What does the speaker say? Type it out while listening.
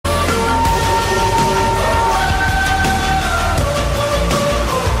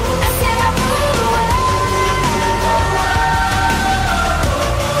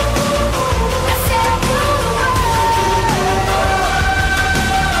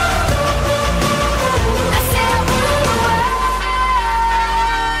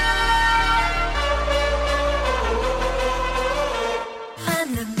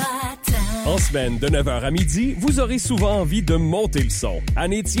semaine, de 9h à midi, vous aurez souvent envie de monter le son.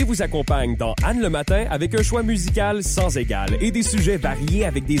 Anne Etier vous accompagne dans Anne le matin avec un choix musical sans égal et des sujets variés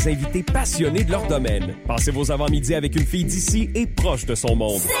avec des invités passionnés de leur domaine. Passez vos avant-midi avec une fille d'ici et proche de son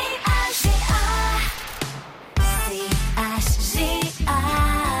monde.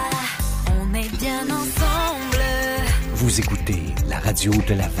 On est bien ensemble. Vous écoutez la radio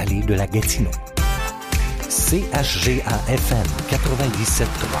de la vallée de la Gatineau. CHGA-FM 97.3.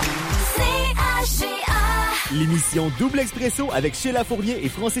 L'émission Double Expresso avec Sheila Fournier et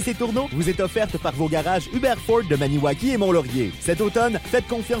Francis Etourneau vous est offerte par vos garages Hubert Ford de Maniwaki et Mont-Laurier. Cet automne, faites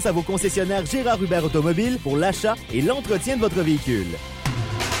confiance à vos concessionnaires Gérard Hubert Automobile pour l'achat et l'entretien de votre véhicule.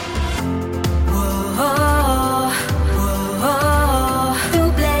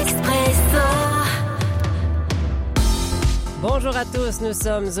 Double Expresso. Bonjour à tous, nous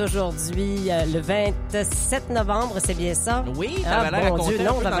sommes aujourd'hui le 27 novembre, c'est bien ça? Oui, t'avais l'air à compter Dieu,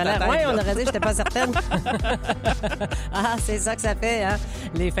 non, un peu j'avais dans ta l'air. Oui, tête, on là. aurait dit, j'étais pas certaine. Ah, c'est ça que ça fait, hein,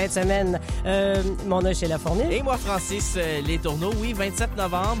 les fins de semaine. Mon nom est Sheila Fournier. Et moi, Francis Les Tourneaux, oui, 27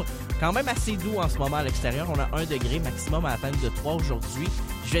 novembre. Quand même assez doux en ce moment à l'extérieur. On a 1 degré, maximum à atteindre de 3 aujourd'hui.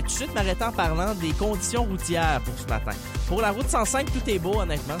 Je vais tout de suite m'arrêter en parlant des conditions routières pour ce matin. Pour la route 105, tout est beau,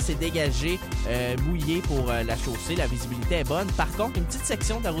 honnêtement. C'est dégagé, mouillé pour la chaussée. La visibilité est bonne. Par contre, une petite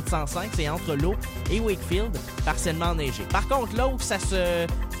section de la route 105, c'est entre l'eau et Wakefield, partiellement enneigé. Par contre, là où ça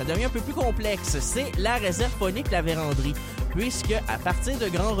devient un peu plus complexe, c'est la réserve phonique La Vérandrie. Puisque à partir de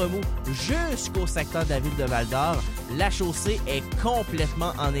Grand Remous jusqu'au secteur de la ville de Val-d'Or, la chaussée est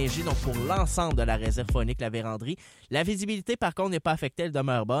complètement enneigée, donc pour l'ensemble de la réserve phonique La Vérandrie. La visibilité, par contre, n'est pas affectée, elle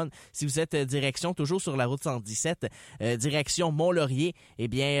demeure bonne. Si vous êtes direction, toujours sur la route 117, direction Mont-Laurier, eh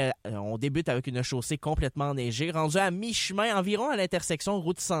bien, on débute avec une chaussée complètement enneigée. Rendu à mi-chemin, environ à l'intersection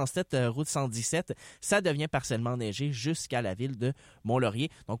route 107, route 117, ça devient partiellement enneigé jusqu'à la ville de Mont-Laurier.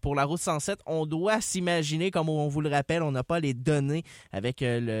 Donc, pour la route 107, on doit s'imaginer, comme on vous le rappelle, on n'a pas les données avec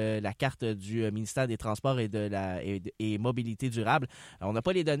la carte du ministère des Transports et Mobilité durable. On n'a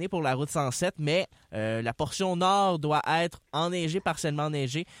pas les données pour la route 107, mais la portion nord doit être enneigée, partiellement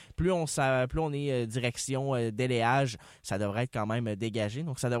enneigée. Plus on est direction déléage, ça devrait être quand même dégagé.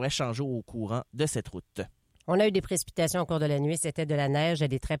 Donc, ça devrait changer au courant de cette route. On a eu des précipitations au cours de la nuit. C'était de la neige.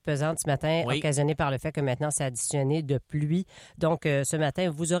 Elle est très pesante ce matin, Oui. occasionnée par le fait que maintenant, c'est additionné de pluie. Donc, ce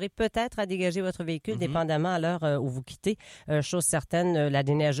matin, vous aurez peut-être à dégager votre véhicule, dépendamment à l'heure où vous quittez. Chose certaine, la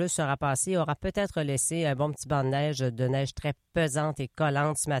déneigeuse sera passée, aura peut-être laissé un bon petit banc de neige très pesante et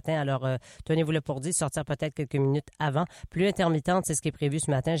collante ce matin. Alors, tenez-vous le pour dire, sortir peut-être quelques minutes avant. Pluie intermittente, c'est ce qui est prévu ce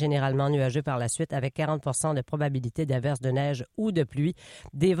matin, généralement nuageux par la suite, avec 40 % de probabilité d'averse de neige ou de pluie.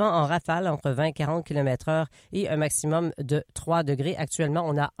 Des vents en rafale entre 20 et 40 km/h et un maximum de 3 degrés. Actuellement,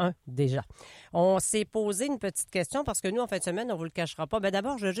 on a 1 déjà. On s'est posé une petite question parce que nous, en fin de semaine, on ne vous le cachera pas.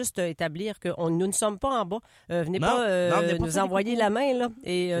 D'abord, je veux juste établir que nous ne sommes pas en bas. Venez pas nous envoyer la main là,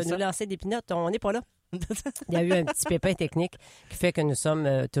 et nous lancer des pinottes. On n'est pas là. Il y a eu un petit pépin technique qui fait que nous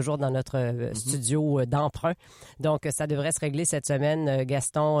sommes toujours dans notre studio d'emprunt. Donc, ça devrait se régler cette semaine.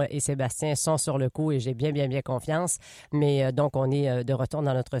 Gaston et Sébastien sont sur le coup et j'ai bien en Mais donc, on est de retour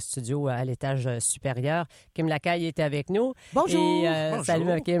dans notre studio à l'étage supérieur. Kim Lacaille était avec nous. Bonjour! Bonjour.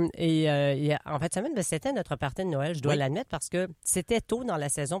 Salut, Kim. Et en fait, semaine, c'était notre party de Noël, je dois l'admettre, parce que c'était tôt dans la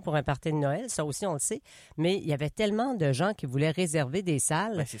saison pour un party de Noël. Ça aussi, on le sait. Mais il y avait tellement de gens qui voulaient réserver des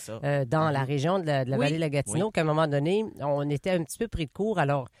salles dans la région de la vallée de la Gatineau qu'à un moment donné, on était un petit peu pris de court.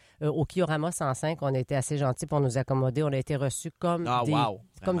 Alors, au Kiorama 105, on était assez gentils pour nous accommoder. On a été reçus comme des rois.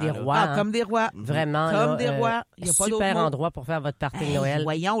 Ah, comme des rois. Vraiment. Comme là, des rois. Il y a pas d'autre super mot. endroit pour faire votre party de Noël.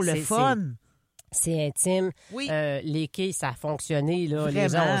 Voyons, le fun. C'est intime. Oui. Les quais, ça a fonctionné. Là. Les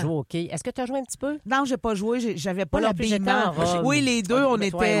Vraiment. gens ont joué au quai. Est-ce que tu as joué un petit peu? Non, j'ai pas joué. J'avais pas Moi non plus, j'étais en l'habillement. robe. Oui, les deux, on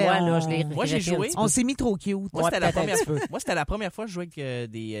Mais toi et était... moi, là, je l'ai Moi, j'ai regretté un joué. petit peu. On s'est mis trop cute. Moi, c'était peut-être un petit peu. Moi, c'était la première fois que je jouais avec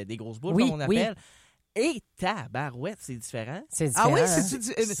des grosses boules, Oui, comme on appelle. Et tabarouette, c'est différent. C'est Ah différent. oui? hein?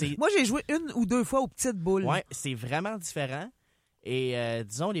 C'est- Moi, j'ai joué 1 ou 2 fois aux petites boules. Ouais, c'est vraiment différent. Et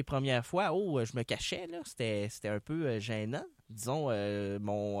disons, les premières fois, je me cachais, là. C'était un peu gênant. Disons,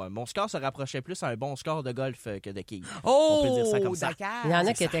 mon score se rapprochait plus à un bon score de golf que de quilles. On peut dire ça comme ça. d'accord. Il y en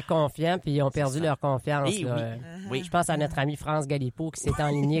a qui étaient confiants puis ils ont perdu ça. leur confiance. Eh là. oui. Oui. Je pense à notre ami France Galipo qui s'est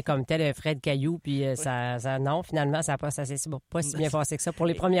enligné comme tel un Fred Caillou. Puis non, finalement, ça n'a pas si bien passé que ça. Pour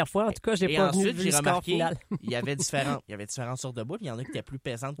les premières fois, en tout cas, j'ai Et pas ensuite, vu j'ai le score remarqué, final. il y avait différentes sortes de boules. Il y en a qui étaient plus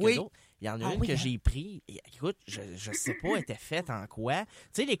pesantes que Oui. d'autres. Il y en a Ah une oui, que hein? j'ai pris. Et, écoute, je sais pas, elle était faite en quoi.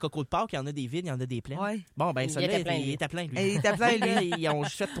 Tu sais, les cocos de Pâques, il y en a des vides, il y en a des pleins. Ouais. Bon, ben, Il celui-là, était plein, il lui. était plein, lui. Et il était plein, lui. Ils ont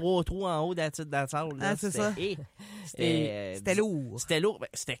juste fait 3 trous en haut dans le sable. là. Ah, c'est ça. C'était C'était lourd. C'était lourd. Ben,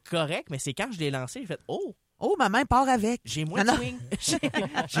 c'était correct, mais c'est quand je l'ai lancé, j'ai fait « Oh! » Oh, maman part avec. J'ai moins de Non, non. swing.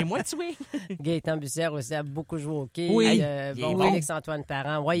 J'ai moins de swing. Gaëtan Bussière aussi a beaucoup joué au hockey. Oui. Il est bon. Félix-Antoine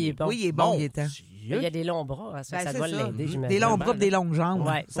Parent. Oui, il est bon. Oui, il est bon, Gaëtan. Il y a des longs bras. Hein, ça Ben, doit c'est ça. l'aider, j'imagine. Des longs bras, Vraiment, des longues jambes.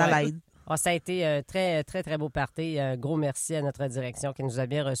 Ouais, Ça ouais. l'aide. Ah, ça a été très, très, très beau party. Gros merci à notre direction qui nous a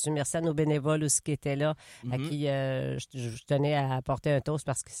bien reçus. Merci à nos bénévoles aussi qui étaient là, à qui je tenais à apporter un toast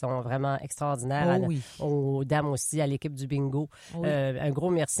parce qu'ils sont vraiment extraordinaires. Oh oui. Aux dames aussi, à l'équipe du bingo. Oui. Un gros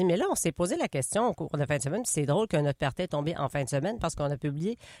merci. Mais là, on s'est posé la question au cours de la fin de semaine. Puis c'est drôle que notre party est tombé en fin de semaine parce qu'on a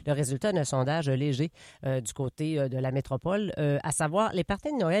publié le résultat d'un sondage léger du côté de la métropole, à savoir les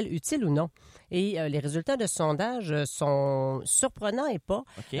parties de Noël utiles ou non. Et les résultats de ce sondage sont surprenants et pas.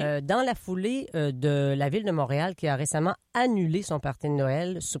 OK. Dans la foulée de la Ville de Montréal qui a récemment annulé son party de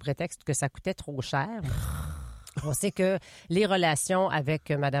Noël sous prétexte que ça coûtait trop cher. On sait que les relations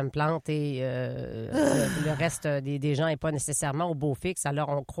avec Mme Plante et le reste des gens n'est pas nécessairement au beau fixe. Alors,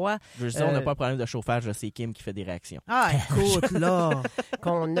 on croit Je veux dire, on n'a pas de problème de chauffage, c'est Kim qui fait des réactions. Ah, écoute, là.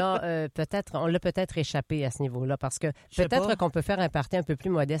 qu'on a on l'a peut-être échappé à ce niveau-là parce que sais peut-être pas. qu'on peut faire un party un peu plus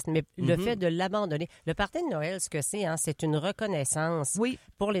modeste, mais le fait de l'abandonner. Le party de Noël, ce que c'est, hein, c'est une reconnaissance Oui.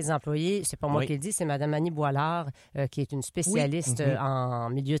 pour les employés. C'est pas moi Oui. qui le dis, c'est Mme Annie Boilard, qui est une spécialiste en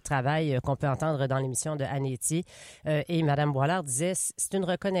milieu de travail qu'on peut entendre dans l'émission de Anne Etier. Et Mme Boilard disait, c'est une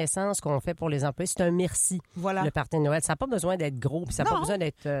reconnaissance qu'on fait pour les employés. C'est un merci, Voilà. le party de Noël. Ça n'a pas besoin d'être gros, puis ça n'a pas Non. besoin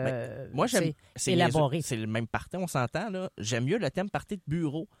d'être Moi, j'aime. élaboré. C'est le même party, on s'entend, là. J'aime mieux le thème party de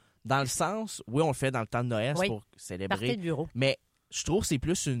bureau. Dans le sens, oui, on le fait dans le temps de Noël, c'est Oui. pour Party célébrer. de bureau. Mais je trouve que c'est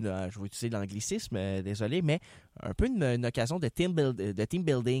plus une. Je vais utiliser l'anglicisme, désolé, mais un peu une occasion de team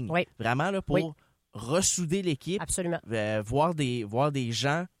building. Oui. Vraiment, là, pour Oui. ressouder l'équipe, Absolument. voir des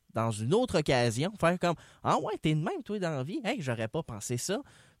gens dans une autre occasion, faire comme ah ouais, t'es de même, toi, dans la vie. Hey, j'aurais pas pensé ça.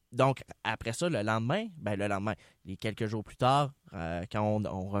 Donc, après ça, le lendemain, les quelques jours plus tard, quand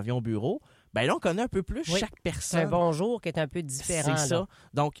on revient au bureau, ben là, on connaît un peu plus Oui. chaque C'est personne. un bonjour qui est un peu différent. C'est ça. là.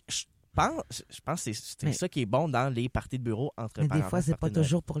 Donc, je pense que c'est Mais- ça qui est bon dans les parties de bureau entre Mais des parenthents, fois, c'est pas parties de Noël.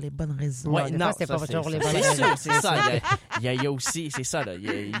 toujours pour les bonnes raisons. Ouais, Ouais, des non, fois, c'est ça, pas toujours les bonnes c'est raisons. sûr, c'est ça. Il y a aussi, c'est ça, là.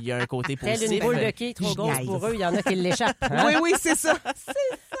 Il y a un côté Telle positif. une boule de quai trop grosse Niaise. pour eux, il y en a qui l'échappent. hein? Oui, oui, c'est ça.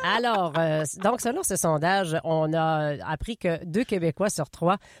 Alors, donc, selon ce sondage, on a appris que 2 Québécois sur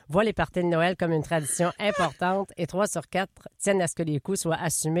 3 voient les parties de Noël comme une tradition importante et 3 sur 4 tiennent à ce que les coûts soient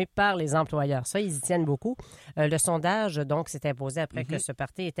assumés par les employeurs. Ça, ils y tiennent beaucoup. Le sondage, donc, s'est imposé après que ce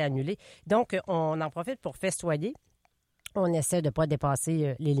party était annulé. Donc, on en profite pour festoyer. On essaie de ne pas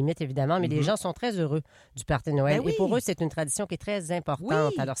dépasser les limites, évidemment, mais les gens sont très heureux du party de Noël. Ben oui. Et pour eux, c'est une tradition qui est très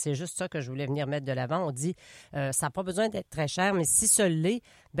importante. Oui. Alors, c'est juste ça que je voulais venir mettre de l'avant. On dit, ça n'a pas besoin d'être très cher, mais si ce l'est,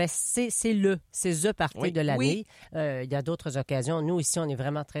 ben c'est the party Oui. de l'année. Oui. Il y a d'autres occasions. Nous, ici, on est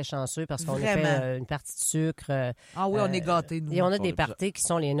vraiment très chanceux parce qu'on a Vraiment. fait une partie de sucre. Ah oui, on est gâtés, nous. Et on a On des est parties qui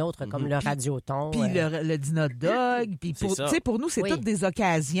sont les nôtres, comme le Radioton. Puis le dinner dog. Puis C'est pour, ça. tu sais, pour nous, c'est Oui. toutes des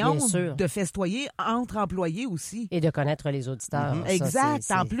occasions Bien sûr. de festoyer entre employés aussi. Et de connaître les auditeurs. Ça, Exact.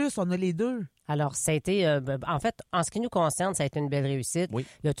 c'est- En plus, on a les deux. Alors, ça a été, en fait, en ce qui nous concerne, ça a été une belle réussite. Oui.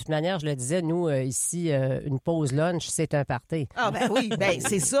 De toute manière, je le disais, nous, ici, une pause lunch, c'est un party. Ah ben oui, ben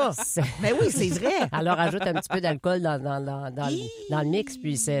c'est ça. C'est- Ben oui, c'est vrai. Alors, ajoute un petit peu d'alcool dans le mix,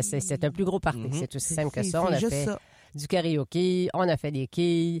 puis c'est un plus gros party. C'est aussi simple que ça. On C'est a juste fait ça. du karaoké, on a fait des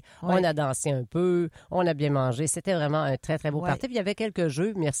quilles, Ouais. on a dansé un peu, on a bien mangé. C'était vraiment un très, très beau Ouais. party. Puis il y avait quelques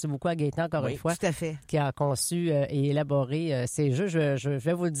jeux. Merci beaucoup à Gaëtan, encore Oui, une fois, Tout à fait. qui a conçu et élaboré ces jeux. Je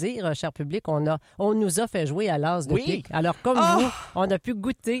vais vous le dire, cher public, on nous a fait jouer à l'as de Oui. pique. Alors, comme Oh! vous, on a pu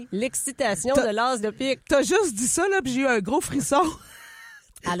goûter l'excitation T'as- de l'as de pique. T'as juste dit ça, là, puis j'ai eu un gros frisson.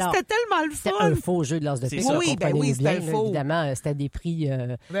 Alors, C'était tellement le c'était fun. un faux jeu de l'as de C'est pique. ça. Oui, ben oui, comprenez-nous c'était bien, un là, faux. évidemment, c'était des prix,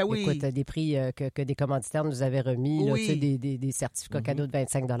 Ben oui. écoute, des prix que des commanditaires nous avaient remis, là, Oui. tu sais, des certificats cadeaux de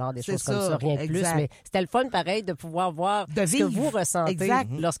 25 des C'est choses comme ça, ça, rien de plus. exact. Mais c'était le fun, pareil, de pouvoir voir De ce que vivre. vous ressentez Exact.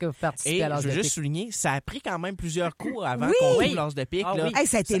 lorsque vous participez Et à l'as je de veux juste pique. souligner, ça a pris quand même plusieurs coups avant Oui. qu'on Oui. trouve l'as de pique. Ah là. oui. Hey,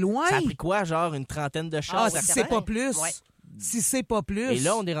 ça a été loin. Ça a pris quoi, genre une trentaine de shots? Ah, ouais, si certain. c'est pas plus. Ouais. Si c'est pas plus. Et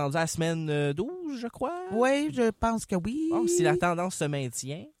là, on est rendu à la semaine 12, je crois. Oui, je pense que oui. Bon, si la tendance se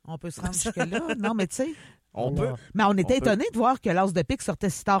maintient, On peut se rendre jusque-là. Non, mais tu sais. on On peut. a- Mais on était On peut. étonnés de voir que l'as de pique sortait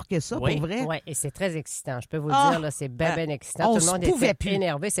si tard que ça, Oui. pour vrai. Oui, et c'est très excitant. Je peux vous le Ah! dire, là, c'est bien, bien excitant. on Tout le se monde pouvait était plus.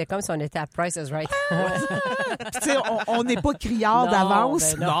 énervé. C'est comme si on était à Price is Right. Puis, tu sais, on n'est pas criards Non,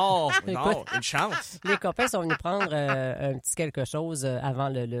 d'avance. ben Non, non, Écoute. une chance. Les copains sont venus prendre un petit quelque chose avant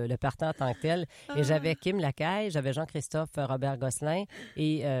le party en tant que tel. Et j'avais Kim Lacaille, j'avais Jean-Christophe Robert Gosselin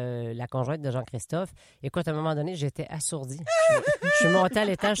et la conjointe de Jean-Christophe. Écoute, à un moment donné, j'étais assourdie. Je suis montée à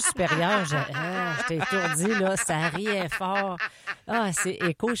l'étage supérieur. J'étais étourdie. dit, là, ça riait fort. Ah, c'est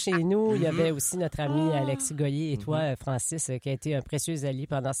écho chez nous. Il y avait aussi notre ami Alexis Goyer et toi, Francis, qui a été un précieux allié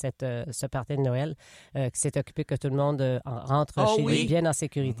pendant ce party de Noël, qui s'est occupé que tout le monde rentre chez lui bien en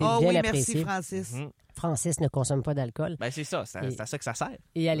sécurité, bien apprécié. Merci, Francis. Francis ne consomme pas d'alcool. Ben c'est ça, c'est à ça que ça sert.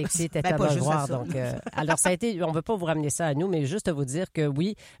 Et Alexis était Ben, à pas le juste voir. à ça. Donc, alors, ça a été, on ne veut pas vous ramener ça à nous, mais juste vous dire que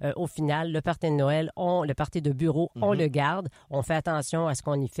oui, au final, le party de Noël, le party de bureau, on le garde. On fait attention à ce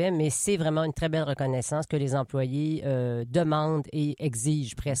qu'on y fait, mais c'est vraiment une très belle reconnaissance que les employés demandent et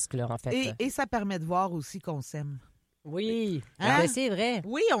exigent presque, là, en fait. Et ça permet de voir aussi qu'on s'aime. Oui, Hein? ben, c'est vrai.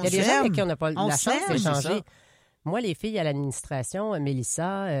 Oui, on Il y a des gens s'aime. avec qui on n'a pas On la chance s'aime, c'est ça. d'échanger. Moi, les filles à l'administration,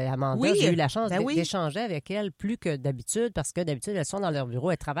 Mélissa, Amanda, Oui, j'ai eu la chance ben oui. d'échanger avec elles plus que d'habitude parce que d'habitude, elles sont dans leur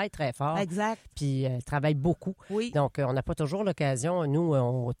bureau, elles travaillent très fort, Exact. puis elles travaillent beaucoup. Oui. Donc, on n'a pas toujours l'occasion. Nous,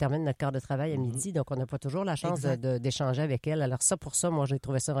 on termine notre quart de travail à midi, donc on n'a pas toujours la chance Exact. d'échanger avec elles. Alors ça, pour ça, moi, j'ai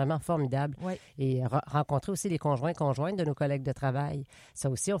trouvé ça vraiment formidable. Oui. Et rencontrer aussi les conjoints-conjointes de nos collègues de travail. Ça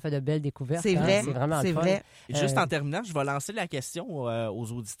aussi, on fait de belles découvertes. C'est hein. vrai. C'est vraiment C'est le fun. vrai. Juste en terminant, je vais lancer la question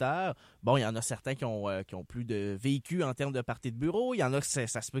aux auditeurs. Bon, il y en a certains qui ont plus de vécu en termes de parties de bureau. Il y en a que ça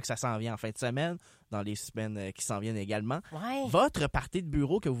se peut que ça s'en vient en fin de semaine, dans les semaines qui s'en viennent également. Ouais. Votre partie de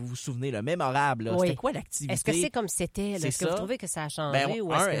bureau que vous vous souvenez, le mémorable, là, Oui. c'était quoi l'activité? Est-ce que c'est comme c'était? là? C'est Est-ce que ça. vous trouvez que ça a changé? Ben,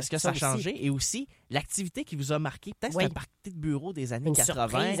 ou est-ce que ça a aussi, changé? Et aussi, l'activité qui vous a marqué, peut-être Oui. c'est un party de bureau des années Une 80.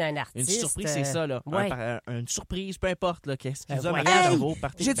 surprise, un Une artiste. surprise, c'est ça, là. ouais. Une surprise, peu importe, là. Qu'est-ce qui vous a voyons. marqué dans Hey, vos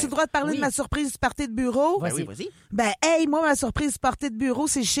parties? J'ai-tu Ben, le droit de parler oui. de ma surprise du party de bureau? ben oui, Vas-y. vas-y. Ben, hey, moi, ma surprise du party de bureau,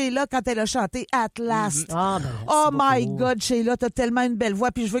 c'est Sheila quand elle a chanté At Last. Ah, ben, Oh merci my beaucoup. God, Sheila, t'as tellement une belle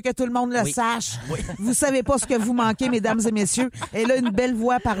voix, puis je veux que tout le monde le Oui. sache. Oui. Vous savez pas ce que vous manquez, mesdames et messieurs. Elle a une belle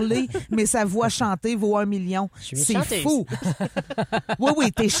voix à parler, mais sa voix chantée vaut 1 million. suis C'est chanteuse. fou.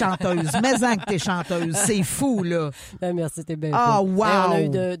 Oui, t'es chanteuse. Mais en que t'es chanteuse. C'est fou, là. Ben, merci, t'es bien. Ah, cool. wow. Et on a eu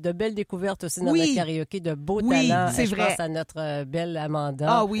de belles découvertes aussi dans Oui. notre karaoké, de beaux Oui, talents. c'est Je vrai. pense à notre belle Amanda.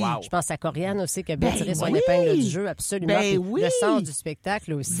 Ah oui. Wow. Je pense à Corianne aussi qui a bien Ben tiré son oui. épingle du jeu, absolument. Ben Puis oui. Le sens du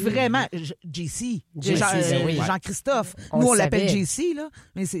spectacle aussi. Vraiment. JC. JC, ben oui. Jean-Christophe. On Nous, on le l'appelle savait. JC, là.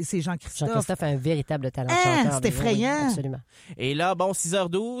 Mais c'est Jean-Christophe. Jean-Christophe a un véritable talent de Hein, chanteur. c'est mais oui, effrayant. absolument. Et là, bon,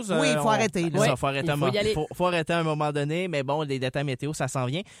 6h12. Oui, il faut arrêter, là. C'est ça, Oui, faut arrêter il faut y aller. faut arrêter à un moment donné, mais bon, les détails météo, ça s'en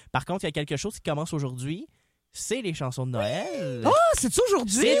vient. Par contre, il y a quelque chose qui commence aujourd'hui. C'est les chansons de Noël. Ah, c'est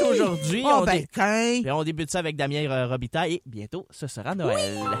aujourd'hui? C'est aujourd'hui. Oh, On ben, dé- quand? Et on débute ça avec Damien Robitaille et bientôt, ce sera Noël.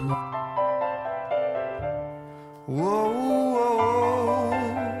 Whoa, whoa,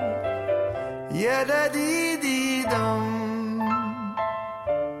 yadadididam.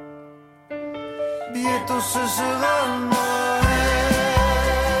 Bientôt ce sera Noël.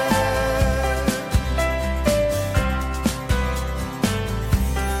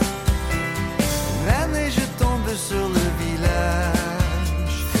 La neige tombe sur le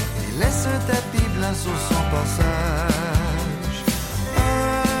village et laisse un tapis blanc sur son passage.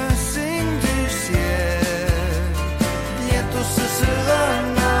 Un signe du ciel, bientôt ce sera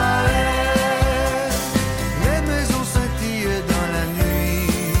Noël. Les maisons scintillent dans la nuit,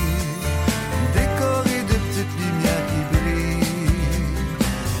 décorées de petites lumières qui brillent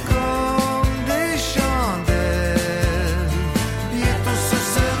comme des chandelles. Bientôt ce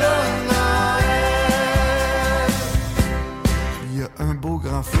sera Noël. Il y a un beau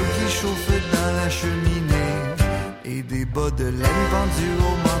grand feu qui chauffe dans la cheminée et des bas de laine pendus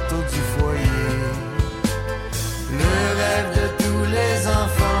au manteau du foyer. Le rêve de tous les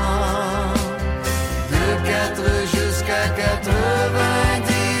enfants, de 4 jusqu'à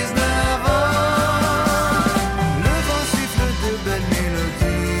 99 ans. Le vent siffle de belles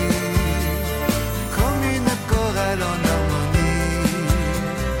mélodies, comme une chorale en harmonie.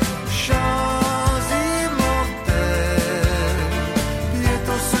 Chants immortels,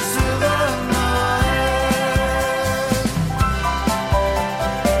 bientôt ce sera Noël.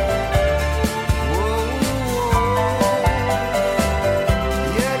 Oh, oh,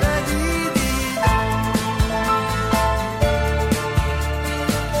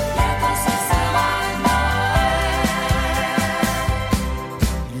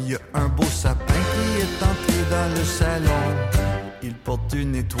 il y a un beau sapin qui est entré dans le salon. Il porte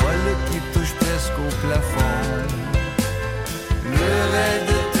une étoile qui touche presque au plafond. Le rêve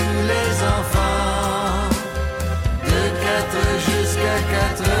de tous les enfants, de 4 jusqu'à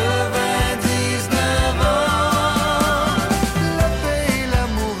 99 ans. La paix et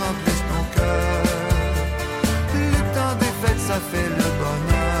l'amour remplissent ton cœur. Le temps des fêtes, ça fait le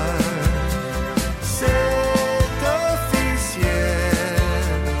bonheur. C'est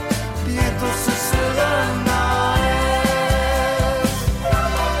officiel, bientôt ce sera Noël.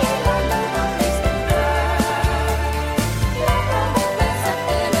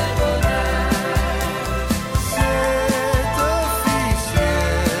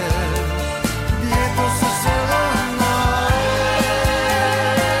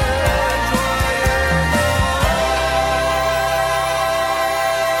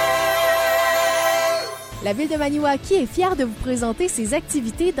 La Ville de Maniwaki est fière de vous présenter ses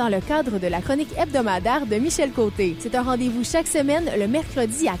activités dans le cadre de la chronique hebdomadaire de Michel Côté. C'est un rendez-vous chaque semaine, le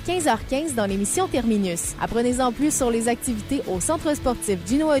mercredi à 15h15 dans l'émission Terminus. Apprenez-en plus sur les activités au Centre sportif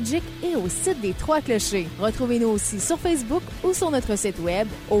Gino Hodgick et au site des Trois Clochers. Retrouvez-nous aussi sur Facebook ou sur notre site web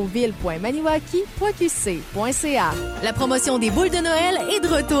au ville.maniwaki.qc.ca. La promotion des boules de Noël est de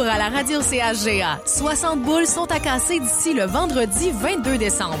retour à la radio CHGA. 60 boules sont à casser d'ici le vendredi 22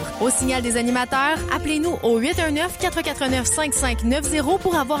 décembre. Au signal des animateurs, appelez-nous au 819-449-5590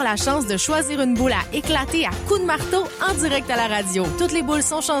 pour avoir la chance de choisir une boule à éclater à coups de marteau en direct à la radio. Toutes les boules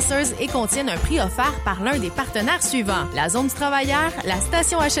sont chanceuses et contiennent un prix offert par l'un des partenaires suivants. La Zone du Travailleur, la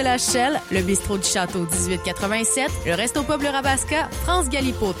station HLHL, le bistrot du Château 1887, le Resto Pub Le Rabasca, France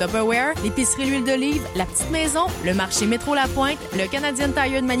Galipo Tupperware, l'épicerie L'Huile d'Olive, la Petite Maison, le marché Métro La Pointe, le Canadian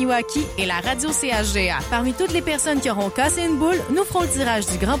Tire de Maniwaki et la radio CHGA. Parmi toutes les personnes qui auront cassé une boule, nous ferons le tirage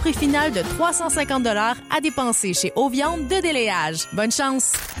du grand prix final de 350 $ à dépenser chez Eau-Viande de Déléage. Bonne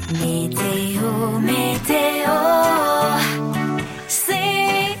chance! Météo, CHGA.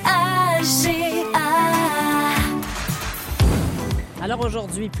 Alors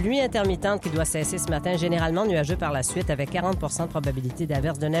aujourd'hui, pluie intermittente qui doit cesser ce matin, généralement nuageux par la suite avec 40 % de probabilité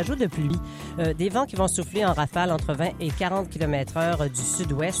d'averse, de neige ou de pluie. Des vents qui vont souffler en rafale entre 20 et 40 km/h du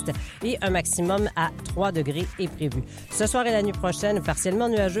sud-ouest et un maximum à 3 degrés est prévu. Ce soir et la nuit prochaine, partiellement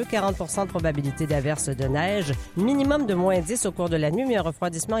nuageux, 40 % de probabilité d'averse de neige, minimum de moins 10 au cours de la nuit, mais un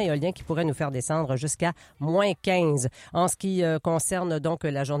refroidissement éolien qui pourrait nous faire descendre jusqu'à moins 15. En ce qui concerne donc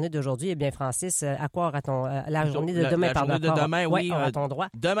la journée d'aujourd'hui, eh bien Francis, à quoi aura-t-on la journée de demain? La journée de demain, oui. Ton droit.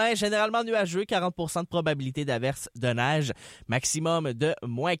 Demain, généralement nuageux, 40 % de probabilité d'averse de neige, maximum de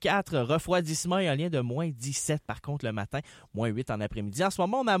moins 4, refroidissement et un lien de moins 17 par contre le matin, moins 8 en après-midi. En ce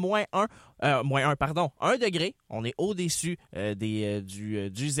moment, on a moins 1 degré. On est au-dessus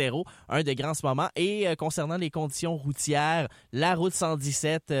du zéro, 1 degré en ce moment. Et concernant les conditions routières, la route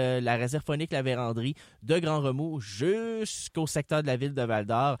 117, la réserve phonique, la Vérandrie, de Grand Remous jusqu'au secteur de la ville de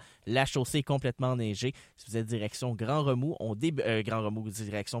Val-d'Or, la chaussée est complètement enneigée. Si vous êtes direction Grand Remous, Grand Remous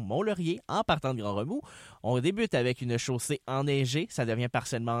direction Mont-Laurier, en partant de Grand Remous. On débute avec une chaussée enneigée. Ça devient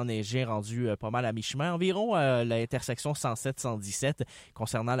partiellement enneigé, rendu pas mal à mi-chemin. Environ l'intersection 107-117.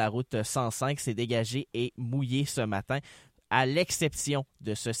 Concernant la route 105, c'est dégagé et mouillé ce matin. À l'exception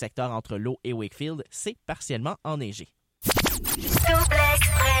de ce secteur entre Lowe et Wakefield, c'est partiellement enneigé.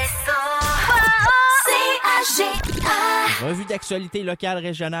 Revue d'actualité locale,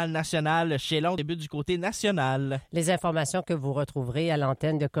 régionale, nationale. Chélan débute du côté national. Les informations que vous retrouverez à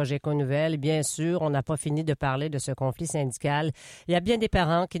l'antenne de Cogeco Nouvelles, bien sûr, on n'a pas fini de parler de ce conflit syndical. Il y a bien des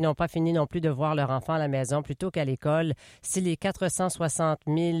parents qui n'ont pas fini non plus de voir leur enfant à la maison plutôt qu'à l'école. Si les 460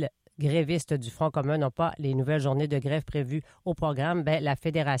 000 grévistes du Front commun n'ont pas les nouvelles journées de grève prévues au programme, la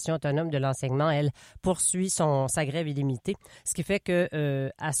Fédération autonome de l'enseignement, elle, poursuit sa grève illimitée. Ce qui fait que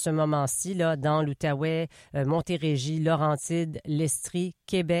à ce moment-ci, là, dans l'Outaouais, Montérégie, Laurentides, l'Estrie,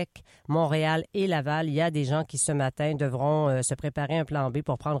 Québec, Montréal et Laval, il y a des gens qui ce matin devront se préparer un plan B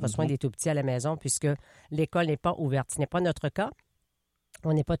pour prendre soin des tout-petits à la maison puisque l'école n'est pas ouverte. Ce n'est pas notre cas.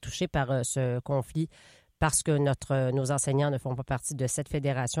 On n'est pas touché par ce conflit parce que nos enseignants ne font pas partie de cette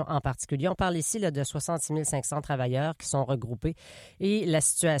fédération en particulier. On parle ici là, de 66 500 travailleurs qui sont regroupés et la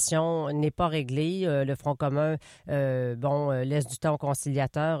situation n'est pas réglée. Le Front commun laisse du temps aux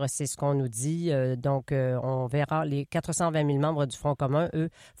conciliateurs, c'est ce qu'on nous dit. Donc, on verra les 420 000 membres du Front commun, eux,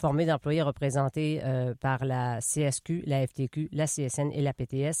 formés d'employés représentés par la CSQ, la FTQ, la CSN et la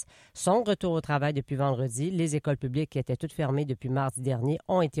PTS, sont de retour au travail depuis vendredi. Les écoles publiques qui étaient toutes fermées depuis mardi dernier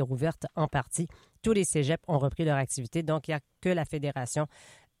ont été rouvertes en partie. Tous les cégeps ont repris leur activité, donc il n'y a que la Fédération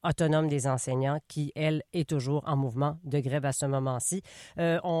autonome des enseignants qui, elle, est toujours en mouvement de grève à ce moment-ci.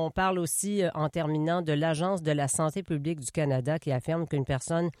 On parle aussi, en terminant, de l'Agence de la santé publique du Canada qui affirme qu'une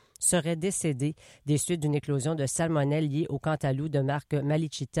personne serait décédée des suites d'une éclosion de salmonelle liée au cantalou de marque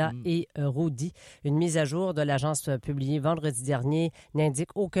Malichita et Rudi. Une mise à jour de l'agence publiée vendredi dernier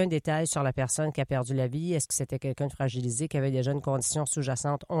n'indique aucun détail sur la personne qui a perdu la vie. Est-ce que c'était quelqu'un de fragilisé, qui avait déjà une condition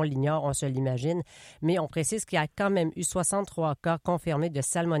sous-jacente? On l'ignore, on se l'imagine. Mais on précise qu'il y a quand même eu 63 cas confirmés de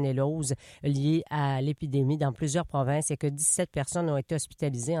salmonellose liés à l'épidémie dans plusieurs provinces et que 17 personnes ont été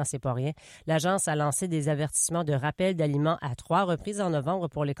hospitalisées, c'est pas rien. L'agence a lancé des avertissements de rappel d'aliments à 3 reprises en novembre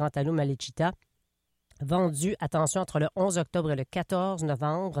pour les cantalou Malichita. Vendu, attention, entre le 11 octobre et le 14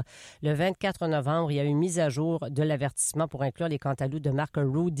 novembre. Le 24 novembre, il y a eu mise à jour de l'avertissement pour inclure les cantalous de marque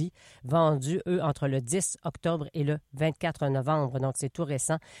Rudy, vendus, eux, entre le 10 octobre et le 24 novembre. Donc, c'est tout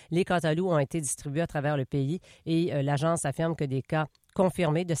récent. Les cantalous ont été distribués à travers le pays et l'agence affirme que des cas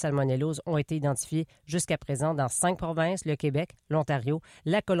confirmés de salmonellose ont été identifiés jusqu'à présent dans 5 provinces, le Québec, l'Ontario,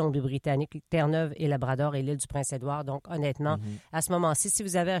 la Colombie-Britannique, Terre-Neuve et Labrador et l'île du Prince-Édouard. Donc, honnêtement, à ce moment-ci, si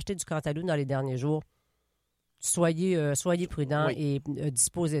vous avez acheté du Cantaloupe dans les derniers jours, soyez prudents et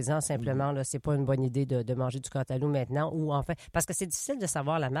disposez-en simplement. Là, c'est pas une bonne idée de manger du Cantaloupe maintenant ou enfin parce que c'est difficile de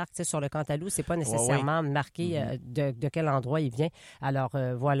savoir la marque. Tu sais, sur le Cantaloupe, c'est pas nécessairement marqué de quel endroit il vient. Alors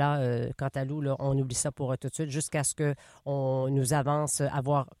Cantaloupe, là, on oublie ça pour tout de suite jusqu'à ce que on nous avance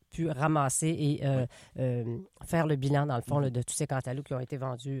avoir pu ramasser et faire le bilan, dans le fond, là, de tous ces Cantaloups qui ont été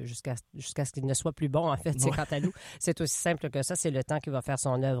vendus jusqu'à ce qu'ils ne soient plus bons, en fait, ces Cantaloups. C'est aussi simple que ça. C'est le temps qui va faire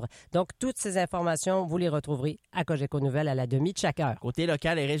son œuvre. Donc, toutes ces informations, vous les retrouverez à Cogeco Nouvelles à la demi de chaque heure. Côté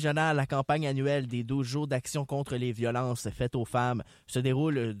local et régional, la campagne annuelle des 12 jours d'action contre les violences faites aux femmes se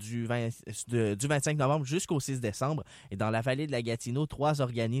déroule du 25 novembre jusqu'au 6 décembre. Et dans la vallée de la Gatineau, 3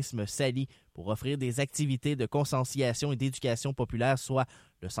 organismes s'allient pour offrir des activités de conscientisation et d'éducation populaire, soit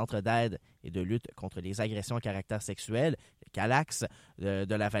le Centre d'aide et de lutte contre les agressions à caractère sexuel, le CALAX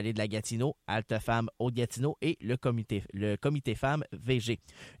de la vallée de la Gatineau, Alte Femmes Haute-Gatineau et le comité Femmes VG.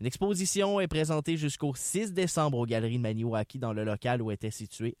 Une exposition est présentée jusqu'au 6 décembre aux Galeries de Maniwaki dans le local où était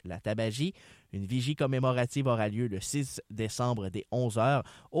située la tabagie. Une vigie commémorative aura lieu le 6 décembre dès 11h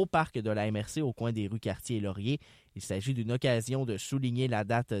au parc de la MRC au coin des rues Cartier et Laurier. Il s'agit d'une occasion de souligner la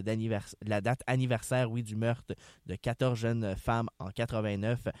date anniversaire du meurtre de 14 jeunes femmes en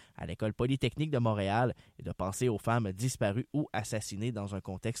 89 à l'École polytechnique de Montréal et de penser aux femmes disparues ou assassinées dans un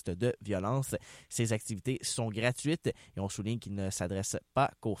contexte de violence. Ces activités sont gratuites et on souligne qu'ils ne s'adressent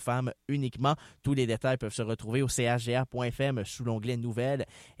pas qu'aux femmes uniquement. Tous les détails peuvent se retrouver au chga.fm sous l'onglet Nouvelles.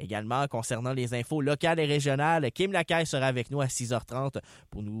 Également, concernant les infos locales et régionales, Kim Lacaille sera avec nous à 6h30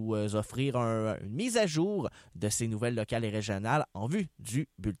 pour nous offrir une mise à jour de ces nouvelles locales et régionales en vue du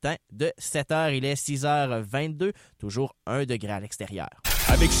bulletin de 7h. Il est 6h22, toujours 1 degré à l'extérieur.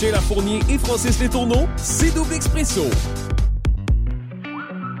 Avec Sheila Fournier et Francis Letourneau, c'est Double Expresso.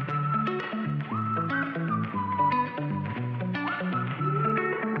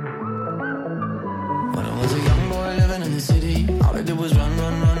 When I was a young boy living in the city, all I did was run.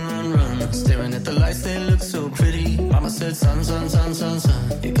 Staring at the lights, they look so pretty. Mama said, son,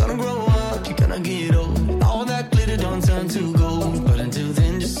 you're gonna grow up, you're gonna get old. All that glitter don't turn to gold. But until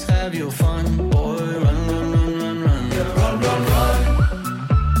then, just have your fun. Boy, run. Yeah, run. Run.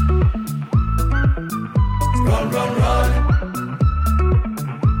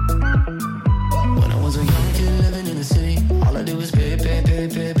 When I was a young kid living in the city, all I did was pay.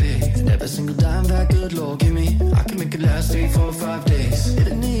 And every single dime that good Lord give me, I can make it last 3, 4, 5 days.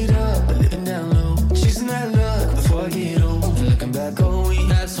 Living it up, but living down low. Chasing that luck before I get old. Looking back, oh, we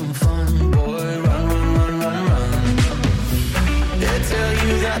had some fun. Boy, run. They tell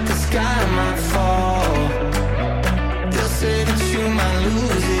you that the sky might fall. They'll say that you might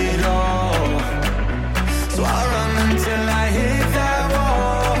lose it all. So I run until I hit that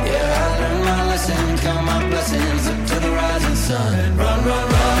wall. Yeah, I learned my lesson, count my blessings up to the rising sun. Run.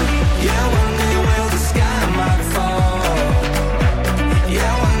 Yeah, one day will the sky might fall.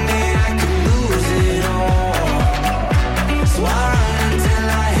 Yeah, one day I could lose it all. So I run until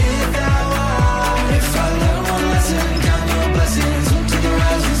I hit that wall. If I learn one lesson, count your blessings up to the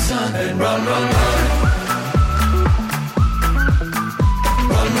rising sun. And run. Run.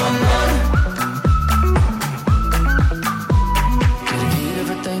 Didn't get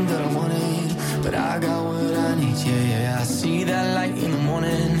everything that I wanted, but I got what I need. Yeah, I see that light in the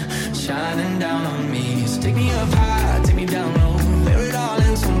morning shining down on me. So take me up high, take me down low, bear it all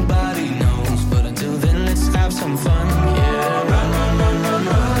and somebody knows. But until then, let's have some fun. Yeah, run.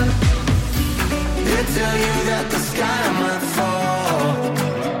 They tell you that the sky might fall.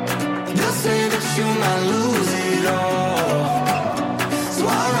 They'll say that you might lose it all. So I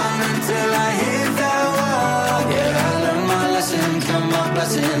run until I hit that wall. Yeah, I learned my lesson, count my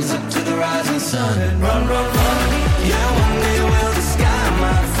blessings up to the rising sun. And run. Yeah, one day will the sky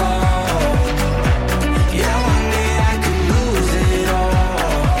might fall. Yeah, one day I could lose it all.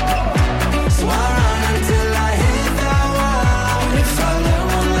 So I run until I hit that wall. If I learn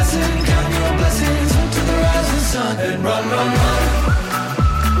one lesson, count your blessings up to the rising sun. And run. Run.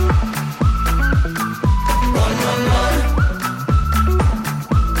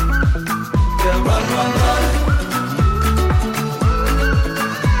 Yeah, run.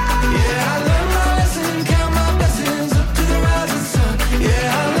 Yeah, I learned my lesson.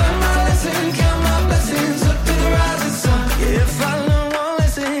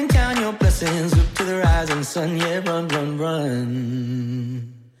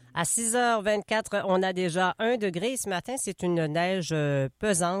 6h24, on a déjà 1 degré. Ce matin, c'est une neige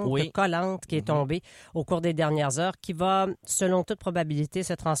pesante, collante qui est tombée au cours des dernières heures, qui va, selon toute probabilité,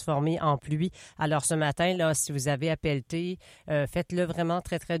 se transformer en pluie. Alors ce matin, là, si vous avez à pelleter, faites-le vraiment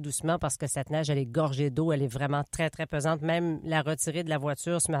très, très doucement parce que cette neige, elle est gorgée d'eau, elle est vraiment très, très pesante. Même la retirer de la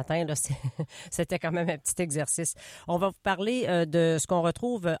voiture ce matin, là, c'était quand même un petit exercice. On va vous parler de ce qu'on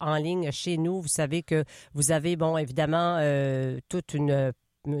retrouve en ligne chez nous. Vous savez que vous avez, bon, évidemment, toute une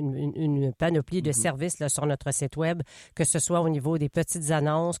panoplie de services là, sur notre site web, que ce soit au niveau des petites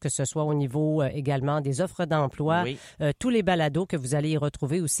annonces, que ce soit au niveau également des offres d'emploi, tous les balados que vous allez y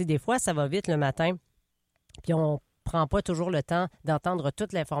retrouver aussi. Des fois, ça va vite le matin, puis on prend pas toujours le temps d'entendre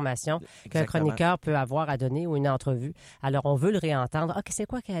toute l'information qu'un chroniqueur peut avoir à donner ou une entrevue. Alors, on veut le réentendre. Ah, c'est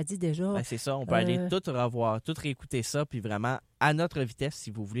quoi qu'elle a dit déjà? Ben, c'est ça. On peut aller tout revoir, tout réécouter ça, puis vraiment à notre vitesse,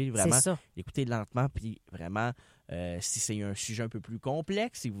 si vous voulez vraiment écouter lentement, puis vraiment, si c'est un sujet un peu plus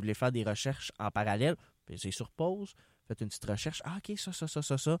complexe, si vous voulez faire des recherches en parallèle, c'est sur pause, faites une petite recherche. Ah, OK, ça.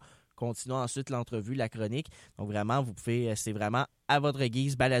 Continuons ensuite l'entrevue, la chronique. Donc, vraiment, vous pouvez, c'est vraiment à votre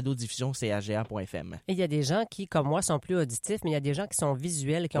guise, balado-diffusion, CHGA.fm. Et il y a des gens qui, comme moi, sont plus auditifs, mais il y a des gens qui sont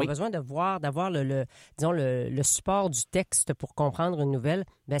visuels, qui ont besoin d'avoir le support du texte pour comprendre une nouvelle.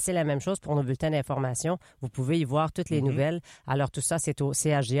 Bien, c'est la même chose pour nos bulletins d'information. Vous pouvez y voir toutes les nouvelles. Alors, tout ça, c'est au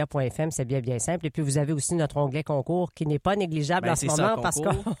CHGA.fm. C'est bien, bien simple. Et puis, vous avez aussi notre onglet concours qui n'est pas négligeable en ce moment parce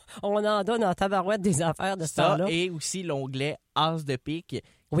qu'on en donne en tabarouette des affaires de ce temps-là. Et aussi l'onglet As de pique.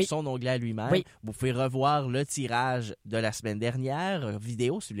 Son onglet à lui-même. Vous pouvez revoir le tirage de la semaine dernière,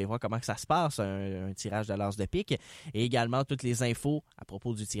 vidéo, si vous voulez voir comment ça se passe, un tirage de l'as de pique. Et également, toutes les infos à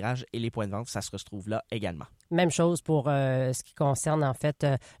propos du tirage et les points de vente, ça se retrouve là également. Même chose pour ce qui concerne, en fait,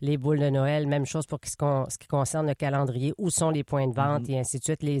 les boules de Noël. Même chose pour ce qui concerne le calendrier. Où sont les points de vente et ainsi de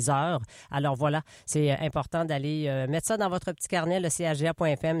suite, les heures. Alors voilà, c'est important d'aller mettre ça dans votre petit carnet, le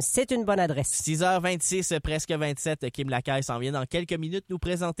CHGA.fm. C'est une bonne adresse. 6h26, presque 27. Kim Lacaille s'en vient dans quelques minutes nous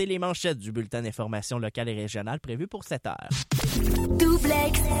présenter les manchettes du bulletin d'information locale et régionale prévu pour 7 heures. Double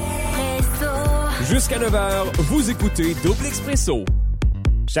Expresso. Jusqu'à 9h, vous écoutez Double Expresso.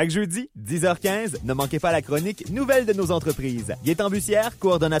 Chaque jeudi, 10h15, ne manquez pas la chronique Nouvelles de nos entreprises. Gaétan Bussière,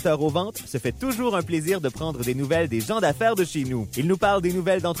 coordonnateur aux ventes, se fait toujours un plaisir de prendre des nouvelles des gens d'affaires de chez nous. Il nous parle des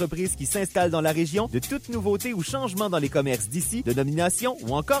nouvelles d'entreprises qui s'installent dans la région, de toutes nouveautés ou changements dans les commerces d'ici, de nominations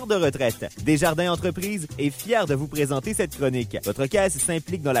ou encore de retraite. Desjardins Entreprises est fier de vous présenter cette chronique. Votre caisse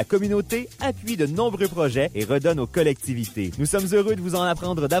s'implique dans la communauté, appuie de nombreux projets et redonne aux collectivités. Nous sommes heureux de vous en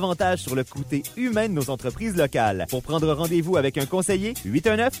apprendre davantage sur le côté humain de nos entreprises locales. Pour prendre rendez-vous avec un conseiller,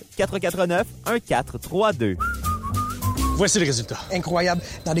 819-449-1432. Voici le résultat. Incroyable.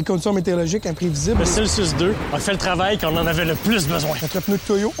 Dans des conditions météorologiques imprévisibles. Le Celsius 2 a fait le travail qu'on en avait le plus besoin. Notre pneu de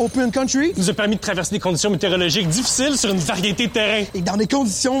Toyo Open Country nous a permis de traverser des conditions météorologiques difficiles sur une variété de terrains. Et dans des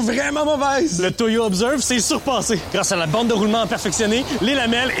conditions vraiment mauvaises. Le Toyo Observe s'est surpassé grâce à la bande de roulement perfectionnée, les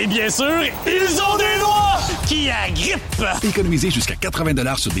lamelles et bien sûr, ils ont des doigts qui agrippent. Économisez jusqu'à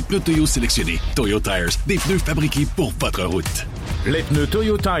 80$ sur des pneus Toyo sélectionnés. Toyo Tires, des pneus fabriqués pour votre route. Les pneus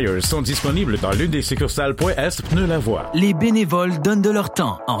Toyo Tires sont disponibles dans l'une des succursales Point Est Pneus Lavoie. Les bénévoles donnent de leur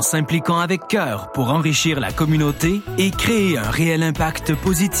temps en s'impliquant avec cœur pour enrichir la communauté et créer un réel impact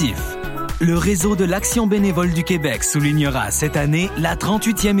positif. Le réseau de l'Action bénévole du Québec soulignera cette année la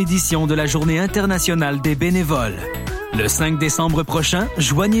 38e édition de la Journée internationale des bénévoles. Le 5 décembre prochain,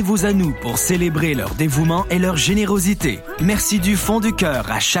 joignez-vous à nous pour célébrer leur dévouement et leur générosité. Merci du fond du cœur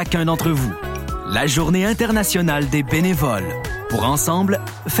à chacun d'entre vous. La Journée internationale des bénévoles. Pour ensemble,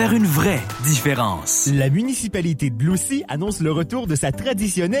 faire une vraie différence. La municipalité de Bloussy annonce le retour de sa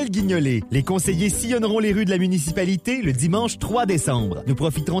traditionnelle guignolée. Les conseillers sillonneront les rues de la municipalité le dimanche 3 décembre. Nous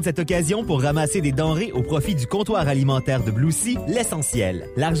profiterons de cette occasion pour ramasser des denrées au profit du comptoir alimentaire de Bloussy, l'essentiel.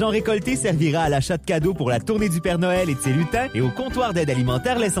 L'argent récolté servira à l'achat de cadeaux pour la tournée du Père Noël et de ses lutins et au comptoir d'aide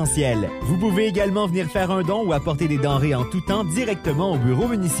alimentaire l'essentiel. Vous pouvez également venir faire un don ou apporter des denrées en tout temps directement au bureau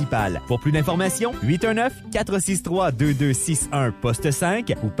municipal. Pour plus d'informations, 819-463-2261 poste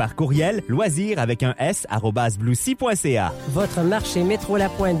 5 ou par courriel loisirs avec un s @bluesy.ca. Votre marché Métro La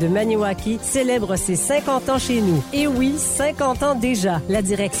Pointe de Maniwaki célèbre ses 50 ans chez nous. Et oui, 50 ans déjà. La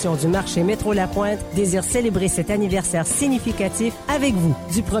direction du marché Métro La Pointe désire célébrer cet anniversaire significatif avec vous.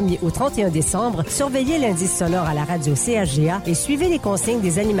 Du 1er au 31 décembre, surveillez l'indice sonore à la radio CHGA et suivez les consignes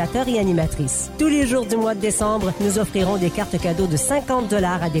des animateurs et animatrices. Tous les jours du mois de décembre, nous offrirons des cartes cadeaux de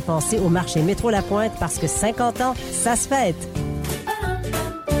 50$ à dépenser au marché Métro La Pointe parce que 50 ans, ça se fête.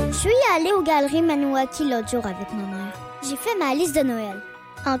 Je suis allée aux Galeries Maniwaki l'autre jour avec ma mère. J'ai fait ma liste de Noël.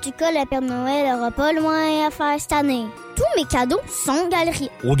 En tout cas, le Père Noël n'aura pas loin à faire cette année. Tous mes cadeaux sont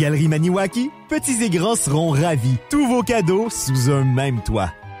Galeries. Aux Galeries Maniwaki, petits et grands seront ravis. Tous vos cadeaux sous un même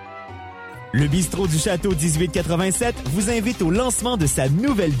toit. Le Bistrot du Château 1887 vous invite au lancement de sa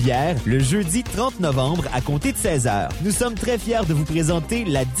nouvelle bière le jeudi 30 novembre à compter de 16h. Nous sommes très fiers de vous présenter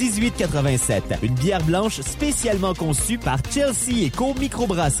la 1887, une bière blanche spécialement conçue par Chelsea & Co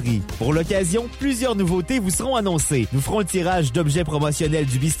Microbrasserie. Pour l'occasion, plusieurs nouveautés vous seront annoncées. Nous ferons le tirage d'objets promotionnels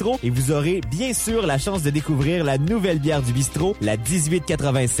du bistrot et vous aurez bien sûr la chance de découvrir la nouvelle bière du bistrot, la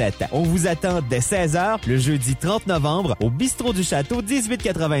 1887. On vous attend dès 16h le jeudi 30 novembre au Bistrot du Château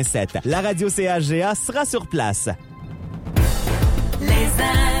 1887. La radio CHGA sera sur place. Les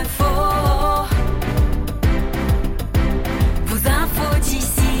infos. Vos infos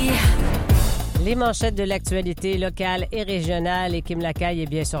d'ici. Les manchettes de l'actualité locale et régionale. Et Kim Lacaille est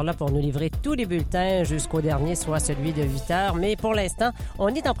bien sûr là pour nous livrer tous les bulletins jusqu'au dernier, soit celui de 8 heures. Mais pour l'instant, on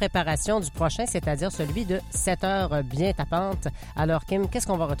est en préparation du prochain, c'est-à-dire celui de 7 heures bien tapante. Alors, Kim, qu'est-ce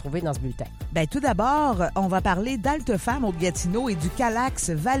qu'on va retrouver dans ce bulletin? Bien, tout d'abord, on va parler d'Alte Femmes au Gatineau et du Calax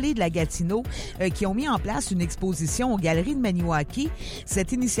Vallée de la Gatineau qui ont mis en place une exposition aux Galeries de Maniwaki.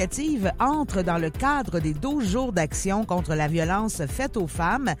 Cette initiative entre dans le cadre des 12 jours d'action contre la violence faite aux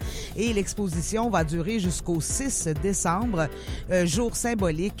femmes et l'exposition va durer jusqu'au 6 décembre, jour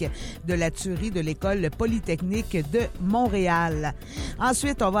symbolique de la tuerie de l'École polytechnique de Montréal.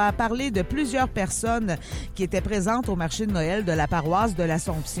 Ensuite, on va parler de plusieurs personnes qui étaient présentes au marché de Noël de la paroisse de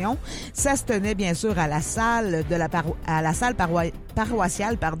l'Assomption. Ça se tenait bien sûr à la salle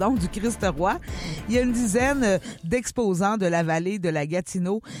paroissiale du Christ-Roi. Il y a une dizaine d'exposants de la vallée de la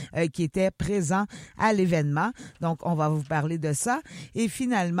Gatineau qui étaient présents à l'événement. Donc, on va vous parler de ça. Et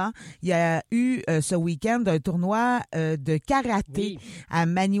finalement, il y a eu ce week-end un tournoi de karaté à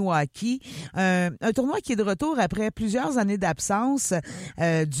Maniwaki. Un tournoi qui est de retour après plusieurs années d'absence,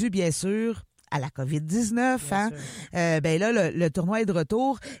 dû bien sûr à la COVID-19. Ben là, le tournoi est de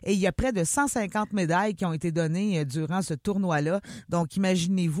retour et il y a près de 150 médailles qui ont été données durant ce tournoi-là. Donc,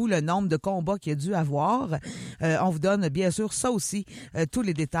 imaginez-vous le nombre de combats qu'il y a dû avoir. On vous donne bien sûr ça aussi, tous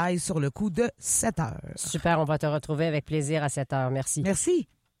les détails sur le coup de 7 heures. Super, on va te retrouver avec plaisir à 7 heures. Merci. Merci.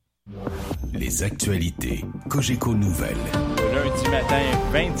 Les actualités Cogeco Nouvelles. Lundi matin,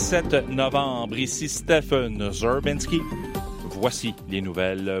 27 novembre, ici Stephen Zerbinski. Voici les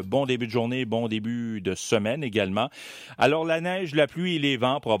nouvelles. Bon début de journée, bon début de semaine également. Alors, la neige, la pluie et les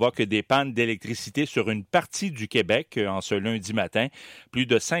vents provoquent des pannes d'électricité sur une partie du Québec en ce lundi matin. Plus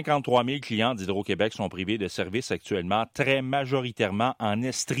de 53 000 clients d'Hydro-Québec sont privés de services actuellement, très majoritairement en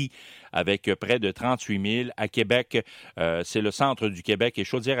Estrie, avec près de 38 000. À Québec, c'est le centre du Québec et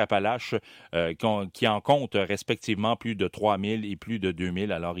Chaudière-Appalaches qui en comptent respectivement plus de 3 000 et plus de 2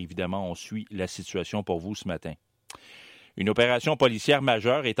 000. Alors, évidemment, on suit la situation pour vous ce matin. Une opération policière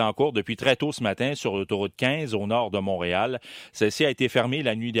majeure est en cours depuis très tôt ce matin sur l'autoroute 15 au nord de Montréal. Celle-ci a été fermée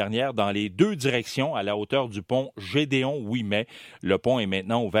la nuit dernière dans les deux directions à la hauteur du pont Gédéon-Ouimet. Le pont est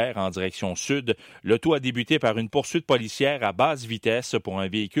maintenant ouvert en direction sud. Le tout a débuté par une poursuite policière à basse vitesse pour un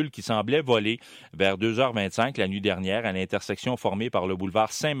véhicule qui semblait voler vers 2h25 la nuit dernière à l'intersection formée par le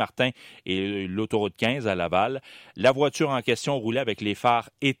boulevard Saint-Martin et l'autoroute 15 à Laval. La voiture en question roulait avec les phares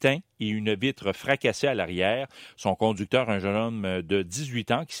éteints et une vitre fracassée à l'arrière. Son conducteur, un jeune homme de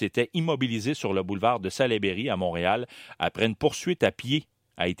 18 ans qui s'était immobilisé sur le boulevard de Salaberry à Montréal après une poursuite à pied,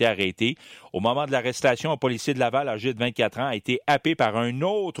 a été arrêté. Au moment de l'arrestation, un policier de Laval âgé de 24 ans a été happé par un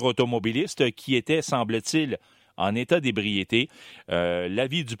autre automobiliste qui était, semble-t-il, en état d'ébriété. La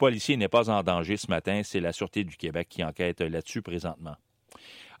vie du policier n'est pas en danger ce matin. C'est la Sûreté du Québec qui enquête là-dessus présentement.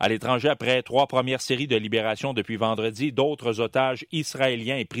 À l'étranger, après 3 premières séries de libération depuis vendredi, d'autres otages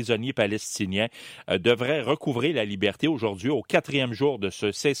israéliens et prisonniers palestiniens devraient recouvrer la liberté aujourd'hui au 4e jour de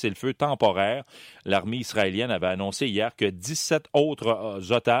ce cessez-le-feu temporaire. L'armée israélienne avait annoncé hier que 17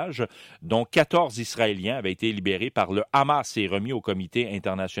 autres otages, dont 14 Israéliens, avaient été libérés par le Hamas et remis au Comité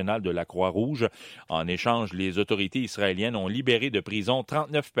international de la Croix-Rouge. En échange, les autorités israéliennes ont libéré de prison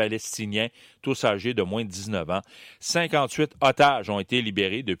 39 Palestiniens, tous âgés de moins de 19 ans. 58 otages ont été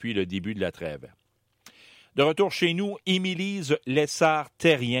libérés depuis le début de la trêve. De retour chez nous, Émilise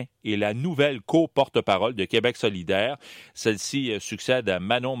Lessard-Terrien est la nouvelle co-porte-parole de Québec solidaire. Celle-ci succède à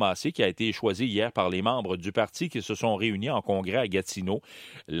Manon Massé, qui a été choisie hier par les membres du parti qui se sont réunis en congrès à Gatineau.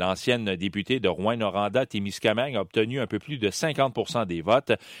 L'ancienne députée de Rouyn-Noranda-Témiscamingue a obtenu un peu plus de 50 % des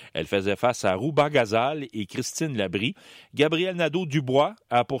votes. Elle faisait face à Rouba Gazal et Christine Labrie. Gabriel Nadeau-Dubois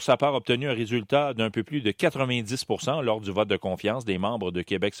a pour sa part obtenu un résultat d'un peu plus de 90 % lors du vote de confiance des membres de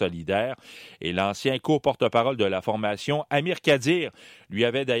Québec solidaire. Et l'ancien co-porte-parole de la formation, Amir Kadir, lui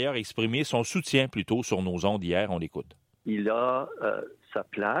avait d'ailleurs exprimé son soutien plus tôt sur nos ondes hier. On l'écoute. Il a sa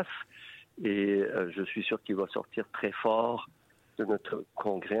place et je suis sûr qu'il va sortir très fort de notre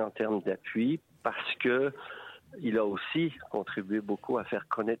congrès en termes d'appui parce que il a aussi contribué beaucoup à faire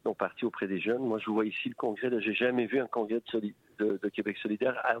connaître nos partis auprès des jeunes. Moi, je vois ici le congrès. J'ai jamais vu un congrès de Québec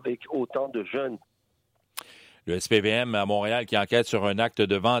solidaire avec autant de jeunes. Le SPVM à Montréal qui enquête sur un acte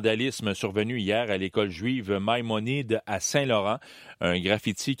de vandalisme survenu hier à l'école juive Maïmonide à Saint-Laurent. Un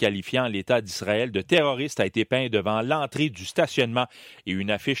graffiti qualifiant l'État d'Israël de terroriste a été peint devant l'entrée du stationnement et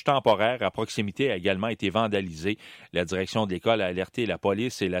une affiche temporaire à proximité a également été vandalisée. La direction de l'école a alerté la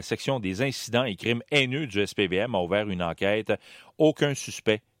police et la section des incidents et crimes haineux du SPVM a ouvert une enquête. Aucun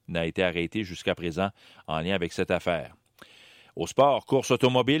suspect n'a été arrêté jusqu'à présent en lien avec cette affaire. Au sport, course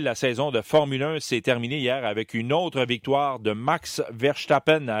automobile, la saison de Formule 1 s'est terminée hier avec une autre victoire de Max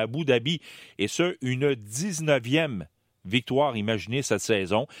Verstappen à Abu Dhabi, et ce, une 19e victoire imaginée cette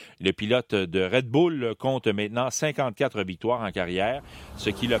saison. Le pilote de Red Bull compte maintenant 54 victoires en carrière, ce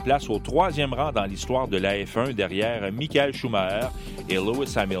qui le place au 3e rang dans l'histoire de la F1 derrière Michael Schumacher et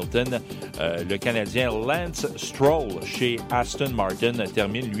Lewis Hamilton. Le Canadien Lance Stroll chez Aston Martin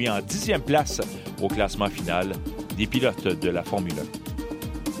termine lui en 10e place au classement final des pilotes de la Formule 1.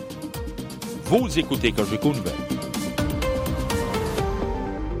 Vous écoutez Cogeco Nouvelles.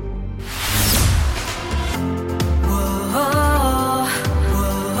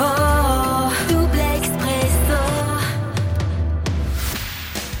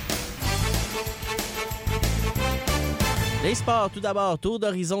 Les sports, tout d'abord, tour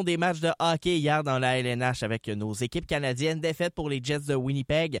d'horizon des matchs de hockey hier dans la LNH avec nos équipes canadiennes. Défaite pour les Jets de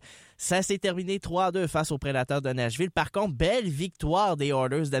Winnipeg. Ça s'est terminé 3-2 face aux Prédateurs de Nashville. Par contre, belle victoire des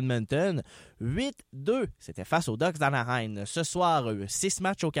Oilers d'Edmonton. 8-2, c'était face aux Ducks d'Anaheim. Ce soir, 6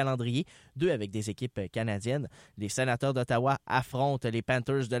 matchs au calendrier, 2 avec des équipes canadiennes. Les Sénateurs d'Ottawa affrontent les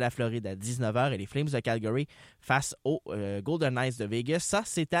Panthers de la Floride à 19h et les Flames de Calgary face aux Golden Knights de Vegas. Ça,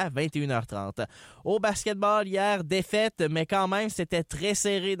 c'est à 21h30. Au basketball, hier, défaite, mais quand même, c'était très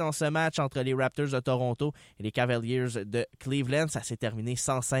serré dans ce match entre les Raptors de Toronto et les Cavaliers de Cleveland. Ça s'est terminé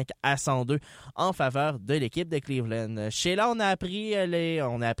 105-102 en faveur de l'équipe de Cleveland. Chez là, on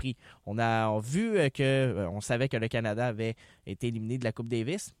savait que le Canada avait été éliminé de la Coupe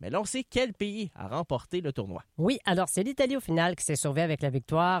Davis, mais là, on sait quel pays a remporté le tournoi. Oui, alors c'est l'Italie au final qui s'est sauvée avec la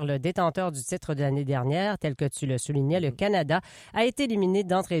victoire. Le détenteur du titre de l'année dernière, tel que tu le soulignais, le Canada, a été éliminé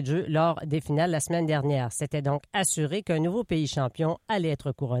d'entrée de jeu lors des finales la semaine dernière. C'était donc assuré qu'un nouveau pays champion allait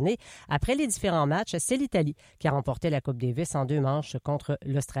être couronné. Après les différents matchs, c'est l'Italie qui a remporté la Coupe Davis en 2 manches contre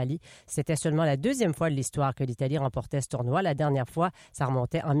l'Australie. C'était seulement la 2e fois de l'histoire que l'Italie remportait ce tournoi. La dernière fois, ça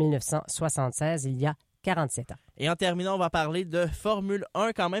remontait en 1976, il y a 47 ans. Et en terminant, on va parler de Formule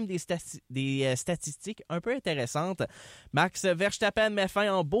 1, quand même des statistiques un peu intéressantes. Max Verstappen met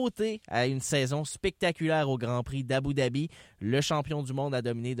fin en beauté à une saison spectaculaire au Grand Prix d'Abu Dhabi. Le champion du monde a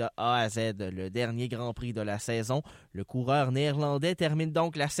dominé de A à Z le dernier Grand Prix de la saison. Le coureur néerlandais termine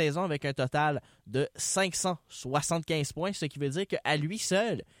donc la saison avec un total de 575 points, ce qui veut dire qu'à lui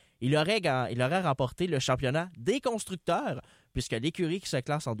seul, il aurait remporté le championnat des constructeurs, puisque l'écurie qui se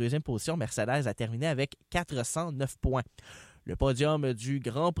classe en 2e position, Mercedes, a terminé avec 409 points. Le podium du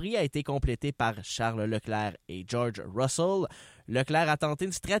Grand Prix a été complété par Charles Leclerc et George Russell. Leclerc a tenté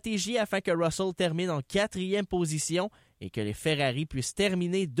une stratégie afin que Russell termine en 4e position et que les Ferrari puissent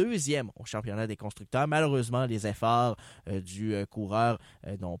terminer 2e au championnat des constructeurs. Malheureusement, les efforts du coureur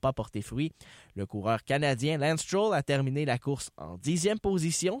n'ont pas porté fruit. Le coureur canadien Lance Stroll a terminé la course en 10e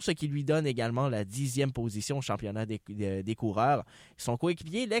position, ce qui lui donne également la 10e position au championnat des coureurs. Son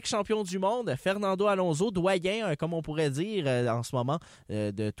coéquipier, l'ex-champion du monde, Fernando Alonso, doyen, comme on pourrait dire en ce moment,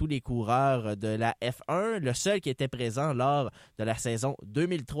 de tous les coureurs de la F1, le seul qui était présent lors de la saison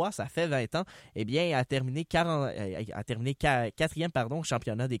 2003, ça fait 20 ans, eh bien, a terminé 4e au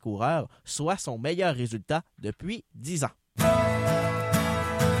championnat des coureurs, soit son meilleur résultat depuis 10 ans.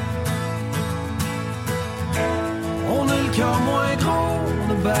 On a le cœur moins gros,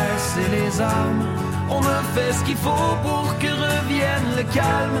 on a baissé les armes. On a fait ce qu'il faut pour que revienne le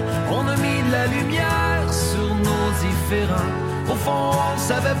calme. On a mis de la lumière sur nos différends. Au fond, on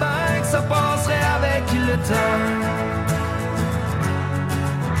savait bien que ça passerait avec le temps.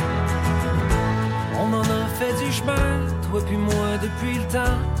 On en a fait du chemin, toi puis moi depuis le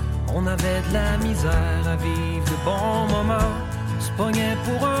temps. On avait de la misère à vivre de bons moments. On se pognait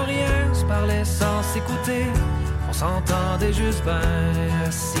pour un rien, se parlait sans s'écouter. On s'entendait juste ben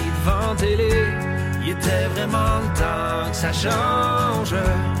assis devant télé. Il était vraiment le temps que ça change.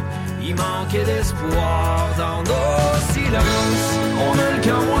 Il manquait d'espoir dans nos silences. On a le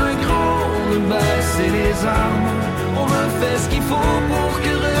cœur moins gros, on a baissé les armes. On a fait ce qu'il faut pour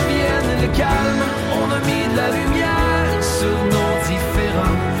que revienne le calme. On a mis de la lumière sur nos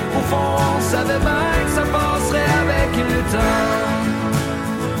différends. Au fond, on savait bien que ça passerait avec le temps.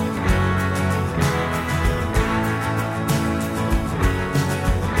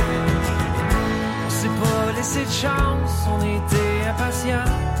 de chance, on était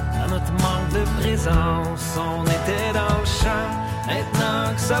impatients. Dans notre manque de présence, on était dans le champ.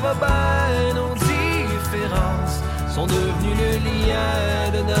 Maintenant que ça va bien, nos différences sont devenues le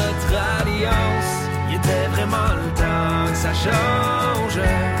lien de notre alliance. Il était vraiment le temps que ça change.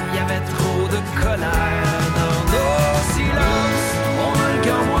 Il y avait trop de colère dans nos silences. On a le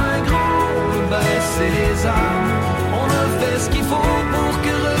cœur moins gros, on a baissé les armes. On a fait ce qu'il faut pour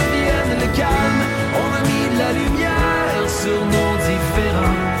que revienne le calme. On a mis de la lumière sur nos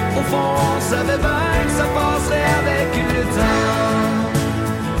différends. Au fond, on savait bien que ça passerait avec le temps.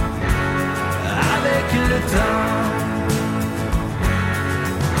 Avec le temps.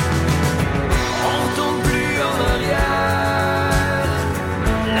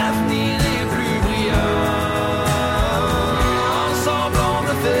 L'avenir est plus brillant. Ensemble on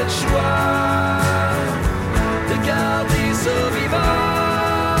a fait le choix de garder ça vivant.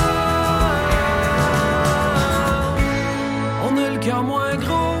 On a le cœur moins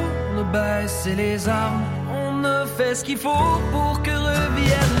gros, on a baissé les armes. On a fait ce qu'il faut pour que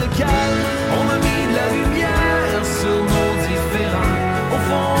revienne le calme. On a mis de la lumière sur nos différends. Au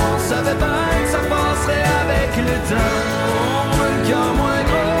fond, on savait bien que ça passerait avec le temps. On a le cœur moins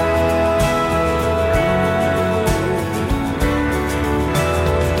gros.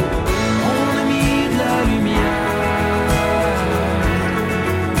 On a mis de la lumière.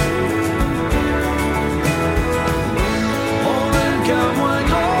 On a le cœur moins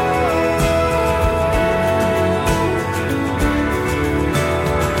gros.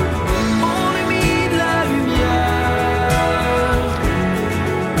 On a mis de la lumière.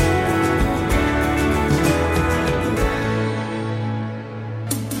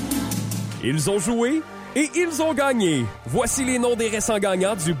 Ils ont joué et ils ont gagné. Voici les noms des récents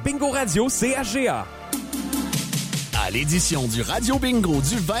gagnants du Bingo Radio CHGA. À l'édition du Radio Bingo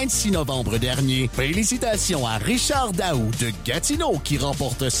du 26 novembre dernier, félicitations à Richard Daou de Gatineau qui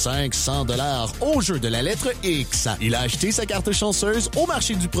remporte 500 $ au jeu de la lettre X. Il a acheté sa carte chanceuse au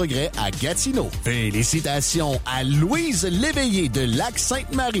marché du Progrès à Gatineau. Félicitations à Louise Léveillé de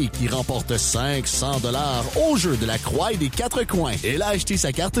Lac-Sainte-Marie qui remporte 500 $ au jeu de la Croix et des Quatre Coins. Elle a acheté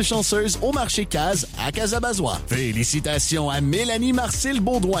sa carte chanceuse au marché Caz à Casabazois. Félicitations à Mélanie Marcille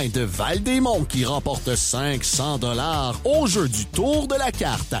Baudouin de Val-des-Monts qui remporte 500 $ au jeu du tour de la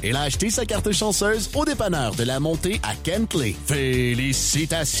carte. Elle a acheté sa carte chanceuse au dépanneur de la Montée à Kentley.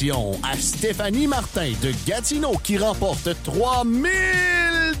 Félicitations à Stéphanie Martin de Gatineau qui remporte 3000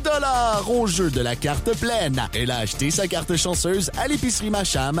 $ au jeu de la carte pleine. Elle a acheté sa carte chanceuse à l'épicerie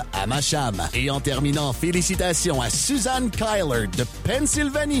Macham à Macham. Et en terminant, félicitations à Suzanne Kyler de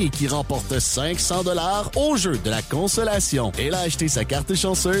Pennsylvanie qui remporte 500 $ au jeu de la consolation. Elle a acheté sa carte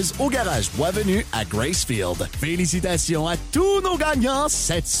chanceuse au garage Boisvenu à Gracefield. Félicitations à tous nos gagnants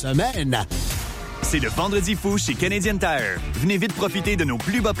cette semaine. C'est le Vendredi fou chez Canadian Tire. Venez vite profiter de nos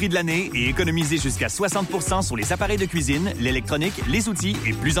plus bas prix de l'année et économiser jusqu'à 60% sur les appareils de cuisine, l'électronique, les outils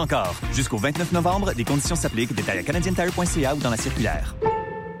et plus encore. Jusqu'au 29 novembre, des conditions s'appliquent. Détails à canadiantire.ca ou dans la circulaire.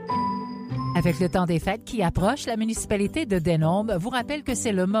 Avec le temps des fêtes qui approche, la municipalité de Denham vous rappelle que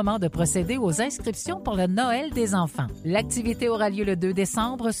c'est le moment de procéder aux inscriptions pour le Noël des enfants. L'activité aura lieu le 2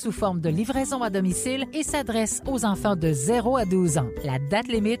 décembre sous forme de livraison à domicile et s'adresse aux enfants de 0 à 12 ans. La date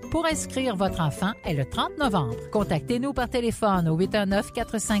limite pour inscrire votre enfant est le 30 novembre. Contactez-nous par téléphone au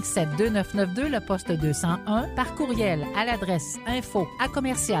 819-457-2992, le poste 201, par courriel à l'adresse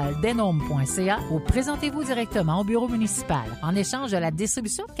info@commercialdenham.ca ou présentez-vous directement au bureau municipal. En échange de la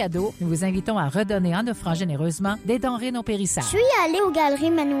distribution de cadeaux, nous vous invitons à redonner en offrant généreusement des denrées non périssables. Je suis allée aux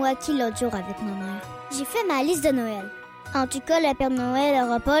Galeries Maniwaki l'autre jour avec ma mère. J'ai fait ma liste de Noël. En tout cas, le Père Noël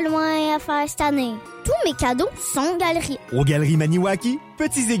n'aura pas loin à faire cette année. Tous mes cadeaux sont galeries. Aux Galeries Maniwaki,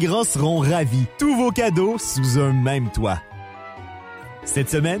 petits et grands seront ravis. Tous vos cadeaux sous un même toit.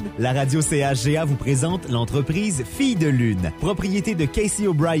 Cette semaine, la radio CHGA vous présente l'entreprise Filles de Lune. Propriété de Casey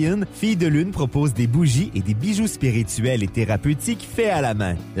O'Brien, Filles de Lune propose des bougies et des bijoux spirituels et thérapeutiques faits à la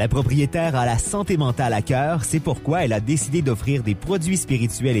main. La propriétaire a la santé mentale à cœur, c'est pourquoi elle a décidé d'offrir des produits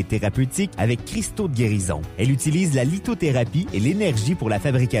spirituels et thérapeutiques avec cristaux de guérison. Elle utilise la lithothérapie et l'énergie pour la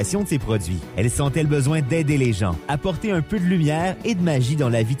fabrication de ses produits. Elle sent-elle besoin d'aider les gens? Apporter un peu de lumière et de magie dans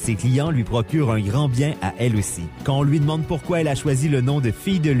la vie de ses clients lui procure un grand bien à elle aussi. Quand on lui demande pourquoi elle a choisi le nom nom de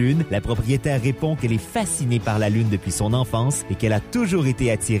Fille de Lune, la propriétaire répond qu'elle est fascinée par la Lune depuis son enfance et qu'elle a toujours été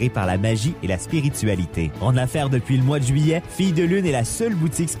attirée par la magie et la spiritualité. En affaires depuis le mois de juillet, Fille de Lune est la seule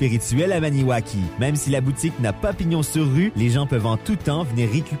boutique spirituelle à Maniwaki. Même si la boutique n'a pas pignon sur rue, les gens peuvent en tout temps venir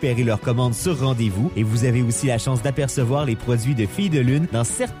récupérer leurs commandes sur rendez-vous et vous avez aussi la chance d'apercevoir les produits de Fille de Lune dans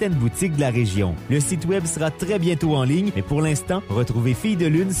certaines boutiques de la région. Le site web sera très bientôt en ligne, mais pour l'instant, retrouvez Fille de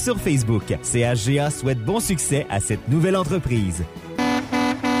Lune sur Facebook. CHGA souhaite bon succès à cette nouvelle entreprise.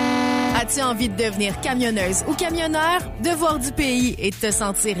 As-tu envie de devenir camionneuse ou camionneur, de voir du pays et de te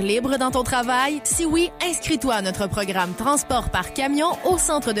sentir libre dans ton travail? Si oui, inscris-toi à notre programme Transport par camion au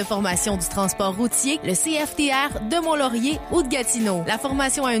Centre de formation du transport routier, le CFTR de Mont-Laurier ou de Gatineau. La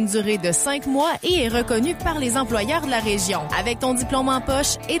formation a une durée de 5 mois et est reconnue par les employeurs de la région. Avec ton diplôme en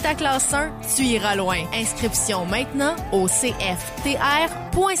poche et ta classe 1, tu iras loin. Inscription maintenant au cftr.ca.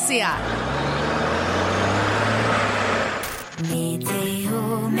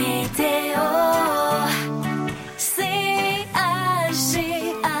 Météo, météo, CHGA.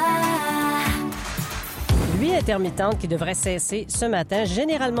 Pluie intermittente qui devrait cesser ce matin,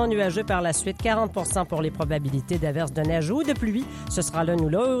 généralement nuageux par la suite, 40 % pour les probabilités d'averses de neige ou de pluie. Ce sera l'un ou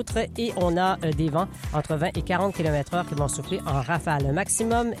l'autre et on a des vents entre 20 et 40 km/h qui vont souffler en rafale. Le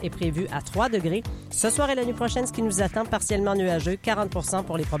maximum est prévu à 3 degrés. Ce soir et la nuit prochaine, ce qui nous attend, partiellement nuageux, 40 %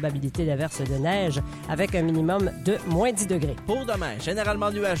 pour les probabilités d'averses de neige avec un minimum de moins 10 degrés. Pour demain, généralement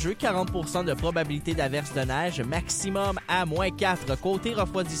nuageux, 40 % de probabilité d'averses de neige, maximum à moins 4. Côté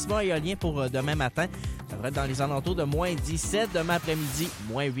refroidissement éolien pour demain matin, ça devrait être dans les alentours de moins 17, demain après-midi,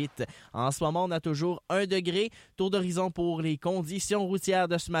 moins 8. En ce moment, on a toujours 1 degré. Tour d'horizon pour les conditions routières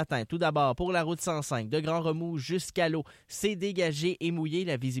de ce matin. Tout d'abord, pour la route 105, de Grand Remous jusqu'à l'eau, c'est dégagé et mouillé.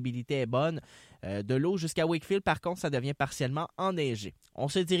 La visibilité est bonne. De l'eau jusqu'à Wakefield, par contre, ça devient partiellement enneigé. On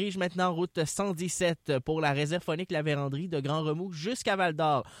se dirige maintenant en route 117 pour la réserve phonique La Vérandrie de Grand Remous jusqu'à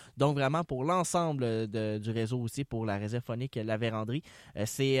Val-d'Or. Donc vraiment pour l'ensemble du réseau aussi pour la réserve phonique La Vérandrie.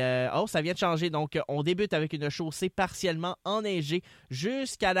 Ça vient de changer. Donc on débute avec une chaussée partiellement enneigée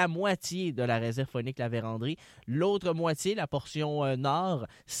jusqu'à la moitié de la réserve phonique La Vérandrie. L'autre moitié, la portion nord,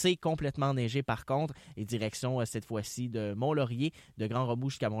 c'est complètement enneigé par contre. Et direction cette fois-ci de Mont-Laurier, de Grand Remous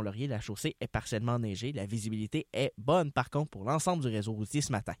jusqu'à Mont-Laurier, la chaussée est partiellement enneigée. La visibilité est bonne par contre pour l'ensemble du réseau routier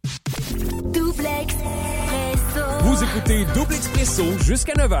ce matin. Double Expresso. Vous écoutez Double Expresso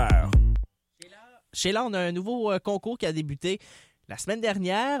jusqu'à 9h. Chez là, on a un nouveau concours qui a débuté la semaine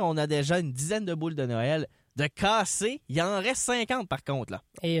dernière. On a déjà une dizaine de boules de Noël de cassées. Il en reste 50 par contre, là.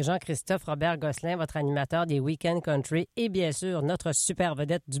 Et Jean-Christophe Robert Gosselin, votre animateur des Week-end Country et bien sûr notre super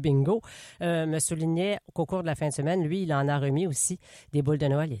vedette du bingo, me soulignait qu'au cours de la fin de semaine, lui, il en a remis aussi des boules de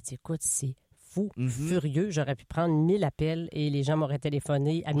Noël. Il a dit, écoute, c'est fou, furieux. J'aurais pu prendre 1000 appels et les gens m'auraient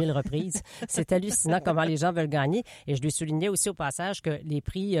téléphoné à 1000 reprises. C'est hallucinant comment les gens veulent gagner. Et je lui soulignais aussi au passage que les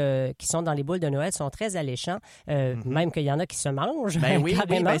prix qui sont dans les boules de Noël sont très alléchants, même qu'il y en a qui se mangent. Ben oui,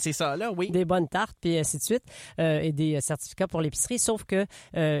 c'est ça, là, oui. Des bonnes tartes, puis ainsi de suite, et des certificats pour l'épicerie. Sauf que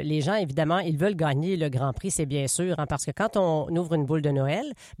les gens, évidemment, ils veulent gagner le grand prix, c'est bien sûr, hein, parce que quand on ouvre une boule de Noël,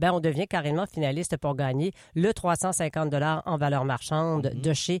 ben on devient carrément finaliste pour gagner le 350 $ en valeur marchande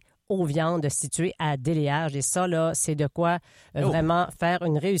de chez aux viandes situées à Déléage. Et ça, là, c'est de quoi vraiment faire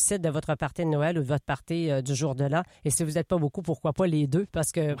une réussite de votre party de Noël ou de votre party du jour de l'an. Et si vous n'êtes pas beaucoup, pourquoi pas les deux?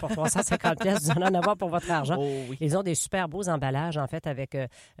 Parce que pour 350 pièces, vous allez en avoir pour votre argent. Oh, oui. Ils ont des super beaux emballages, en fait, avec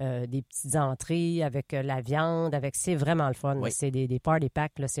des petites entrées, avec la viande, c'est vraiment le fun. Oui. C'est des party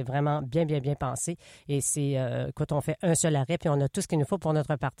packs, là, c'est vraiment bien pensé. Et c'est, quand on fait un seul arrêt, puis on a tout ce qu'il nous faut pour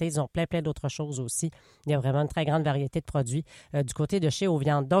notre party. Ils ont plein d'autres choses aussi. Il y a vraiment une très grande variété de produits du côté de chez aux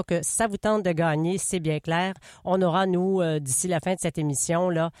viandes. Donc, si ça vous tente de gagner, c'est bien clair. On aura, nous, d'ici la fin de cette émission,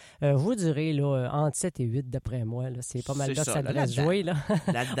 là, vous direz, là, entre 7 et 8, d'après moi. Là, c'est pas mal là que ça devrait se jouer. Là.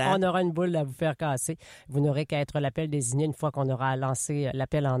 On aura une boule à vous faire casser. Vous n'aurez qu'à être l'appel désigné une fois qu'on aura lancé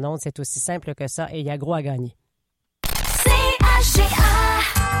l'appel en ondes. C'est aussi simple que ça et il y a gros à gagner. CHGA.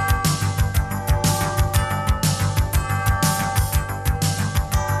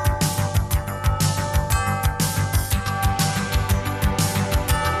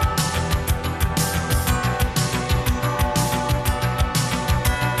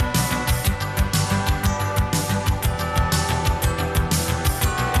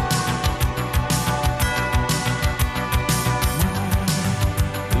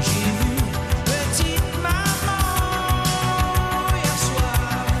 J'ai vu petite maman hier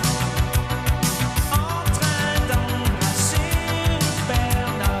soir.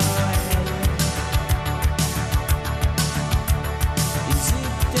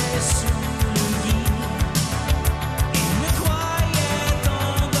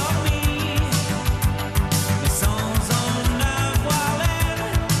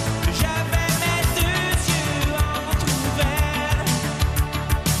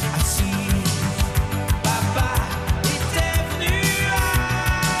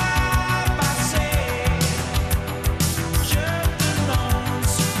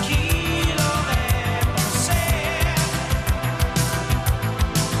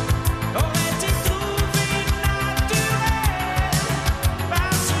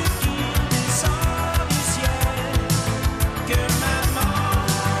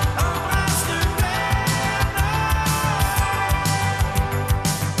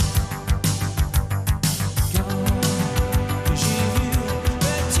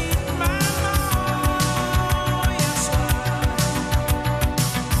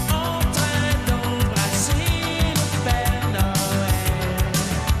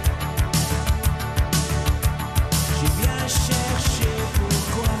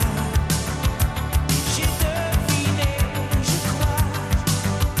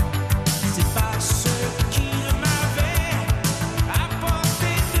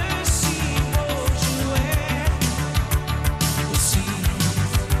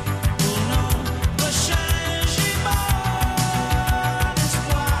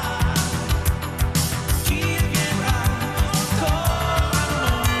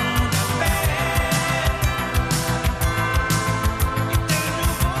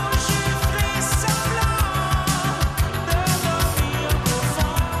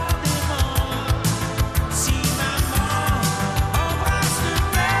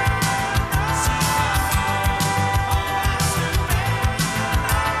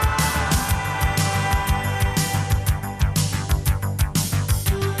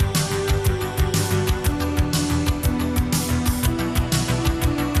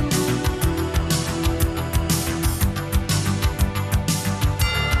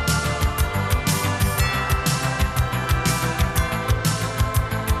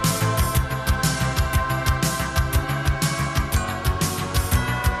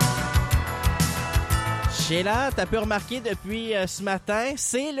 Sheila, t'as pu remarquer depuis ce matin,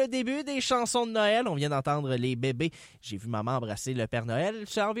 c'est le début des chansons de Noël. On vient d'entendre les bébés. J'ai vu maman embrasser le Père Noël.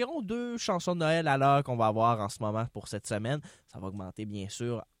 C'est environ 2 chansons de Noël à l'heure qu'on va avoir en ce moment pour cette semaine. Ça va augmenter, bien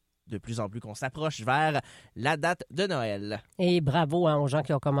sûr, de plus en plus qu'on s'approche vers la date de Noël. Et bravo aux gens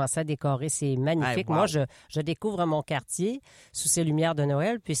qui ont commencé à décorer, c'est magnifique. Hey, wow. Moi, je découvre mon quartier sous ces lumières de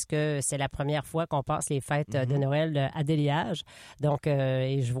Noël puisque c'est la première fois qu'on passe les fêtes de Noël à Déliage. Donc,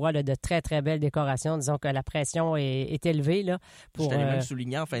 et je vois là, de très, très belles décorations. Disons que la pression est élevée. Là, pour, je t'allais même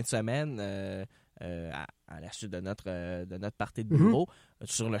souligner en fin de semaine, à la suite de notre partie de bureau,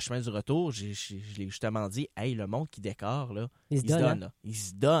 sur le chemin du retour, je l'ai justement dit, hey, le monde qui décore, là, il se donne. Là. Il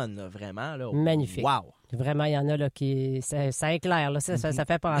se donne, là, vraiment. Là. Magnifique. Wow! Vraiment, il y en a là, qui... Ça éclaire. Là. Ça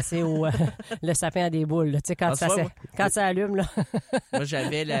fait penser au le sapin à des boules. Là. Tu sais, quand ça allume. Là. Moi,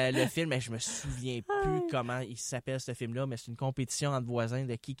 j'avais le film, mais je me souviens plus comment il s'appelle, ce film-là, mais c'est une compétition entre voisins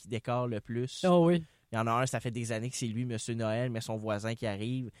de qui décore le plus. Oh oui. Il y en a un, ça fait des années que c'est lui, M. Noël, mais son voisin qui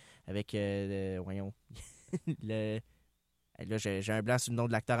arrive avec, voyons, là, j'ai un blanc sur le nom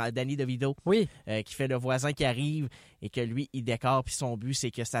de l'acteur, Danny DeVito. Oui. Qui fait le voisin qui arrive et que lui, il décore, puis son but, c'est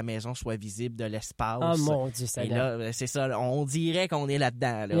que sa maison soit visible de l'espace. Oh mon Dieu, ça. Et là, c'est ça, on dirait qu'on est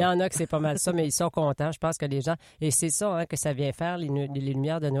là-dedans. Là. Il y en a que c'est pas mal ça, mais ils sont contents. Je pense que les gens... Et c'est ça hein, que ça vient faire, les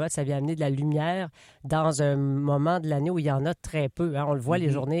lumières de Noël, ça vient amener de la lumière dans un moment de l'année où il y en a très peu. Hein. On le voit,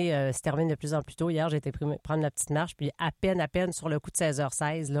 les journées se terminent de plus en plus tôt. Hier, j'ai été prendre la petite marche, puis à peine, sur le coup de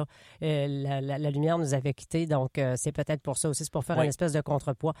 16h16, là, la lumière nous avait quittés. Donc, c'est peut-être pour ça aussi. C'est pour faire une espèce de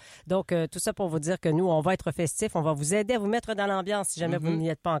contrepoids. Donc, tout ça pour vous dire que nous, on va être festifs. On va vous aider à vous mettre dans l'ambiance si jamais vous n'y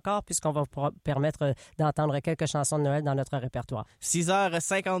êtes pas encore, puisqu'on va vous permettre d'entendre quelques chansons de Noël dans notre répertoire.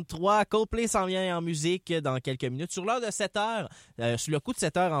 6h53, Coldplay s'en vient en musique dans quelques minutes. Sur l'heure de 7h, sur le coup de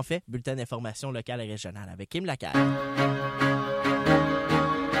 7h, en fait, bulletin d'information locale et régionale avec Kim Lacaille.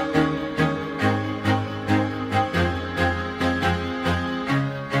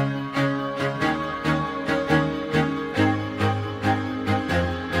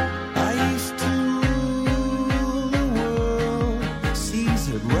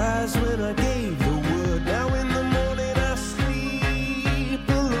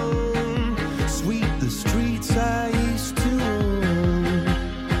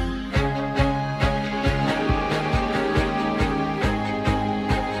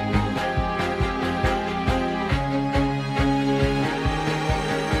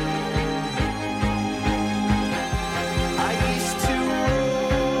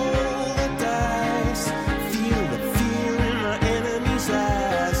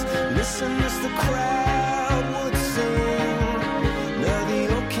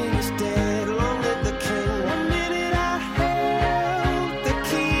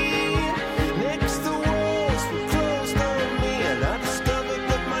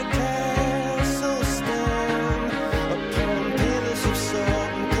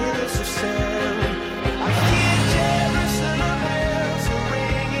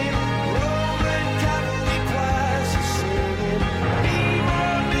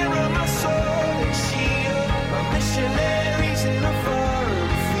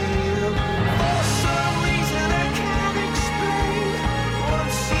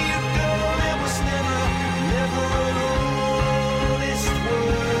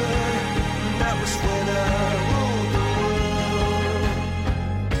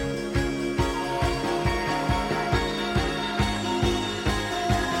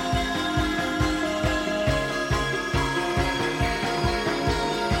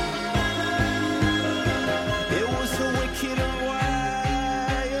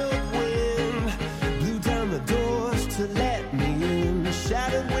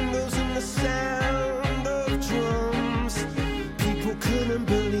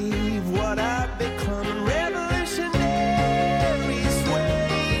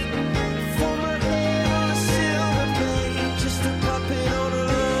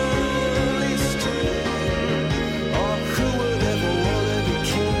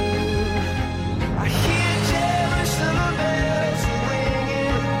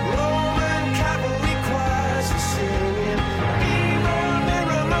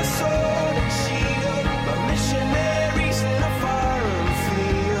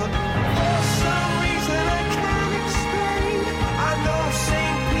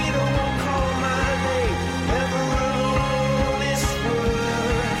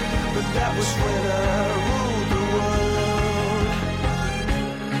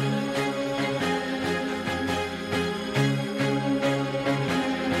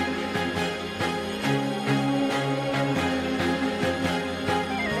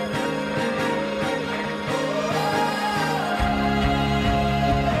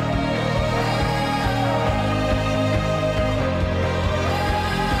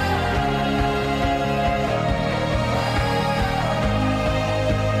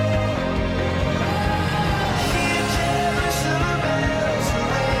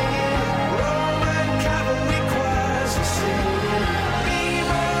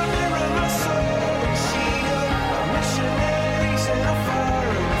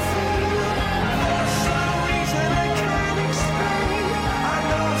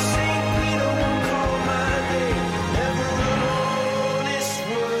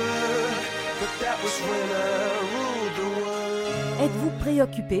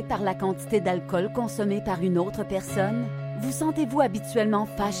 préoccupé par la quantité d'alcool consommée par une autre personne? Vous sentez-vous habituellement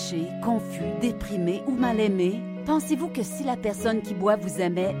fâché, confus, déprimé ou mal aimé? Pensez-vous que si la personne qui boit vous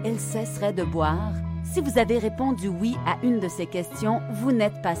aimait, elle cesserait de boire? Si vous avez répondu oui à une de ces questions, vous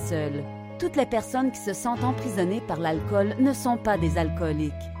n'êtes pas seul. Toutes les personnes qui se sentent emprisonnées par l'alcool ne sont pas des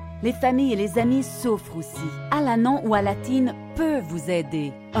alcooliques. Les familles et les amis souffrent aussi. Alanon ou Alatine peut vous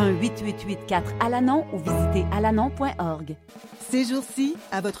aider. 1-888-4-ALANON ou visitez alanon.org. Ces jours-ci,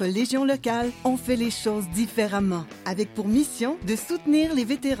 à votre Légion locale, on fait les choses différemment, avec pour mission de soutenir les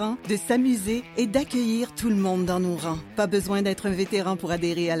vétérans, de s'amuser et d'accueillir tout le monde dans nos rangs. Pas besoin d'être un vétéran pour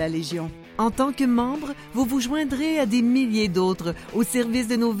adhérer à la Légion. En tant que membre, vous vous joindrez à des milliers d'autres au service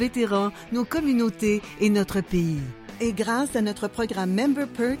de nos vétérans, nos communautés et notre pays. Et grâce à notre programme Member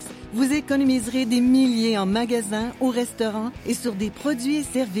Perks, vous économiserez des milliers en magasins, au restaurant et sur des produits et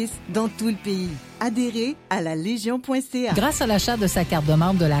services dans tout le pays. Adhérez à la Légion.ca. Grâce à l'achat de sa carte de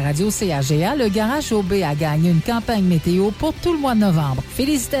membre de la radio CAGA, le Garage OB a gagné une campagne météo pour tout le mois de novembre.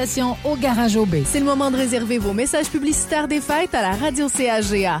 Félicitations au Garage OB. C'est le moment de réserver vos messages publicitaires des fêtes à la radio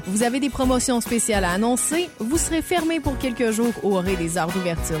CAGA. Vous avez des promotions spéciales à annoncer, vous serez fermé pour quelques jours ou aurez des heures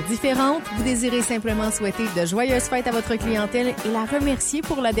d'ouverture différentes, vous désirez simplement souhaiter de joyeuses fêtes à votre clientèle et la remercier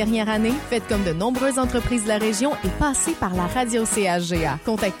pour la dernière année, faites comme de nombreuses entreprises de la région et passez par la radio CAGA.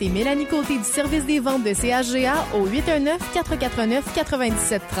 Contactez Mélanie Côté du service des ventes de CAGA au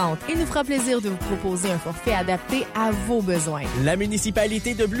 819-449-9730. Il nous fera plaisir de vous proposer un forfait adapté à vos besoins. La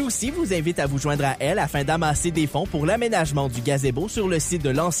municipalité de Blue-Sea vous invite à vous joindre à elle afin d'amasser des fonds pour l'aménagement du gazebo sur le site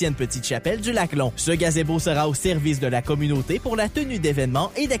de l'ancienne Petite Chapelle du Lac-Long. Ce gazebo sera au service de la communauté pour la tenue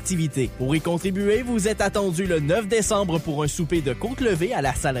d'événements et d'activités. Pour y contribuer, vous êtes attendu le 9 décembre pour un souper de côte levée à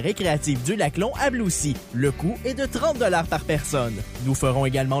la salle récréative du Lac-Long à Blue-Sea. Le coût est de 30 $ par personne. Nous ferons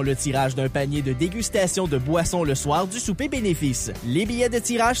également le tirage d'un panier de dégustation de boissons le soir du souper bénéfice. Les billets de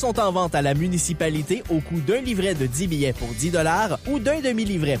tirage sont en vente à la municipalité au coût d'un livret de 10 billets pour 10 $ ou d'un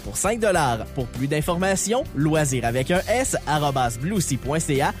demi-livret pour 5 $. Pour plus d'informations, loisirs avec un S,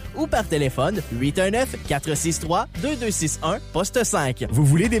 @bluesea.ca ou par téléphone 819-463-2261, poste 5. Vous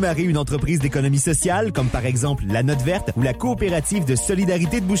voulez démarrer une entreprise d'économie sociale, comme par exemple la Note Verte ou la Coopérative de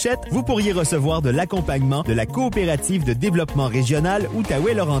solidarité de Bouchette? Vous pourriez recevoir de l'accompagnement de la Coopérative de développement régional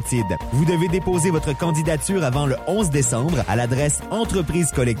Outaouais-Laurentides. Vous devez déposer votre candidature avant le 11 décembre à l'adresse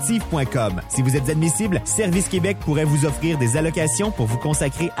entreprisecollective.com. Si vous êtes admissible, Service Québec pourrait vous offrir des allocations pour vous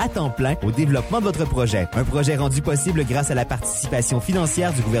consacrer à temps plein au développement de votre projet. Un projet rendu possible grâce à la participation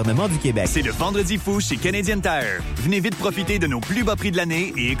financière du gouvernement du Québec. C'est le Vendredi fou chez Canadian Tire. Venez vite profiter de nos plus bas prix de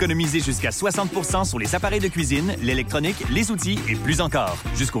l'année et économiser jusqu'à 60% sur les appareils de cuisine, l'électronique, les outils et plus encore.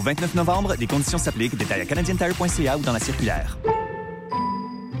 Jusqu'au 29 novembre, des conditions s'appliquent. Détails à canadiantire.ca ou dans la circulaire.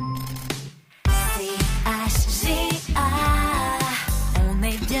 On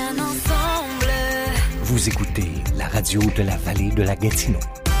est bien ensemble. Vous écoutez la radio de la vallée de la Gatineau.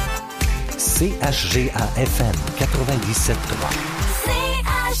 CHGA-FM 97.3.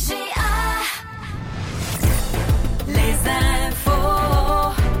 CHGA. Les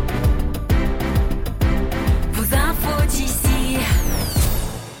infos. Vos infos d'ici.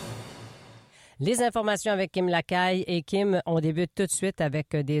 Les informations avec Kim Lacaille. Et Kim, on débute tout de suite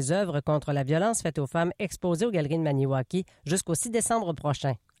avec des œuvres contre la violence faite aux femmes exposées aux Galeries de Maniwaki jusqu'au 6 décembre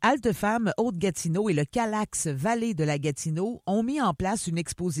prochain. Halte Femmes Haute-Gatineau et le Calax Vallée de la Gatineau ont mis en place une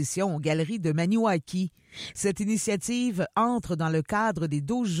exposition aux Galeries de Maniwaki. Cette initiative entre dans le cadre des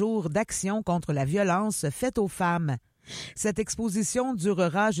 12 jours d'action contre la violence faite aux femmes. Cette exposition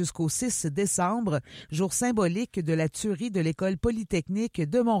durera jusqu'au 6 décembre, jour symbolique de la tuerie de l'École polytechnique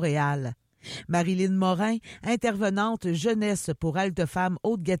de Montréal. Marilyn Morin, intervenante jeunesse pour Halte Femmes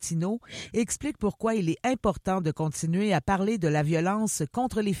Haute-Gatineau, explique pourquoi il est important de continuer à parler de la violence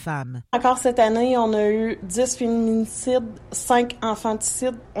contre les femmes. Encore cette année, on a eu 10 féminicides, 5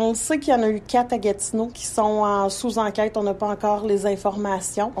 infanticides. On sait qu'il y en a eu 4 à Gatineau qui sont en sous-enquête. On n'a pas encore les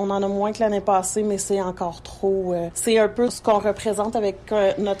informations. On en a moins que l'année passée, mais c'est encore trop. C'est un peu ce qu'on représente avec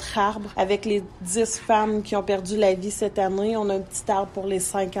notre arbre. Avec les 10 femmes qui ont perdu la vie cette année, on a un petit arbre pour les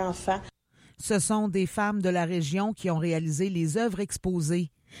 5 enfants. Ce sont des femmes de la région qui ont réalisé les œuvres exposées.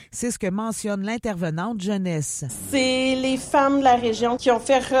 C'est ce que mentionne l'intervenante jeunesse. C'est les femmes de la région qui ont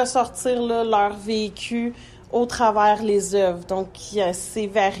fait ressortir leur vécu au travers les œuvres. Donc, c'est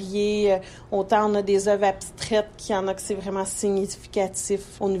varié. Autant on a des œuvres abstraites qu'il y en a que c'est vraiment significatif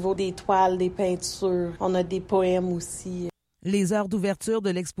au niveau des toiles, des peintures. On a des poèmes aussi. Les heures d'ouverture de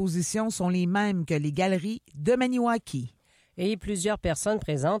l'exposition sont les mêmes que les galeries de Maniwaki. Et plusieurs personnes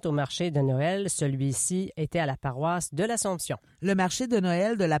présentes au marché de Noël. Celui-ci était à la paroisse de l'Assomption. Le marché de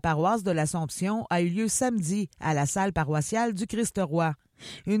Noël de la paroisse de l'Assomption a eu lieu samedi à la salle paroissiale du Christ-Roi.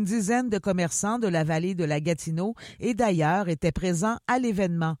 Une dizaine de commerçants de la vallée de la Gatineau et d'ailleurs étaient présents à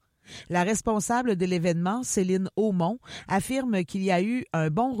l'événement. La responsable de l'événement, Céline Aumont, affirme qu'il y a eu un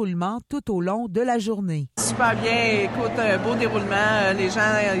bon roulement tout au long de la journée. Super bien. Écoute, un beau déroulement. Les gens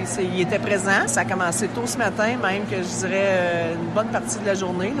ils étaient présents. Ça a commencé tôt ce matin, même que je dirais une bonne partie de la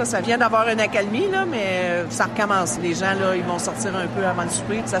journée. Là, ça vient d'avoir une accalmie, là, mais ça recommence. Les gens, là, ils vont sortir un peu avant le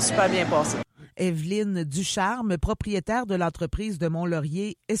souper. Ça a super bien passé. Evelyne Ducharme, propriétaire de l'entreprise de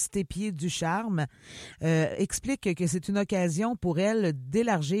Mont-Laurier Estépier Ducharme, explique que c'est une occasion pour elle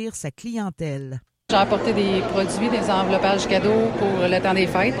d'élargir sa clientèle. J'ai apporté des produits, des enveloppages cadeaux pour le temps des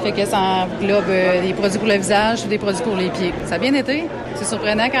fêtes. Fait que ça englobe des produits pour le visage, des produits pour les pieds. Ça a bien été. C'est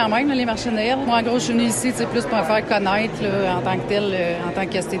surprenant quand même, là, les marchés de Noël. Moi, en gros, je suis venue ici plus pour me faire connaître là, en tant que telle, en tant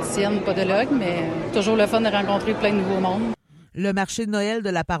qu'esthéticienne, podologue, mais toujours le fun de rencontrer plein de nouveaux mondes. Le marché de Noël de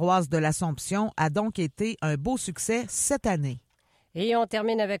la paroisse de l'Assomption a donc été un beau succès cette année. Et on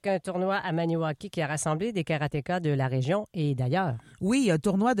termine avec un tournoi à Maniwaki qui a rassemblé des karatékas de la région et d'ailleurs. Oui, un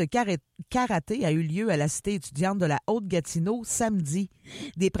tournoi de karaté a eu lieu à la cité étudiante de la Haute-Gatineau samedi.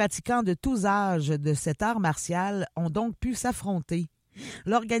 Des pratiquants de tous âges de cet art martial ont donc pu s'affronter.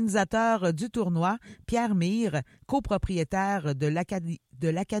 L'organisateur du tournoi, Pierre Mire, copropriétaire de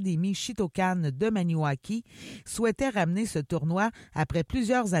l'Académie Shitokan de Maniwaki, souhaitait ramener ce tournoi après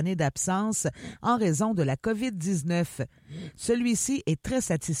plusieurs années d'absence en raison de la COVID-19. Celui-ci est très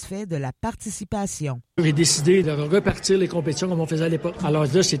satisfait de la participation. J'ai décidé de repartir les compétitions comme on faisait à l'époque. Alors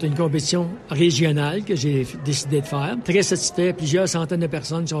là, c'est une compétition régionale que j'ai décidé de faire. Très satisfait, plusieurs centaines de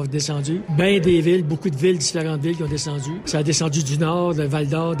personnes qui sont descendues. Bien des villes, beaucoup de villes, différentes villes qui ont descendu. Ça a descendu du Nord, de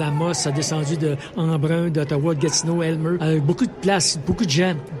Val-d'Or, d'Amos, ça a descendu de Embrun, d'Ottawa, de Gatineau, Elmer. Beaucoup de places, beaucoup de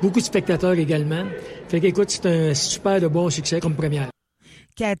gens, beaucoup de spectateurs également. Fait qu'écoute, c'est un super de bon succès comme première.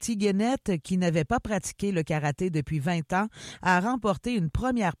 Cathy Guenette, qui n'avait pas pratiqué le karaté depuis 20 ans, a remporté une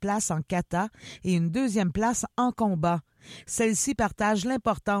première place en kata et une deuxième place en combat. Celle-ci partage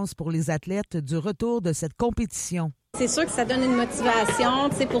l'importance pour les athlètes du retour de cette compétition. C'est sûr que ça donne une motivation,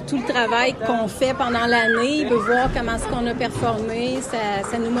 tu sais, pour tout le travail qu'on fait pendant l'année, de voir comment est-ce qu'on a performé,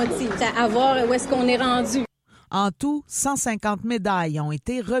 ça nous motive à voir où est-ce qu'on est rendu. En tout, 150 médailles ont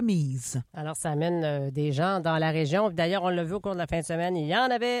été remises. Alors, ça amène des gens dans la région. D'ailleurs, on l'a vu au cours de la fin de semaine, il y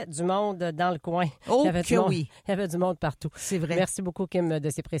en avait du monde dans le coin. Oh, il y avait du monde partout. C'est vrai. Merci beaucoup, Kim, de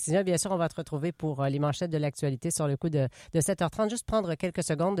ces précisions. Bien sûr, on va te retrouver pour les manchettes de l'actualité sur le coup de 7h30. Juste prendre quelques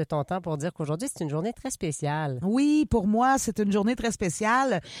secondes de ton temps pour dire qu'aujourd'hui, c'est une journée très spéciale. Oui, pour moi, c'est une journée très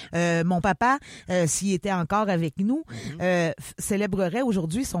spéciale. Mon papa, s'il était encore avec nous, célébrerait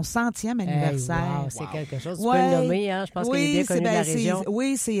aujourd'hui son 100e anniversaire. Hey, wow, c'est quelque chose. Ouais. Le nommer, hein? Je pense qu'il est bien connu de la région.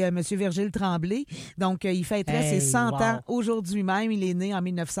 Oui, c'est M. Virgile Tremblay. Donc, il fêterait ses 100 ans aujourd'hui même. Il est né en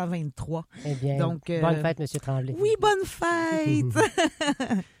 1923. Eh bien, donc, bonne fête, M. Tremblay. Oui, bonne fête!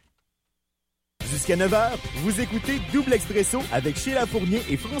 Jusqu'à 9h, vous écoutez Double Expresso avec Sheila Fournier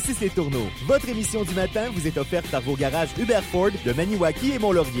et Francis Letourneau. Votre émission du matin vous est offerte par vos garages Hubert Ford de Maniwaki et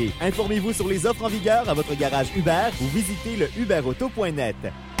Mont-Laurier. Informez-vous sur les offres en vigueur à votre garage Hubert ou visitez le hubertauto.net.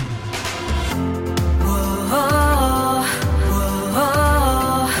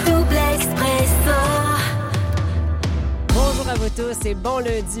 Double Expresso. Bonjour à vous tous et bon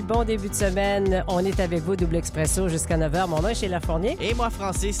lundi, bon début de semaine. On est avec vous, Double Expresso, jusqu'à 9h. Mon nom est Sheila Fournier. Et moi,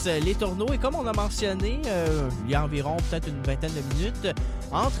 Francis Letourneau. Et comme on a mentionné, il y a environ peut-être une vingtaine de minutes,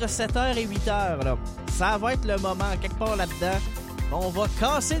 entre 7h et 8h, là, ça va être le moment, quelque part là-dedans. On va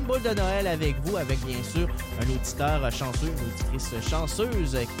casser une boule de Noël avec vous, avec bien sûr un auditeur chanceux, une auditrice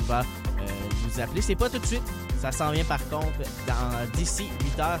chanceuse qui va nous appeler. C'est pas tout de suite, ça s'en vient par contre d'ici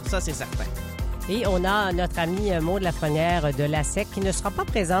 8 heures, ça c'est certain. Et on a notre amie Maude Lafrenière de l'ASEC qui ne sera pas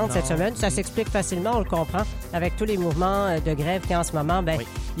présente cette semaine. Ça s'explique facilement, on le comprend. Avec tous les mouvements de grève qu'il y a en ce moment,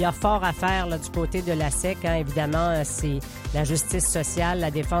 il y a fort à faire là, du côté de l'ASEC. Hein. Évidemment, c'est la justice sociale,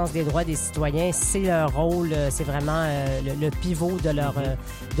 la défense des droits des citoyens. C'est leur rôle, c'est vraiment le pivot de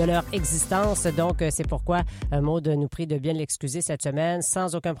leur existence. Donc, c'est pourquoi Maude nous prie de bien l'excuser cette semaine.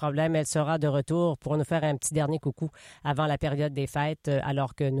 Sans aucun problème, elle sera de retour pour nous faire un petit dernier coucou avant la période des fêtes,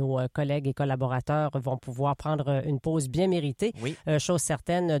 alors que nos collègues et collaborateurs vont pouvoir prendre une pause bien méritée. Oui. Chose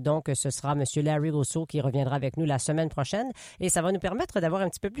certaine, donc, ce sera M. Larry Rousseau qui reviendra avec nous la semaine prochaine. Et ça va nous permettre d'avoir un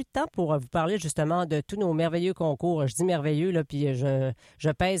petit peu plus de temps pour vous parler justement de tous nos merveilleux concours. Je dis merveilleux, là, puis je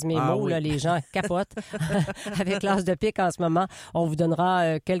pèse mes mots. Oui. Là, les gens capotent avec l'as de pique en ce moment. On vous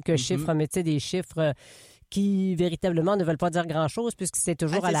donnera quelques chiffres, mais tu sais, des chiffres qui véritablement ne veulent pas dire grand-chose puisque c'est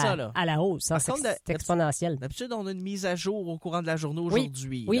toujours à la hausse. Hein, c'est exponentiel. D'habitude, on a une mise à jour au courant de la journée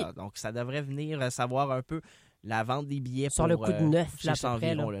aujourd'hui. Oui. Donc, ça devrait venir savoir un peu la vente des billets sur le coup de neuf, là, à peu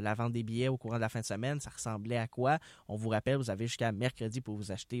près, la vente des billets au courant de la fin de semaine, ça ressemblait à quoi? On vous rappelle, vous avez jusqu'à mercredi pour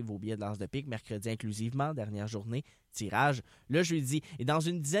vous acheter vos billets de l'As de pique, mercredi inclusivement, dernière journée, tirage le jeudi. Et dans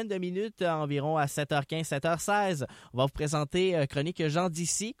une dizaine de minutes, environ à 7h15, 7h16, on va vous présenter Chronique Jean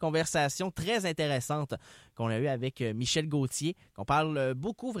d'ici, conversation très intéressante qu'on a eue avec Michel Gauthier, qu'on parle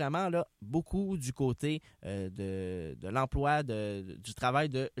beaucoup, vraiment, là, beaucoup du côté de l'emploi, du travail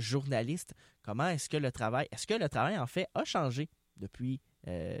de journaliste. Comment est-ce que le travail, en fait, a changé depuis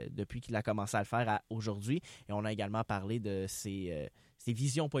qu'il a commencé à le faire à aujourd'hui? Et on a également parlé de ses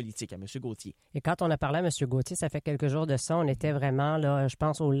visions politiques à M. Gauthier. Et quand on a parlé à M. Gauthier, ça fait quelques jours de ça, on était vraiment, là, je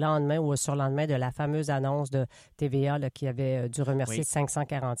pense, au lendemain ou au surlendemain de la fameuse annonce de TVA là, qui avait dû remercier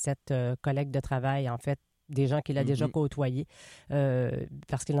 547 collègues de travail, en fait, des gens qu'il a déjà côtoyés,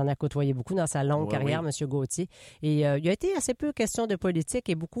 parce qu'il en a côtoyé beaucoup dans sa longue carrière, M. Gauthier. Et il a été assez peu question de politique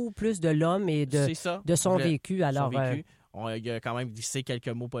et beaucoup plus de l'homme et de son vécu. Alors, il a quand même glissé quelques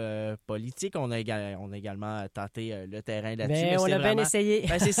mots politiques. On a également tenté le terrain là-dessus. Mais on a bien essayé.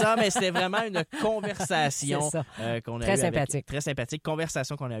 C'est ça, mais c'était vraiment une conversation qu'on a très sympathique. Très sympathique.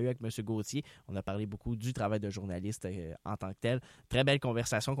 Conversation qu'on a eue avec M. Gauthier. On a parlé beaucoup du travail de journaliste en tant que tel. Très belle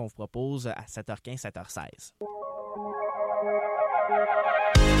conversation qu'on vous propose à 7h15, 7h16.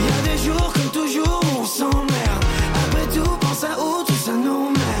 Il y a des jours comme toujours où on s'emmerde. Après tout, pense à où tout ça nous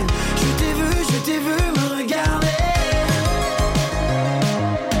mène. Je t'ai vu me regarder.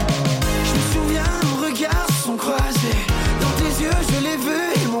 Croisés. Dans tes yeux, je l'ai vu,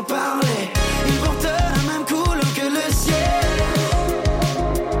 ils m'ont parlé. Ils portent la même couleur que le ciel.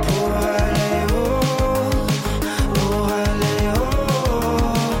 Pour aller haut, pour aller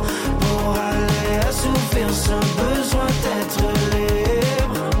haut, pour aller assouvir ce besoin d'être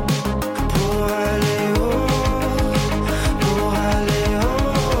libre. Pour aller haut,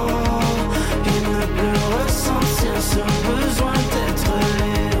 et ne plus ressentir ce besoin d'être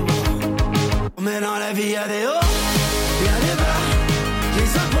libre. Mais dans la vie, il y a des hauts.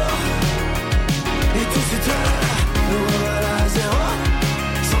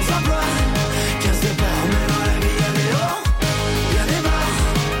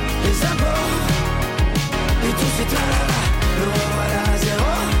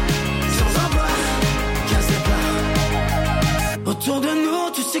 Autour de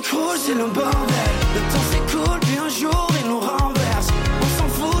nous, tout s'écroule, c'est le bordel. Le temps s'écoule, puis un jour, il nous renverse. On s'en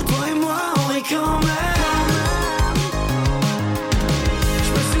fout, toi et moi, on rit quand même.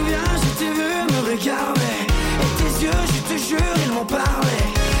 Je me souviens, je t'ai vu me regarder. Et tes yeux, je te jure, ils m'ont parlé.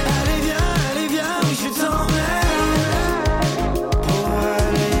 Allez viens, oui, je t'emmène.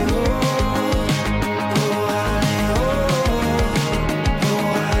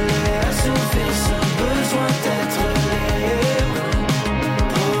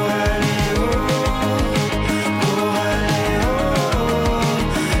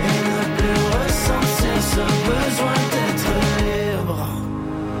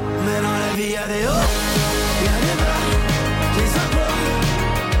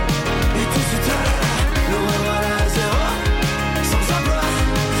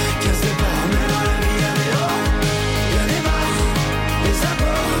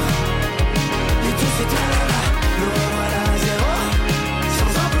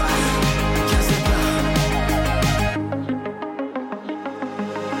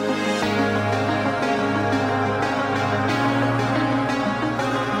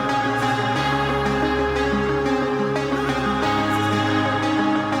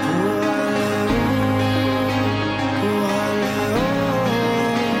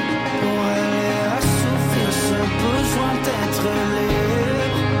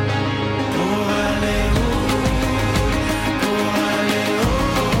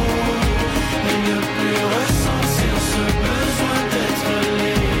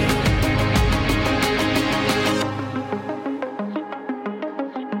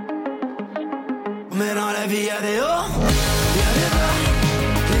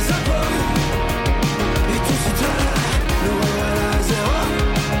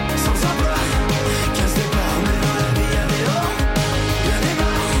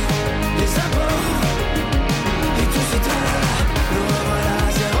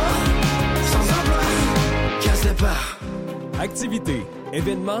 Activités,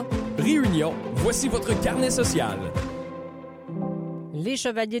 événements, réunions, voici votre carnet social. Les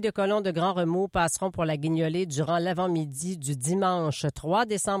Chevaliers de Colomb de Grand Remous passeront pour la guignolée durant l'avant-midi du dimanche 3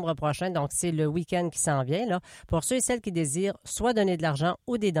 décembre prochain. Donc, c'est le week-end qui s'en vient. Là. Pour ceux et celles qui désirent soit donner de l'argent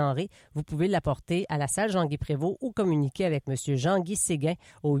ou des denrées, vous pouvez l'apporter à la salle Jean-Guy Prévost ou communiquer avec M. Jean-Guy Séguin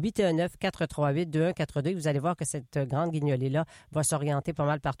au 819-438-2142. Vous allez voir que cette grande guignolée-là va s'orienter pas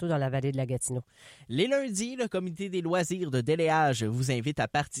mal partout dans la vallée de la Gatineau. Les lundis, le comité des loisirs de Déléage vous invite à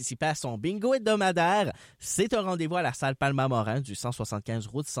participer à son bingo hebdomadaire. C'est un rendez-vous à la salle Palma-Morin du 175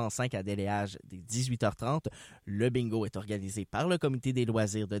 route 105 à Déléage dès 18h30. Le bingo est organisé par le comité des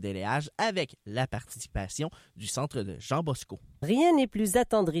loisirs de Déléage avec la participation du centre de Jean Bosco. Rien n'est plus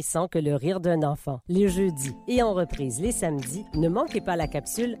attendrissant que le rire d'un enfant. Les jeudis et en reprise les samedis, ne manquez pas la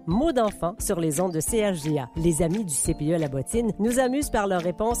capsule Mots d'enfant sur les ondes de CHGA. Les amis du CPE La Bottine nous amusent par leurs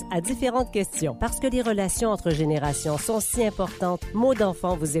réponses à différentes questions. Parce que les relations entre générations sont si importantes, Mots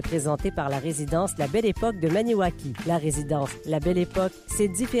d'enfant vous est présenté par la résidence La Belle Époque de Maniwaki. La résidence La Belle Époque, c'est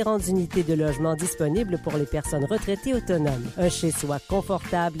différentes unités de logement disponibles pour les personnes retraitées autonomes. Un chez-soi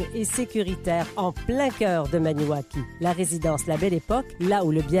confortable et sécuritaire en plein cœur de Maniwaki. La résidence La Belle Époque, là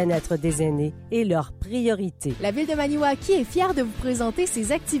où le bien-être des aînés est leur priorité. La ville de Maniwaki est fière de vous présenter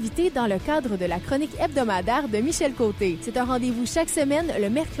ses activités dans le cadre de la chronique hebdomadaire de Michel Côté. C'est un rendez-vous chaque semaine le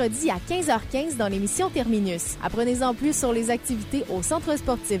mercredi à 15h15 dans l'émission Terminus. Apprenez-en plus sur les activités au centre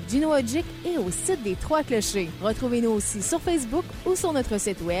sportif Gino Hodgick et au site des Trois Clochers. Retrouvez-nous aussi sur Facebook ou sur notre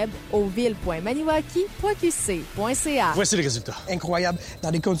site web au ville.maniwaki.qc.ca. Voici les résultats. Incroyable.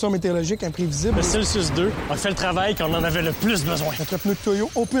 Dans des conditions météorologiques imprévisibles. Le Celsius 2 a fait le travail qu'on en avait le plus besoin. Notre pneu de Toyo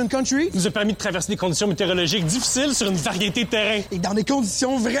Open Country nous a permis de traverser des conditions météorologiques difficiles sur une variété de terrains. Et dans des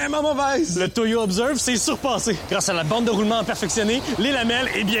conditions vraiment mauvaises. Le Toyo Observe s'est surpassé grâce à la bande de roulement perfectionnée, les lamelles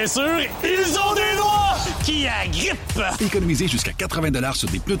et bien sûr, ils ont des doigts qui agrippent. Économisez jusqu'à 80$ sur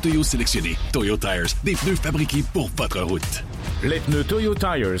des pneus Toyo sélectionnés. Toyo Tires, des pneus fabriqués pour votre route. Les pneus Toyo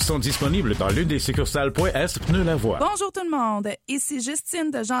Tires sont disponibles dans l'une des succursales Point Est Pneus Lavoie. Bonjour tout le monde, ici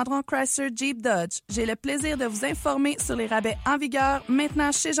Justine de Gendron Chrysler Jeep Dodge. J'ai le plaisir de vous informer sur les rabais en vigueur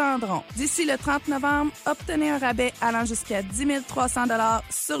maintenant chez Gendron. D'ici le 30 novembre, obtenez un rabais allant jusqu'à 10 300$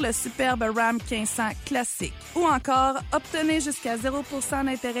 sur le superbe Ram 1500 classique. Ou encore, obtenez jusqu'à 0%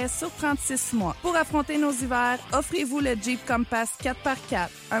 d'intérêt sur 36 mois. Pour affronter nos hivers, offrez-vous le Jeep Compass 4x4,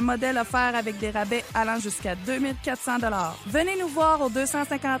 un modèle offert avec des rabais allant jusqu'à 2400$. Venez nous voir au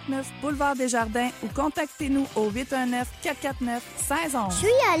 259 Boulevard Desjardins ou contactez-nous au 819-449-1611. Je suis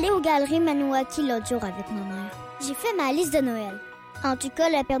allée aux Galeries Maniwaki l'autre jour avec ma mère. J'ai fait ma liste de Noël. En tout cas,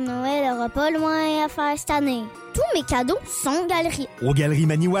 le Père Noël n'aura pas loin à faire cette année. Tous mes cadeaux sont galeries. Aux Galeries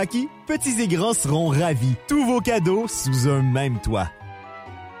Maniwaki, petits et grands seront ravis. Tous vos cadeaux sous un même toit.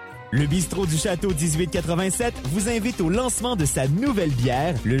 Le Bistrot du Château 1887 vous invite au lancement de sa nouvelle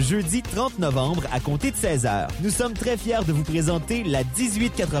bière le jeudi 30 novembre à compter de 16h. Nous sommes très fiers de vous présenter la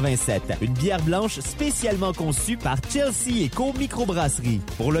 1887, une bière blanche spécialement conçue par Chelsea Co Microbrasserie.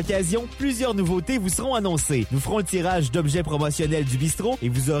 Pour l'occasion, plusieurs nouveautés vous seront annoncées. Nous ferons le tirage d'objets promotionnels du bistrot et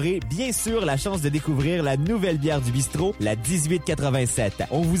vous aurez bien sûr la chance de découvrir la nouvelle bière du bistrot, la 1887.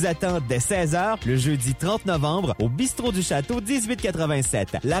 On vous attend dès 16h le jeudi 30 novembre au Bistrot du Château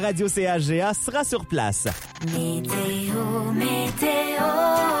 1887. La radio CHGA sera sur place. Météo, météo,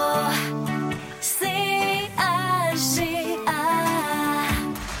 CHGA.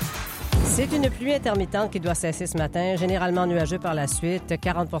 C'est une pluie intermittente qui doit cesser ce matin, généralement nuageux par la suite,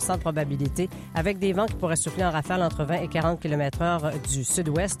 40% de probabilité, avec des vents qui pourraient souffler en rafale entre 20 et 40 km/h du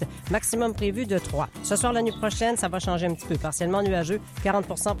sud-ouest, maximum prévu de 3. Ce soir, la nuit prochaine, ça va changer un petit peu. Partiellement nuageux,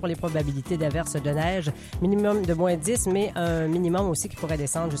 40% pour les probabilités d'averses de neige, minimum de moins 10, mais un minimum aussi qui pourrait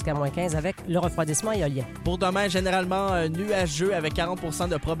descendre jusqu'à moins 15 avec le refroidissement éolien. Pour demain, généralement nuageux avec 40%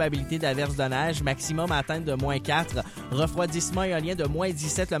 de probabilité d'averses de neige, maximum à atteindre de moins 4, refroidissement éolien de moins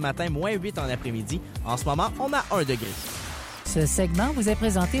 17 le matin, moins 8 en après-midi. En ce moment, on a 1 degré. Ce segment vous est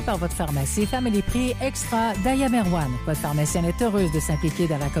présenté par votre pharmacie Family Prix Extra d'Aya Merwan. Votre pharmacienne est heureuse de s'impliquer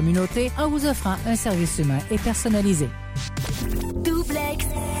dans la communauté en vous offrant un service humain et personnalisé. Double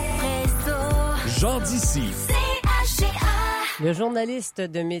expresso. Jean d'ici. CHGA. Le journaliste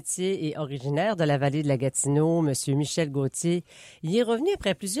de métier et originaire de la vallée de la Gatineau, M. Michel Gauthier, il est revenu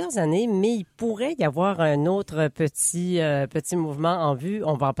après plusieurs années, mais il pourrait y avoir un autre petit mouvement en vue.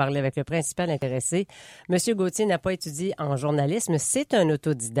 On va en parler avec le principal intéressé. M. Gauthier n'a pas étudié en journalisme. C'est un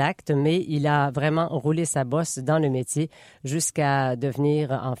autodidacte, mais il a vraiment roulé sa bosse dans le métier jusqu'à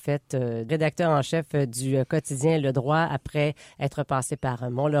devenir, en fait, rédacteur en chef du quotidien Le Droit après être passé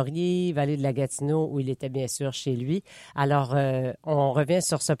par Mont-Laurier, vallée de la Gatineau, où il était bien sûr chez lui. Alors, on revient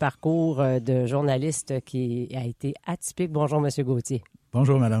sur ce parcours de journaliste qui a été atypique. Bonjour, M. Gauthier.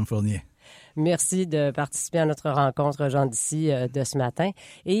 Bonjour, Mme Fournier. Merci de participer à notre rencontre, Jean d'ici, de ce matin.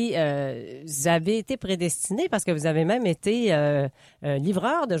 Et vous avez été prédestiné parce que vous avez même été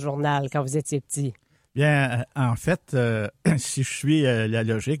livreur de journal quand vous étiez petit. Bien, en fait, si je suis la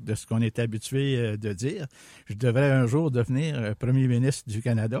logique de ce qu'on est habitué de dire, je devrais un jour devenir premier ministre du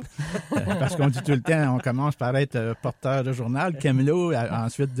Canada. Parce qu'on dit tout le temps, on commence par être porteur de journal, camelot,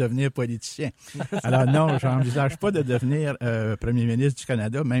 ensuite devenir politicien. Alors non, je n'envisage pas de devenir premier ministre du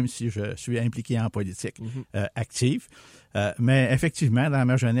Canada, même si je suis impliqué en politique active. Mais effectivement, dans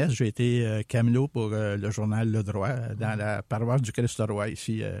ma jeunesse, j'ai été camelot pour le journal Le Droit dans la paroisse du Christ-Roi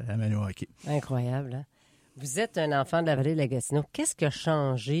ici à Maniwaki. Incroyable, hein? Vous êtes un enfant de la vallée de la Gatineau. Qu'est-ce qui a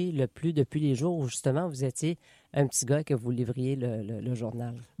changé le plus depuis les jours où, justement, vous étiez un petit gars et que vous livriez le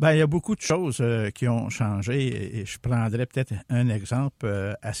journal? Bien, il y a beaucoup de choses qui ont changé et je prendrais peut-être un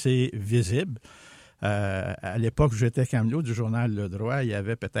exemple assez visible. À l'époque où j'étais camelot du journal Le Droit, il y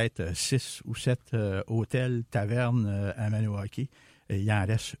avait peut-être 6 ou 7 hôtels, tavernes à Maniwaki. Et il en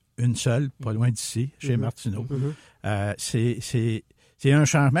reste une seule, pas loin d'ici, chez Martineau. C'est un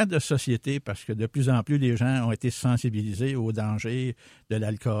changement de société parce que de plus en plus, les gens ont été sensibilisés aux dangers de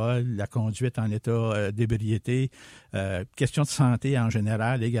l'alcool, la conduite en état d'ébriété, question de santé en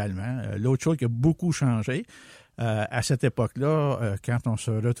général également. L'autre chose qui a beaucoup changé, à cette époque-là, quand on se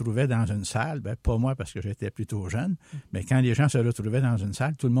retrouvait dans une salle, pas moi parce que j'étais plutôt jeune, mais quand les gens se retrouvaient dans une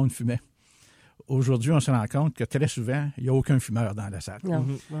salle, tout le monde fumait. Aujourd'hui, on se rend compte que très souvent, il n'y a aucun fumeur dans la salle.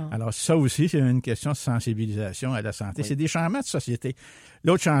 Alors, ça aussi, c'est une question de sensibilisation à la santé. Oui. C'est des changements de société.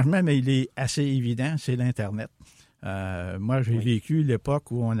 L'autre changement, mais il est assez évident, c'est l'Internet. Moi, j'ai vécu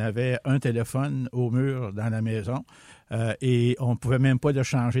l'époque où on avait un téléphone au mur dans la maison et on ne pouvait même pas le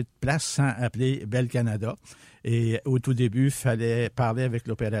changer de place sans appeler Bell Canada. Et au tout début, il fallait parler avec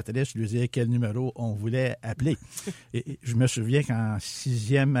l'opératrice, lui dire quel numéro on voulait appeler. Et je me souviens qu'en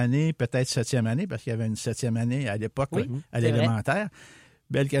 6e année, peut-être 7e année, parce qu'il y avait une 7e année à l'époque, à l'élémentaire,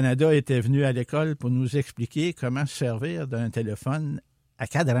 Bell Canada était venu à l'école pour nous expliquer comment se servir d'un téléphone à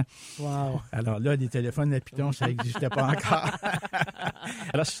cadran. Wow. Alors là, les téléphones à piton, ça n'existait pas encore.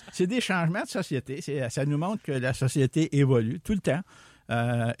 Alors, c'est des changements de société. Ça nous montre que la société évolue tout le temps.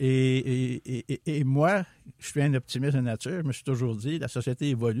 Et moi, je suis un optimiste de nature. Je me suis toujours dit, la société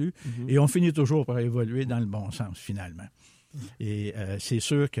évolue et on finit toujours par évoluer dans le bon sens, finalement. Et c'est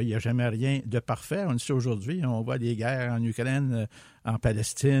sûr qu'il n'y a jamais rien de parfait. On le sait aujourd'hui, on voit des guerres en Ukraine, en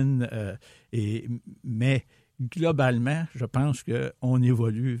Palestine, mais globalement, je pense qu'on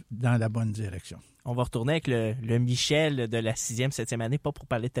évolue dans la bonne direction. On va retourner avec le Michel de la 6e, 7e année, pas pour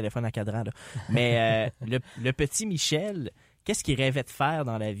parler de téléphone à cadran, là. Mais le petit Michel, qu'est-ce qu'il rêvait de faire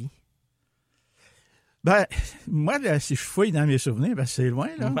dans la vie? Ben, moi, là, si je fouille dans mes souvenirs, c'est loin,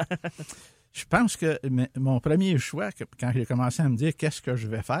 là. Je pense que mon premier choix, quand j'ai commencé à me dire qu'est-ce que je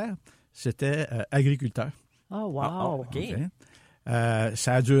vais faire, c'était agriculteur. Oh, wow! OK.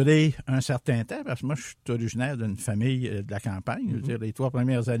 Ça a duré un certain temps, parce que moi, je suis originaire d'une famille de la campagne. Je veux dire, les 3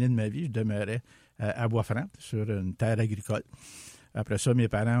 premières années de ma vie, je demeurais à Bois-Franc, sur une terre agricole. Après ça, mes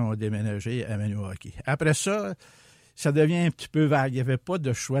parents ont déménagé à Maniwaki. Après ça, ça devient un petit peu vague. Il n'y avait pas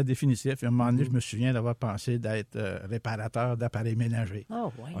de choix définitif. À un moment donné, je me souviens d'avoir pensé d'être réparateur d'appareils ménagers.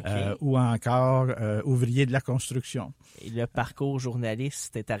 Oh, ouais. Ou encore ouvrier de la construction. Et le parcours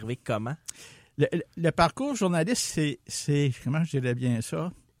journaliste est arrivé comment? Le parcours journaliste, c'est comment je dirais bien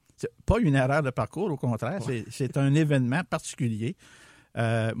ça? C'est pas une erreur de parcours, au contraire. C'est un événement particulier.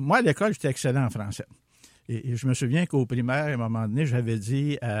 Moi, à l'école, j'étais excellent en français. Et je me souviens qu'au primaire, à un moment donné, j'avais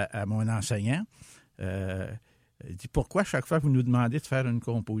dit à mon enseignant, il dit, pourquoi chaque fois que vous nous demandez de faire une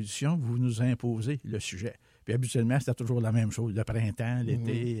composition, vous nous imposez le sujet? Puis habituellement, c'était toujours la même chose, le printemps,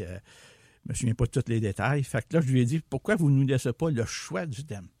 l'été, je ne me souviens pas de tous les détails. Fait que là, je lui ai dit, pourquoi vous ne nous laissez pas le choix du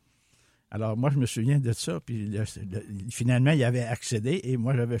thème? Alors, moi, je me souviens de ça, puis finalement, il avait accédé et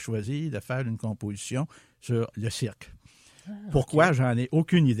moi, j'avais choisi de faire une composition sur le cirque. Pourquoi? Okay. J'en ai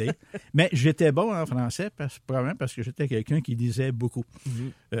aucune idée. Mais j'étais bon en français, probablement parce que j'étais quelqu'un qui lisait beaucoup.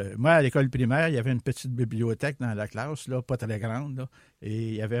 Moi, à l'école primaire, il y avait une petite bibliothèque dans la classe, là, pas très grande, là, et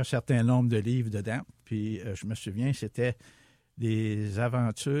il y avait un certain nombre de livres dedans. Puis, je me souviens, c'était des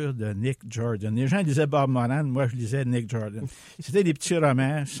aventures de Nick Jordan. Les gens lisaient Bob Moran, moi, je lisais Nick Jordan. C'était des petits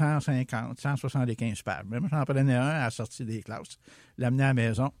romans, 150, 175 pages. Moi, j'en prenais un à la sortie des classes, l'amenais à la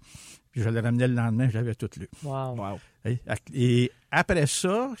maison, puis je le ramenais le lendemain, je l'avais tout lu. Wow. Et après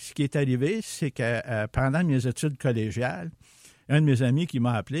ça, ce qui est arrivé, c'est que pendant mes études collégiales, un de mes amis qui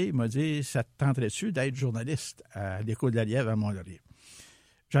m'a appelé m'a dit « Ça te tenterait-tu d'être journaliste à l'Écho de la Lièvre à Mont-Laurier? »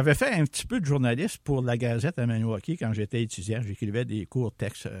 J'avais fait un petit peu de journaliste pour la Gazette à Maniwaki quand j'étais étudiant. J'écrivais des courts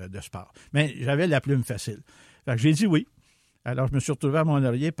textes de sport. Mais j'avais la plume facile. Fait que j'ai dit oui. Alors, je me suis retrouvé à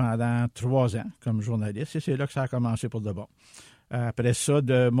Mont-Laurier pendant 3 ans comme journaliste et c'est là que ça a commencé pour de bon. Après ça,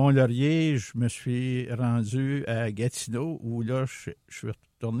 de Mont-Laurier, je me suis rendu à Gatineau où là, je suis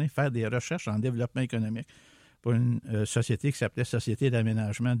retourné faire des recherches en développement économique pour une société qui s'appelait Société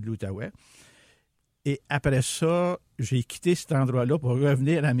d'aménagement de l'Outaouais. Et après ça, j'ai quitté cet endroit-là pour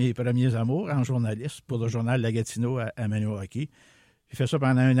revenir à mes premiers amours en journaliste pour le journal La Gatineau à Maniwaki. J'ai fait ça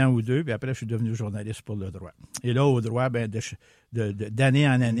pendant 1 an ou 2, puis après, je suis devenu journaliste pour le droit. Et là, au droit, d'année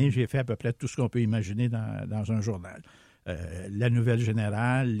en année, j'ai fait à peu près tout ce qu'on peut imaginer dans un journal. La nouvelle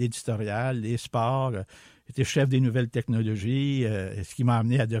générale, l'éditorial, les sports. J'étais chef des nouvelles technologies, ce qui m'a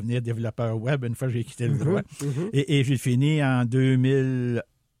amené à devenir développeur web une fois que j'ai quitté le droit. Et j'ai fini en 2000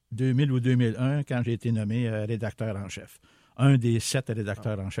 ou 2001 quand j'ai été nommé rédacteur en chef. Un des 7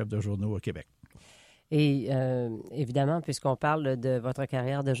 rédacteurs en chef de journaux au Québec. Et évidemment, puisqu'on parle de votre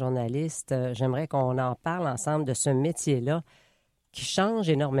carrière de journaliste, j'aimerais qu'on en parle ensemble de ce métier-là qui change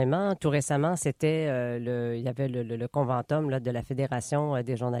énormément. Tout récemment, c'était il y avait le conventum là, de la Fédération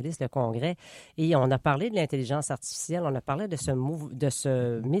des journalistes, le congrès, et on a parlé de l'intelligence artificielle, on a parlé de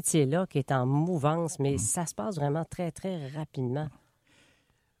ce métier-là qui est en mouvance, mais ça se passe vraiment très, très rapidement.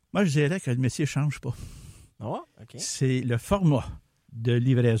 Moi, je dirais que le métier ne change pas. Oh, OK. C'est le format de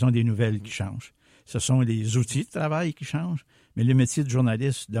livraison des nouvelles qui change. Ce sont les outils de travail qui changent, mais le métier de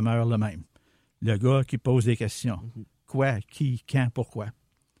journaliste demeure le même. Le gars qui pose des questions. Quoi, qui, quand, pourquoi.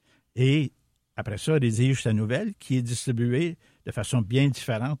 Et après ça, rédige sa nouvelle qui est distribuée de façon bien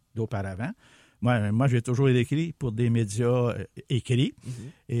différente d'auparavant. Moi, j'ai toujours écrit pour des médias écrits.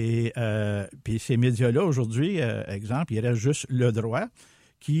 Et puis ces médias-là, aujourd'hui, exemple, il reste juste Le Droit,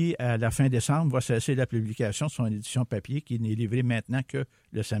 qui, à la fin décembre, va cesser la publication de son édition papier, qui n'est livrée maintenant que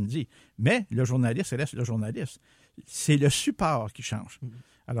le samedi. Mais le journaliste reste le journaliste. C'est le support qui change.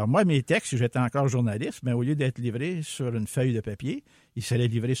 Alors, moi, mes textes, si j'étais encore journaliste, mais au lieu d'être livrés sur une feuille de papier, ils seraient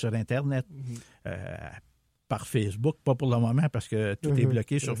livrés sur Internet, par Facebook, pas pour le moment parce que tout est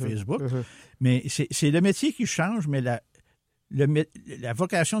bloqué sur Facebook. Mais c'est le métier qui change, mais la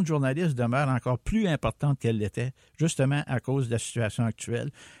vocation de journaliste demeure encore plus importante qu'elle l'était, justement à cause de la situation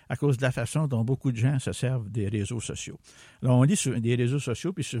actuelle, à cause de la façon dont beaucoup de gens se servent des réseaux sociaux. Alors, on lit sur des réseaux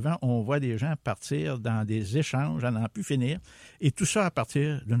sociaux, puis souvent, on voit des gens partir dans des échanges à n'en plus finir, et tout ça à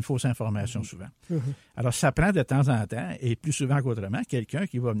partir d'une fausse information, souvent. Alors, ça prend de temps en temps, et plus souvent qu'autrement, quelqu'un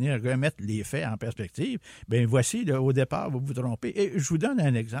qui va venir remettre les faits en perspective. Bien, voici, là, au départ, vous vous trompez. Et je vous donne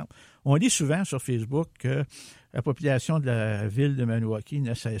un exemple. On lit souvent sur Facebook que la population de la ville de Maniwaki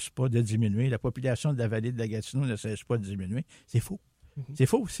ne cesse pas de diminuer. La population de la vallée de la Gatineau ne cesse pas de diminuer. C'est faux. C'est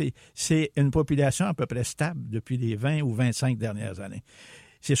faux. C'est une population à peu près stable depuis les 20 ou 25 dernières années.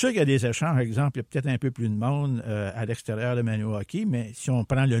 C'est sûr qu'il y a des échanges. Par exemple, il y a peut-être un peu plus de monde à l'extérieur de Maniwaki, mais si on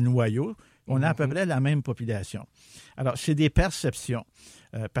prend le noyau, on a à peu près la même population. Alors, c'est des perceptions.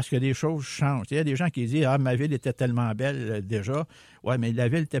 Parce que des choses changent. Il y a des gens qui disent « Ah, ma ville était tellement belle déjà. » Oui, mais la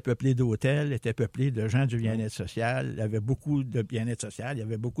ville était peuplée d'hôtels, était peuplée de gens du bien-être social. Il y avait beaucoup de bien-être social, il y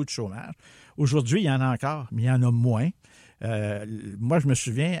avait beaucoup de chômage. Aujourd'hui, il y en a encore, mais il y en a moins. Moi, je me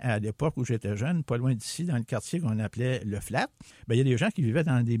souviens, à l'époque où j'étais jeune, pas loin d'ici, dans le quartier qu'on appelait le Flat, bien, il y a des gens qui vivaient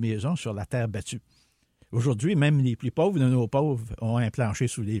dans des maisons sur la terre battue. Aujourd'hui, même les plus pauvres de nos pauvres ont un plancher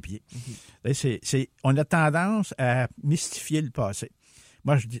sous les pieds. On a tendance à mystifier le passé.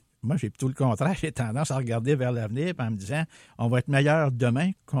 Moi, j'ai plutôt le contraire. J'ai tendance à regarder vers l'avenir en me disant on va être meilleur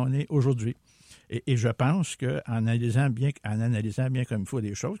demain qu'on est aujourd'hui. Et je pense qu'en analysant bien comme il faut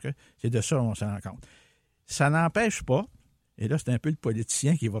des choses, que c'est de ça qu'on s'en rend compte. Ça n'empêche pas, et là, c'est un peu le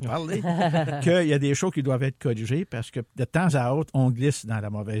politicien qui va parler, qu'il y a des choses qui doivent être corrigées parce que de temps à autre, on glisse dans la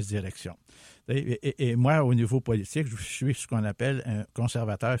mauvaise direction. Et moi, au niveau politique, je suis ce qu'on appelle un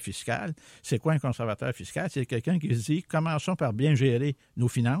conservateur fiscal. C'est quoi un conservateur fiscal? C'est quelqu'un qui se dit, commençons par bien gérer nos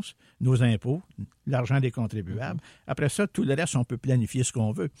finances, nos impôts, l'argent des contribuables. Après ça, tout le reste, on peut planifier ce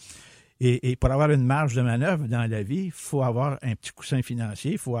qu'on veut. Et pour avoir une marge de manœuvre dans la vie, il faut avoir un petit coussin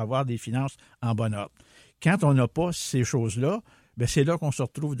financier, il faut avoir des finances en bon ordre. Quand on n'a pas ces choses-là, bien, c'est là qu'on se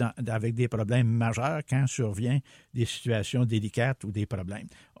retrouve avec des problèmes majeurs quand survient des situations délicates ou des problèmes.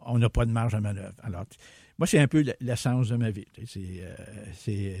 On n'a pas de marge de manœuvre. Alors, moi, c'est un peu l'essence de ma vie.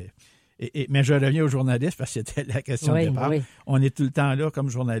 Mais je reviens aux journalistes parce que c'était la question de départ. Oui. On est tout le temps là comme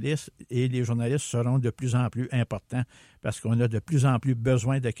journalistes et les journalistes seront de plus en plus importants parce qu'on a de plus en plus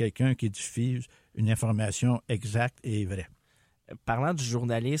besoin de quelqu'un qui diffuse une information exacte et vraie. Parlant du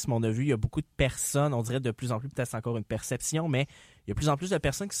journalisme, on a vu, il y a beaucoup de personnes, on dirait de plus en plus, peut-être c'est encore une perception, mais il y a de plus en plus de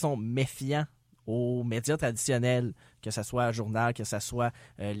personnes qui sont méfiants aux médias traditionnels, que ce soit Journal, que ce soit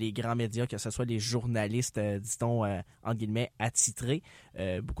les grands médias, que ce soit les journalistes, dit-on, entre guillemets, attitrés.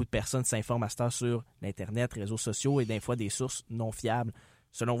 Beaucoup de personnes s'informent à cette heure sur l'Internet, réseaux sociaux et des fois des sources non fiables.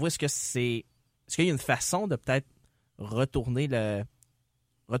 Selon vous, est-ce qu'il y a une façon de peut-être retourner le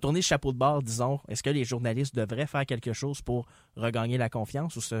chapeau de bord, disons? Est-ce que les journalistes devraient faire quelque chose pour regagner la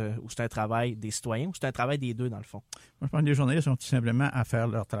confiance ou c'est un travail des citoyens ou c'est un travail des deux, dans le fond? Moi, je pense que les journalistes ont tout simplement à faire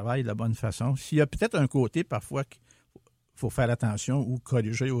leur travail de la bonne façon. S'il y a peut-être un côté, parfois, qu'il faut faire attention ou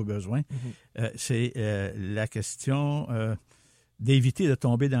corriger au besoin, c'est la question d'éviter de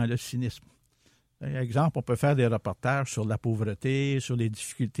tomber dans le cynisme. Par exemple, on peut faire des reportages sur la pauvreté, sur les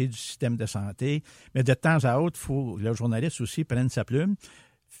difficultés du système de santé, mais de temps à autre, il faut que le journaliste aussi prenne sa plume,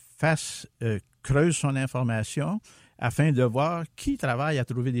 creuse son information afin de voir qui travaille à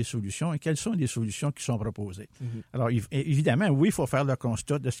trouver des solutions et quelles sont les solutions qui sont proposées. Alors, évidemment, oui, il faut faire le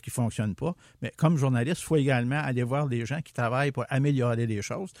constat de ce qui ne fonctionne pas, mais comme journaliste, il faut également aller voir les gens qui travaillent pour améliorer les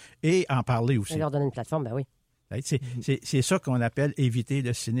choses et en parler aussi. Et leur donner une plateforme, ben oui. C'est ça qu'on appelle éviter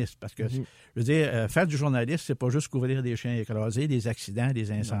le cynisme. Parce que, je veux dire, faire du journalisme, c'est pas juste couvrir des chiens écrasés, des accidents,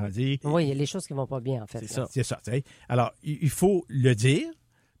 des incendies. Oui, il y a les choses qui vont pas bien, en fait. C'est ça. Alors, il faut le dire,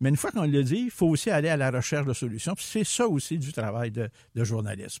 mais une fois qu'on le dit, il faut aussi aller à la recherche de solutions. Puis c'est ça aussi du travail de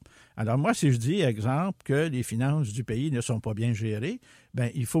journalisme. Alors, moi, si je dis, exemple, que les finances du pays ne sont pas bien gérées, bien,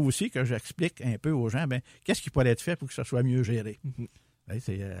 il faut aussi que j'explique un peu aux gens, bien, qu'est-ce qui pourrait être fait pour que ça soit mieux géré.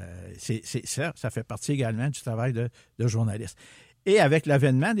 C'est ça fait partie également du travail de journaliste. Et avec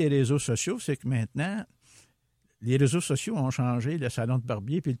l'avènement des réseaux sociaux, c'est que maintenant, les réseaux sociaux ont changé le salon de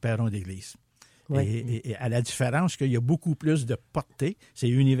barbier puis le perron d'église. Oui. Et à la différence qu'il y a beaucoup plus de portée, c'est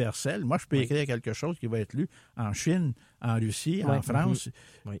universel. Moi, je peux écrire quelque chose qui va être lu en Chine, en Russie, en France,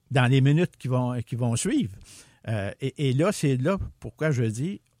 dans les minutes qui vont suivre. Et là, c'est là pourquoi je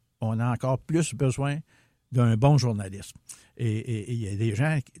dis on a encore plus besoin d'un bon journalisme. Et il y a des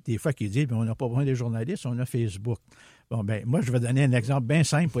gens, des fois, qui disent, on n'a pas besoin des journalistes, on a Facebook. Bon, ben moi, je vais donner un exemple bien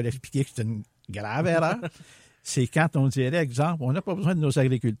simple pour expliquer que c'est une grave erreur. C'est quand on dirait, exemple, on n'a pas besoin de nos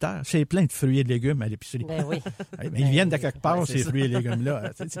agriculteurs. C'est plein de fruits et de légumes à l'épicerie. Ben oui. Mais ils viennent de quelque part, ces fruits et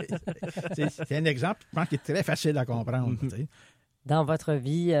légumes-là. C'est un exemple, je pense, qui est très facile à comprendre. Dans votre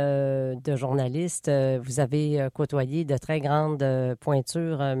vie de journaliste, vous avez côtoyé de très grandes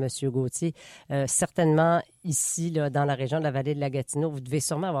pointures, M. Gauthier. Certainement, ici, là, dans la région de la vallée de la Gatineau, vous devez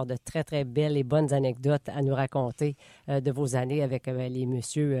sûrement avoir de très, très belles et bonnes anecdotes à nous raconter de vos années avec les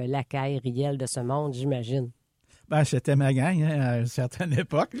messieurs Lacaille, Riel de ce monde, j'imagine. Ben, c'était ma gang à une certaine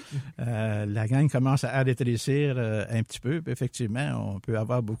époque. La gang commence à rétrécir un petit peu. Puis effectivement, on peut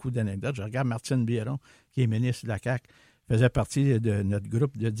avoir beaucoup d'anecdotes. Je regarde Martine Biron, qui est ministre de la CAQ, faisait partie de notre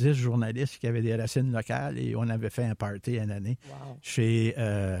groupe de 10 journalistes qui avaient des racines locales et on avait fait un party une année chez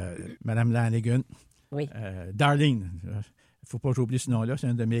Mme Lanigan. Oui. Darlene. Il ne faut pas que j'oublie ce nom-là, c'est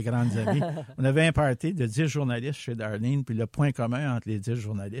une de mes grandes amies. On avait un party de 10 journalistes chez Darlene, puis le point commun entre les 10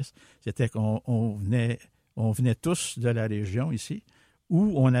 journalistes, c'était qu'on venait tous de la région ici,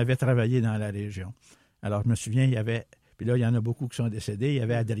 ou on avait travaillé dans la région. Alors, je me souviens, il y avait... Puis là, il y en a beaucoup qui sont décédés. Il y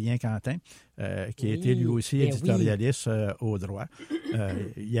avait Adrien Quentin, qui a été lui aussi éditorialiste au droit.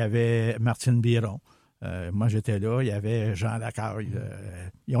 Il y avait Martine Biron. Moi, j'étais là. Il y avait Jean Lacaille.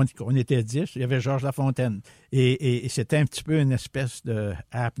 On était 10. Il y avait Georges Lafontaine. Et c'était un petit peu une espèce de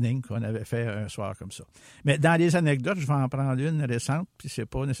happening qu'on avait fait un soir comme ça. Mais dans les anecdotes, je vais en prendre une récente, puis c'est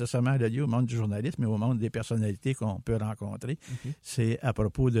pas nécessairement lié au monde du journalisme, mais au monde des personnalités qu'on peut rencontrer. C'est à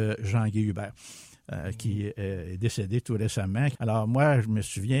propos de Jean-Guy Hubert. Qui est décédé tout récemment. Alors moi, je me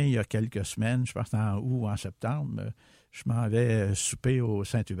souviens, il y a quelques semaines, je pense en août ou en septembre, je m'en vais souper au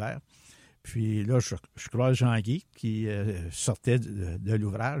Saint-Hubert. Puis là, je croise Jean-Guy qui sortait de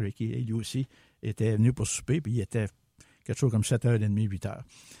l'ouvrage et qui, lui aussi, était venu pour souper, puis il était quelque chose comme 7h30, 8h.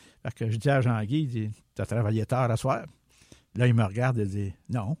 Fait que je dis à Jean-Guy, il dit, « T'as travaillé tard à soir? » Là, il me regarde et dit, «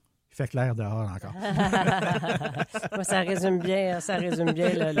 Non. » Il fait clair dehors encore. Ça résume bien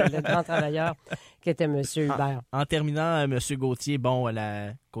le grand travailleur qui était M. Hubert. En terminant, M. Gauthier, bon,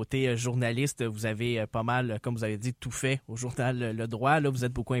 côté journaliste, vous avez pas mal, comme vous avez dit, tout fait au journal Le Droit. Là, vous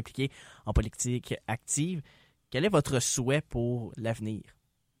êtes beaucoup impliqué en politique active. Quel est votre souhait pour l'avenir?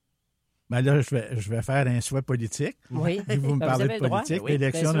 Ben là, je vais faire un souhait politique. Oui. Vous me parlez de politique, oui,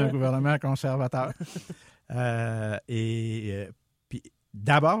 l'élection d'un gouvernement conservateur. Puis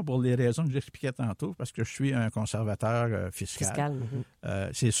d'abord, pour les raisons que j'expliquais tantôt, parce que je suis un conservateur fiscal.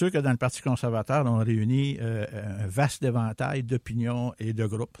 C'est sûr que dans le Parti conservateur, on réunit un vaste éventail d'opinions et de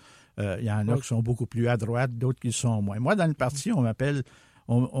groupes. Il y en a qui sont beaucoup plus à droite, d'autres qui sont moins. Moi, dans le parti, on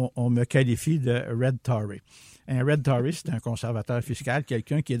on me qualifie de Red Tory. Un Red Tory, c'est un conservateur fiscal,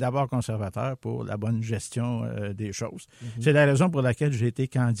 quelqu'un qui est d'abord conservateur pour la bonne gestion des choses. C'est la raison pour laquelle j'ai été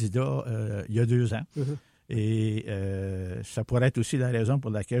candidat il y a 2 ans. Et ça pourrait être aussi la raison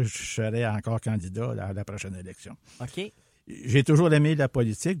pour laquelle je serai encore candidat à la prochaine élection. OK. J'ai toujours aimé la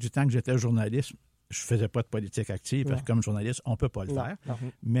politique. Du temps que j'étais journaliste, je ne faisais pas de politique active parce que comme journaliste, on ne peut pas le faire.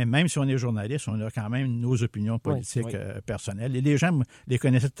 Mais même si on est journaliste, on a quand même nos opinions politiques personnelles. Et les gens les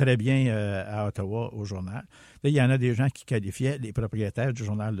connaissaient très bien à Ottawa, au journal. Là, il y en a des gens qui qualifiaient les propriétaires du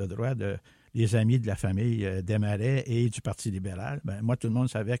Journal Le Droit de les amis de la famille Desmarais et du Parti libéral. Ben, moi, tout le monde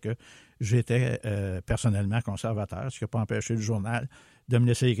savait que j'étais personnellement conservateur, ce qui n'a pas empêché le journal de me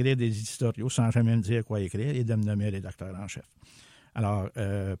laisser écrire des éditoriaux sans jamais me dire quoi écrire et de me nommer rédacteur en chef. Alors,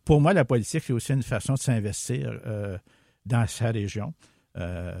 pour moi, la politique, c'est aussi une façon de s'investir dans sa région.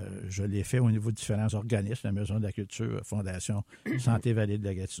 Je l'ai fait au niveau de différents organismes, la Maison de la Culture, Fondation Santé Vallée de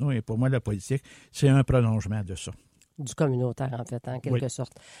la Gatineau. Et pour moi, la politique, c'est un prolongement de ça. Du communautaire, en fait, en quelque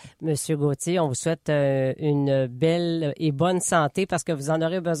sorte. Monsieur Gauthier, on vous souhaite une belle et bonne santé parce que vous en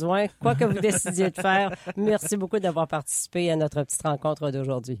aurez besoin, quoi que vous décidiez de faire. Merci beaucoup d'avoir participé à notre petite rencontre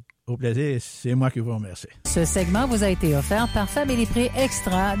d'aujourd'hui. Au plaisir, c'est moi qui vous remercie. Ce segment vous a été offert par Family Prix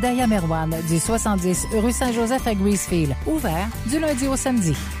Extra d'Aya Merwan, du 70 rue Saint-Joseph à Greasefield, ouvert du lundi au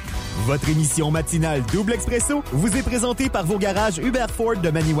samedi. Votre émission matinale Double Expresso vous est présentée par vos garages Hubert Ford de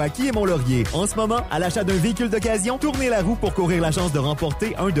Maniwaki et Mont-Laurier. En ce moment, à l'achat d'un véhicule d'occasion, tournez la roue pour courir la chance de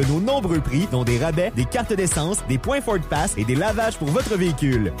remporter un de nos nombreux prix, dont des rabais, des cartes d'essence, des points Ford Pass et des lavages pour votre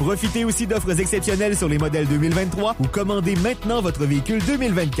véhicule. Profitez aussi d'offres exceptionnelles sur les modèles 2023 ou commandez maintenant votre véhicule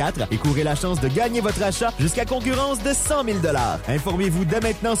 2024 et courez la chance de gagner votre achat jusqu'à concurrence de 100 000 $. Informez-vous dès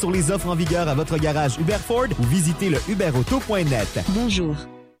maintenant sur les offres en vigueur à votre garage Hubert Ford ou visitez le hubertauto.net. Bonjour.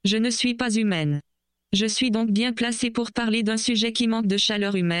 Je ne suis pas humaine. Je suis donc bien placée pour parler d'un sujet qui manque de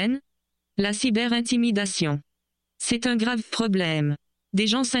chaleur humaine, la cyberintimidation. C'est un grave problème. Des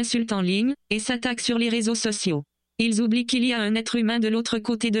gens s'insultent en ligne et s'attaquent sur les réseaux sociaux. Ils oublient qu'il y a un être humain de l'autre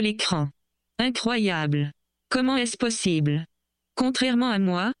côté de l'écran. Incroyable. Comment est-ce possible? Contrairement à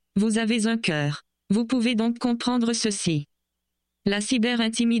moi, vous avez un cœur. Vous pouvez donc comprendre ceci. La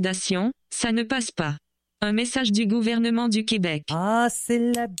cyberintimidation, ça ne passe pas. Un message du gouvernement du Québec. Ah,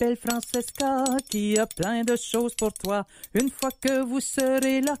 c'est la belle Francesca qui a plein de choses pour toi. Une fois que vous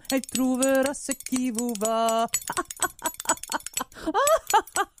serez là, elle trouvera ce qui vous va.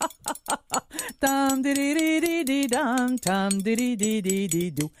 Tam diri dam tam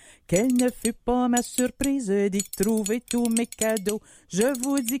diri dou. Quelle ne fut pas ma surprise d'y trouver tous mes cadeaux. Je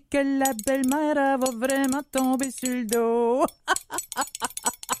vous dis que la belle-mère elle va vraiment tomber sur le dos.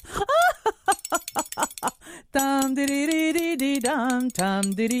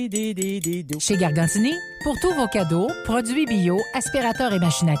 Chez Gargantini, pour tous vos cadeaux, produits bio, aspirateurs et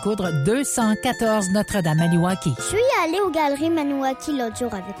machines à coudre, 214 Notre-Dame Maniwaki. Je suis allée aux Galeries Maniwaki l'autre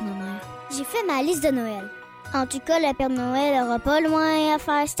jour avec ma mère. J'ai fait ma liste de Noël. En tout cas, le Père Noël n'aura pas loin à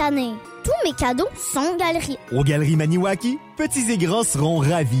faire cette année. Tous mes cadeaux sont galeries. Aux Galeries Maniwaki, petits et grands seront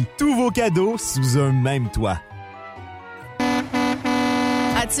ravis. Tous vos cadeaux sous un même toit.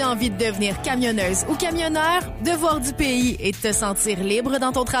 As-tu envie de devenir camionneuse ou camionneur, de voir du pays et de te sentir libre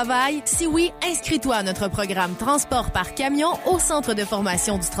dans ton travail? Si oui, inscris-toi à notre programme Transport par camion au Centre de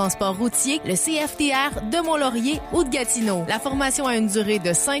formation du transport routier, le CFTR de Mont-Laurier ou de Gatineau. La formation a une durée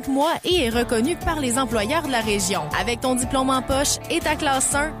de 5 mois et est reconnue par les employeurs de la région. Avec ton diplôme en poche et ta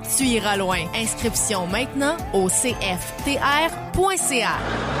classe 1, tu iras loin. Inscription maintenant au cftr.ca.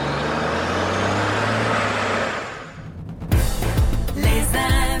 Les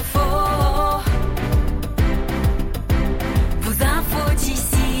infos. Vos infos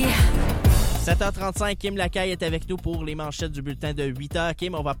d'ici. 7h35, Kim Lacaille est avec nous pour les manchettes du bulletin de 8h.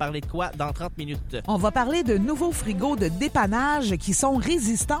 Kim, on va parler de quoi dans 30 minutes? On va parler de nouveaux frigos de dépannage qui sont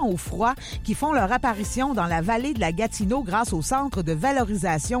résistants au froid, qui font leur apparition dans la vallée de la Gatineau grâce au Centre de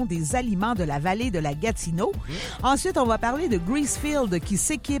valorisation des aliments de la vallée de la Gatineau. Ensuite, on va parler de Greasefield qui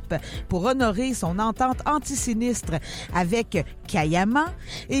s'équipe pour honorer son entente antisinistre avec Kayama.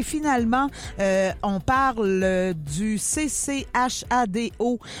 Et finalement, on parle du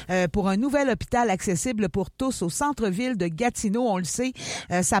CCHADO pour un nouvel hôpital accessible pour tous au centre-ville de Gatineau. On le sait,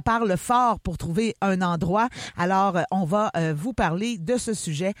 ça parle fort pour trouver un endroit. Alors, on va vous parler de ce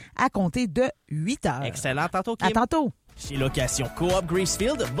sujet à compter de 8 heures. Excellent. Tantôt, Kim. À tantôt. Chez Location Coop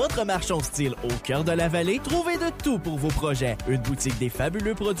Gracefield, votre marchand style au cœur de la vallée, trouvez de tout pour vos projets. Une boutique des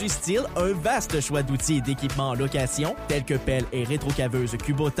fabuleux produits style, un vaste choix d'outils et d'équipements en location, tels que pelles et rétrocaveuses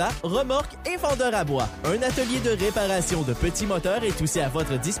Kubota, remorques et fendeurs à bois. Un atelier de réparation de petits moteurs est aussi à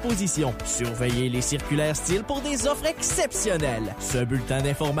votre disposition. Surveillez les circulaires style pour des offres exceptionnelles. Ce bulletin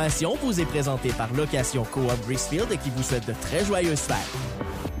d'information vous est présenté par Location Coop Gracefield qui vous souhaite de très joyeuses fêtes.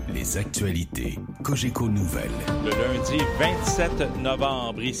 Les actualités Cogeco Nouvelles. Le lundi 27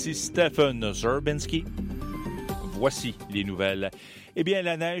 novembre, ici Stephen Zerbinski. Voici les nouvelles. Eh bien,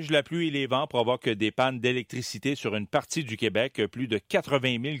 la neige, la pluie et les vents provoquent des pannes d'électricité sur une partie du Québec. Plus de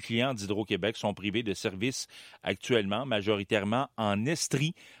 80 000 clients d'Hydro-Québec sont privés de services actuellement, majoritairement en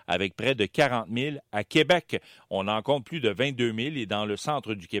Estrie, avec près de 40 000 à Québec. On en compte plus de 22 000 et dans le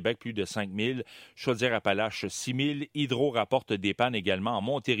centre du Québec, plus de 5 000. Chaudière-Appalaches, 6 000. Hydro rapporte des pannes également en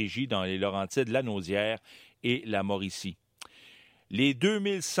Montérégie, dans les Laurentides, la Naudière et la Mauricie. Les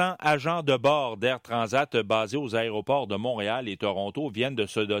 2100 agents de bord d'Air Transat basés aux aéroports de Montréal et Toronto viennent de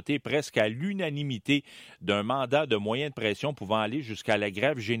se doter presque à l'unanimité d'un mandat de moyenne pression pouvant aller jusqu'à la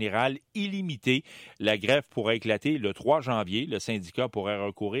grève générale illimitée. La grève pourrait éclater le 3 janvier. Le syndicat pourrait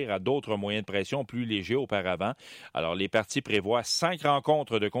recourir à d'autres moyens de pression plus légers auparavant. Alors, les partis prévoient 5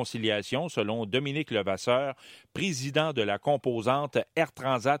 rencontres de conciliation, selon Dominique Levasseur, président de la composante Air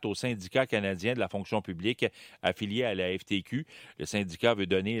Transat au syndicat canadien de la fonction publique affilié à la FTQ. Le syndicat veut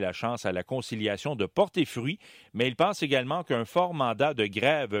donner la chance à la conciliation de porter fruit, mais il pense également qu'un fort mandat de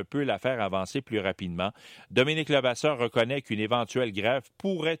grève peut la faire avancer plus rapidement. Dominique Levasseur reconnaît qu'une éventuelle grève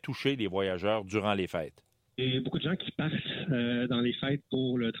pourrait toucher les voyageurs durant les fêtes. Il y a beaucoup de gens qui partent dans les fêtes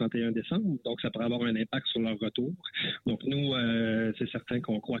pour le 31 décembre, donc ça pourrait avoir un impact sur leur retour. Donc nous, c'est certain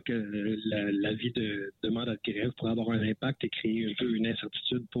qu'on croit que l'avis de mandat de grève pourrait avoir un impact et créer un peu une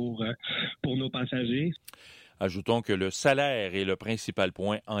incertitude pour nos passagers. Ajoutons que le salaire est le principal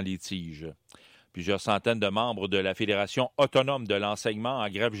point en litige. Plusieurs centaines de membres de la Fédération autonome de l'enseignement en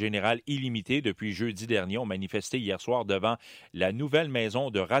grève générale illimitée depuis jeudi dernier ont manifesté hier soir devant la nouvelle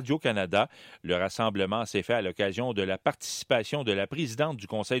maison de Radio-Canada. Le rassemblement s'est fait à l'occasion de la participation de la présidente du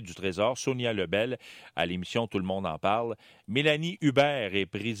Conseil du Trésor, Sonia Lebel, à l'émission Tout le monde en parle. Mélanie Hubert est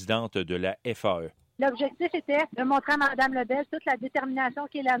présidente de la FAE. L'objectif était de montrer à Mme Lebel toute la détermination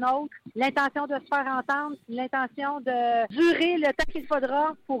qui est la nôtre, l'intention de se faire entendre, l'intention de durer le temps qu'il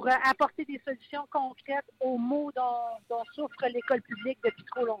faudra pour apporter des solutions concrètes aux maux dont souffre l'école publique depuis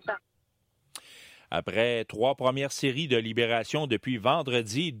trop longtemps. Après 3 premières séries de libération depuis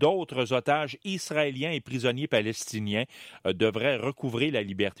vendredi, d'autres otages israéliens et prisonniers palestiniens devraient recouvrer la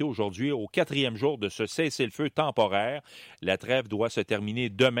liberté aujourd'hui au 4e jour de ce cessez-le-feu temporaire. La trêve doit se terminer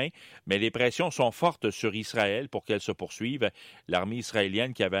demain, mais les pressions sont fortes sur Israël pour qu'elle se poursuive. L'armée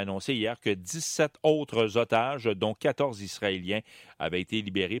israélienne qui avait annoncé hier que 17 autres otages, dont 14 Israéliens, avaient été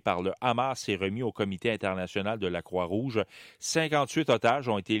libérés par le Hamas et remis au Comité international de la Croix-Rouge. 58 otages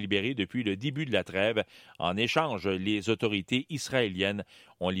ont été libérés depuis le début de la trêve. En échange, les autorités israéliennes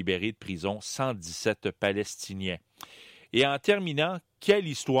ont libéré de prison 117 Palestiniens. Et en terminant, quelle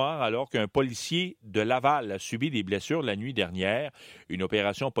histoire alors qu'un policier de Laval a subi des blessures la nuit dernière. Une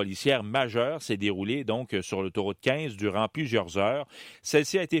opération policière majeure s'est déroulée donc sur l'autoroute 15 durant plusieurs heures.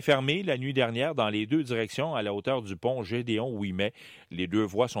 Celle-ci a été fermée la nuit dernière dans les 2 directions à la hauteur du pont Gédéon-Ouimet. Les 2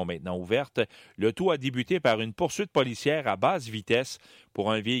 voies sont maintenant ouvertes. Le tout a débuté par une poursuite policière à basse vitesse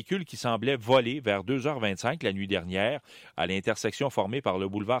pour un véhicule qui semblait voler vers 2h25 la nuit dernière à l'intersection formée par le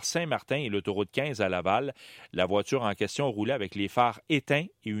boulevard Saint-Martin et l'autoroute 15 à Laval. La voiture en question roulait avec les phares éteint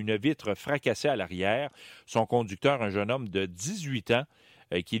et une vitre fracassée à l'arrière. Son conducteur, un jeune homme de 18 ans,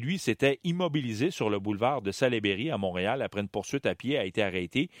 qui, lui, s'était immobilisé sur le boulevard de Salaberry à Montréal après une poursuite à pied, a été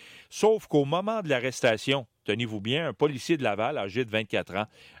arrêté. Sauf qu'au moment de l'arrestation, tenez-vous bien, un policier de Laval, âgé de 24 ans,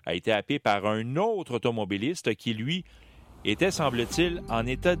 a été happé par un autre automobiliste qui, lui, était, semble-t-il, en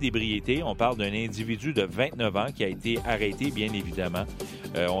état d'ébriété. On parle d'un individu de 29 ans qui a été arrêté, bien évidemment.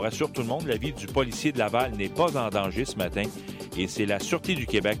 On rassure tout le monde, la vie du policier de Laval n'est pas en danger ce matin et c'est la Sûreté du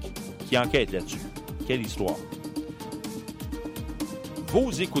Québec qui enquête là-dessus. Quelle histoire!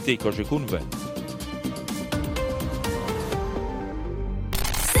 Vous écoutez Cogeco Nouvelles.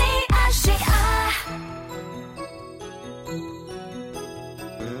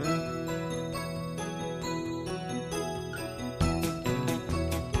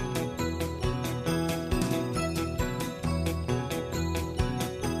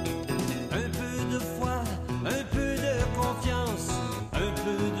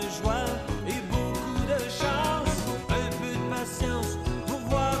 Et beaucoup de chance, un peu de patience pour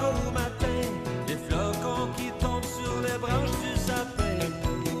voir au matin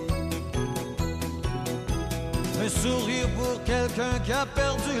quelqu'un qui a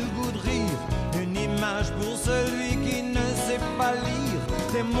perdu le goût de rire. Une image pour celui qui ne sait pas lire.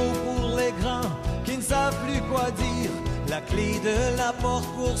 Des mots pour les grands qui ne savent plus quoi dire. La clé de la porte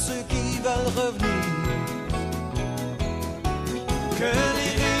pour ceux qui veulent revenir. Que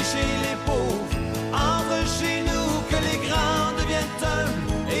les riches et les pauvres entrent chez nous. Que les grands deviennent humbles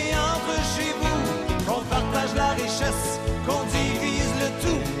et entrent chez vous. Qu'on partage la richesse, qu'on divise le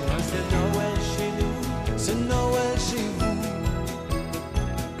tout. C'est Noël chez nous, c'est Noël chez vous.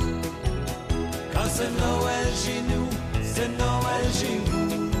 Quand c'est Noël chez nous, c'est Noël chez vous.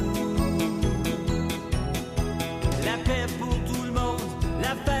 La paix pour tout le monde,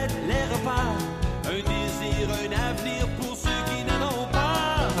 la fête, les repas. Un désir, un avenir pour ceux qui n'en ont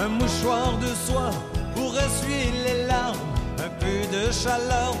pas. Un mouchoir de soie pour essuyer les larmes. Un peu de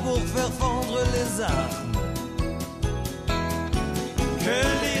chaleur pour faire fondre les armes. Que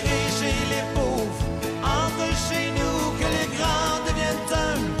les riches et les pauvres entrent chez nous. Que les grands deviennent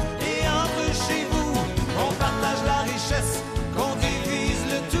humbles et entrent chez vous. On partage la richesse, qu'on divise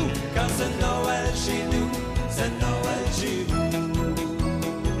le tout. Quand c'est Noël chez nous, c'est Noël chez vous.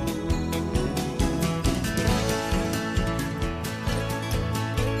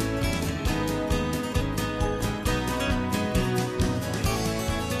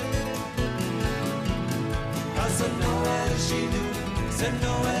 Quand c'est Noël chez nous, c'est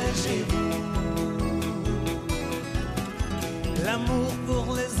Noël chez vous. L'amour pour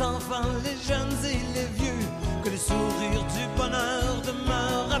les enfants, les jeunes et les vieux. Que le sourire du bonheur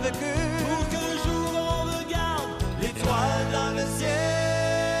demeure avec eux. Pour qu'un jour on regarde l'étoile dans le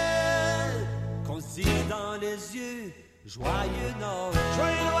ciel. Qu'on se dise dans les yeux, joyeux Noël.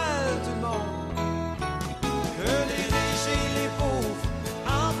 Joyeux Noël tout le monde. Que les riches et les pauvres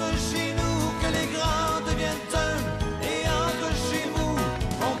entrent chez nous. Que les grands deviennent humbles et entrent chez vous.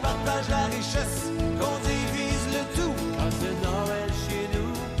 Qu'on partage la richesse, qu'on divise le tout. Quand c'est Noël chez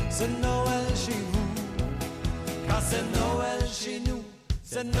nous, c'est Noël chez vous. Quand c'est Noël chez nous,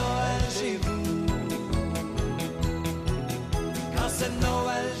 c'est Noël chez vous. Quand c'est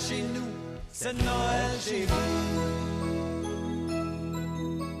Noël chez nous, c'est Noël chez vous.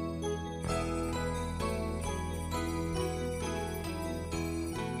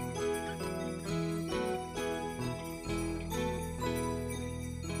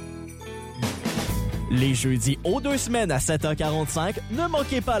 Les jeudis aux 2 semaines à 7h45, ne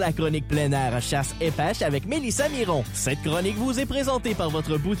manquez pas la chronique plein air chasse et pêche avec Mélissa Miron. Cette chronique vous est présentée par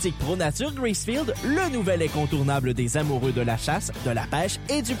votre boutique ProNature Gracefield, le nouvel incontournable des amoureux de la chasse, de la pêche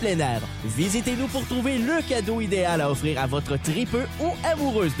et du plein air. Visitez-nous pour trouver le cadeau idéal à offrir à votre tripeux ou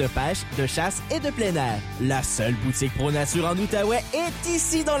amoureuse de pêche, de chasse et de plein air. La seule boutique ProNature en Outaouais est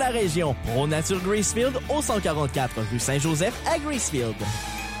ici dans la région. ProNature Gracefield au 144 rue Saint-Joseph à Gracefield.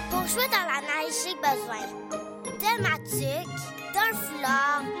 Pour jouer dans la neige, j'ai besoin de ma tuque, d'un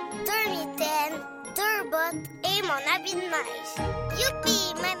foulard, d'un mitaine, d'un bottes et mon habit de neige. Youpi!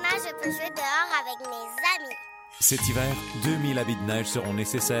 Maintenant, je peux jouer dehors avec mes amis. Cet hiver, 2000 habits de neige seront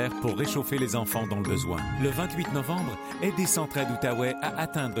nécessaires pour réchauffer les enfants dans le besoin. Le 28 novembre, aidez Centraide Outaouais à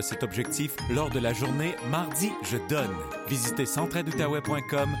atteindre cet objectif lors de la journée Mardi Je donne. Visitez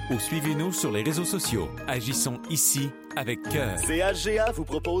centraideoutaouais.com ou suivez-nous sur les réseaux sociaux. Agissons ici avec cœur. CHGA vous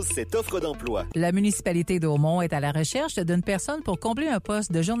propose cette offre d'emploi. La municipalité d'Aumont est à la recherche d'une personne pour combler un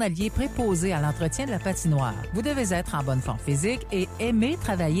poste de journalier préposé à l'entretien de la patinoire. Vous devez être en bonne forme physique et aimer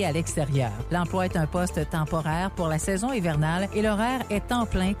travailler à l'extérieur. L'emploi est un poste temporaire pour la saison hivernale et l'horaire est temps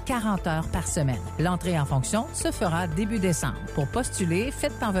plein 40 heures par semaine. L'entrée en fonction se fera début décembre. Pour postuler,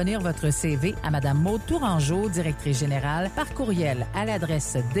 faites parvenir votre CV à Mme Maude Tourangeau, directrice générale, par courriel à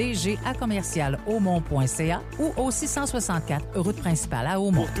l'adresse dg@commercialaumont.ca ou au 664 route principale à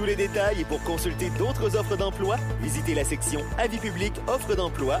Aumont. Pour tous les détails et pour consulter d'autres offres d'emploi, visitez la section Avis public offres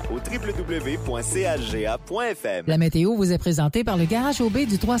d'emploi au www.chga.fm. La météo vous est présentée par le garage OB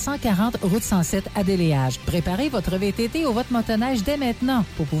du 340 route 107 à Déléage. Préparez votre VTT ou votre motoneige dès maintenant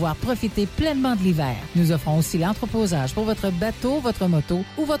pour pouvoir profiter pleinement de l'hiver. Nous offrons aussi l'entreposage pour votre bateau, votre moto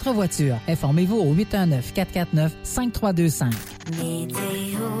ou votre voiture. Informez-vous au 819-449-5325.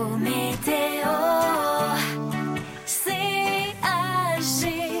 Météo, météo,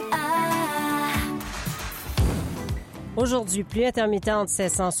 Aujourd'hui, pluie intermittente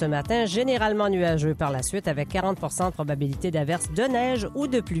cessant ce matin, généralement nuageux par la suite avec 40 de probabilité d'averse de neige ou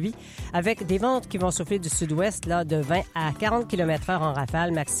de pluie avec des vents qui vont souffler du sud-ouest là, de 20 à 40 km/h en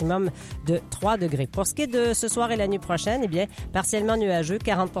rafale, maximum de 3 degrés. Pour ce qui est de ce soir et la nuit prochaine, eh bien, partiellement nuageux,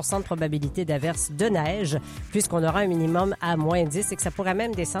 40 de probabilité d'averse de neige puisqu'on aura un minimum à moins 10 et que ça pourrait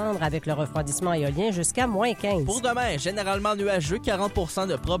même descendre avec le refroidissement éolien jusqu'à moins 15. Pour demain, généralement nuageux, 40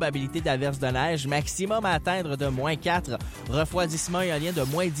 de probabilité d'averse de neige, maximum à atteindre de moins 4 4. Refroidissement éolien de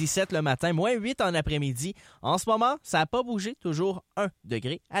moins 17 le matin, moins 8 en après-midi. En ce moment, ça n'a pas bougé, toujours 1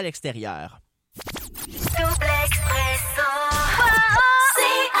 degré à l'extérieur. Double Expresso.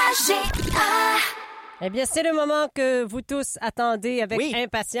 C-H-G-A. Eh bien, c'est le moment que vous tous attendez avec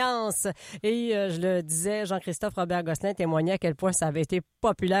impatience. Et je le disais, Jean-Christophe Robert-Gosselin témoignait à quel point ça avait été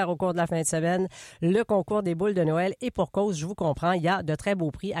populaire au cours de la fin de semaine, le concours des boules de Noël. Et pour cause, je vous comprends, il y a de très beaux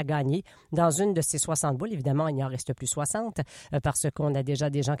prix à gagner dans une de ces 60 boules. Évidemment, il n'y en reste plus 60 parce qu'on a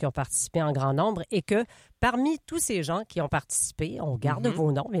déjà des gens qui ont participé en grand nombre et que parmi tous ces gens qui ont participé, on garde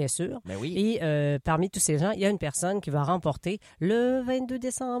vos noms, bien sûr. Ben oui. Et parmi tous ces gens, il y a une personne qui va remporter le 22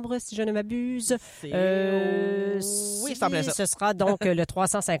 décembre, si je ne m'abuse. Oui, c'est en plein ça. Ce sera donc le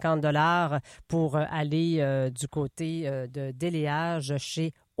 350 $ pour aller du côté de déléage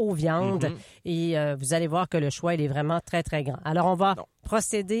chez Aux Viandes. Et vous allez voir que le choix, il est vraiment très, très grand. Alors, on va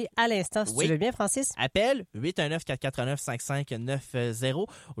procéder à l'instant, si tu veux bien, Francis. Appel 819-449-5590.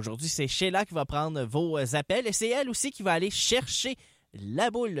 Aujourd'hui, c'est Sheila qui va prendre vos appels et c'est elle aussi qui va aller chercher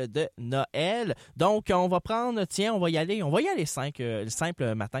la boule de Noël. Donc, on va prendre, on va y aller 5, le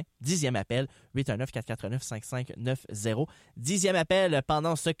simple matin. 10e appel, 819-449-5590. 10e appel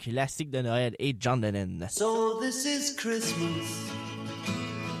pendant ce classique de Noël et John Lennon. So this is Christmas,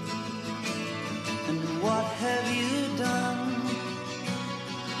 and what have you done?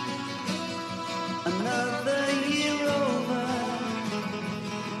 Another year over,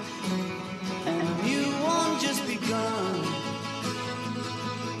 and you won't just begun.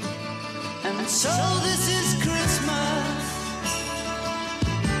 And so this is Christmas.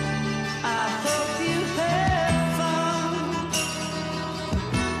 I hope you have fun.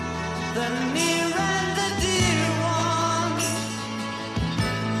 The near and the dear ones,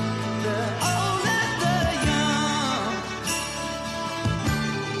 the old and the young.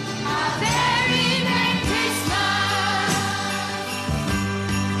 A very Merry Christmas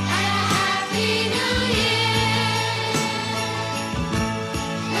and a Happy New Year.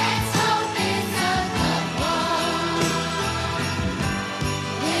 Let's hope it's a good one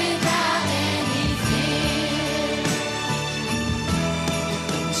without any fear.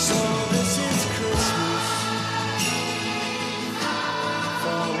 So this is Christmas,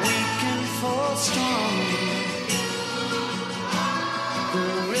 for weak and for strong, the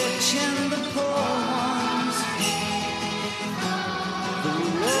rich and the poor ones. The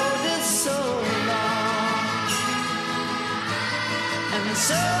road is so long, and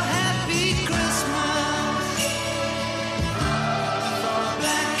so happy Christmas for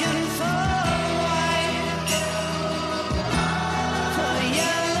black and for white, for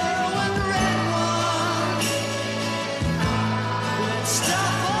yellow and red ones. Let's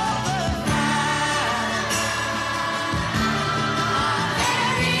stop all the fight. A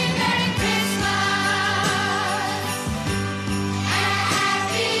very Merry Christmas and a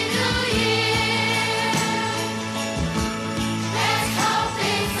Happy New Year. Let's hope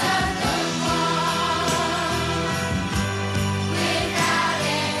it's a good one without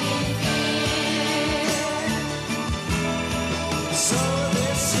any fear. So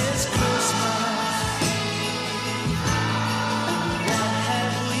this is Christmas, and what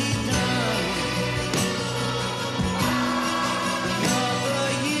have we done? Another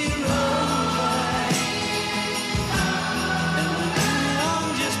year over, and the new one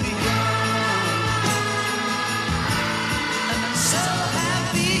just begun. And so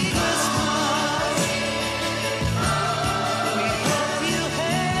happy Christmas. We hope you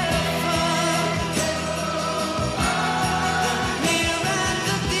have fun. The near and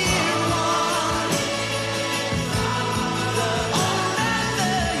the dear one, the old and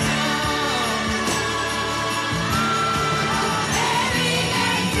the young. Very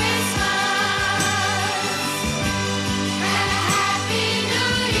Merry Christmas and a Happy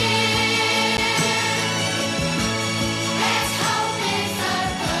New Year. Let's hope it's a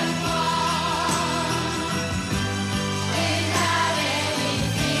good one without any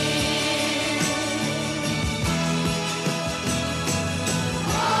fear. What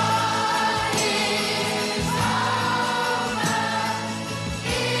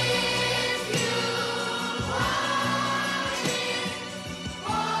is over if you watch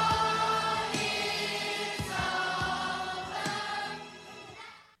it? What is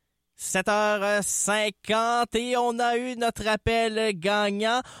over? 7h50 et on a eu notre appel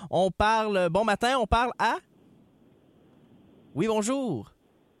gagnant. On parle, bon matin, on parle à... Oui, bonjour.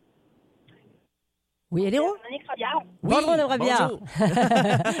 Oui, allô? Monique Robillard. Bonjour, Mme Robillard. bonjour.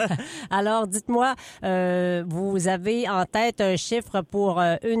 Alors, dites-moi, vous avez en tête un chiffre pour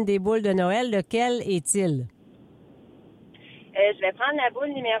une des boules de Noël. Lequel est-il? Je vais prendre la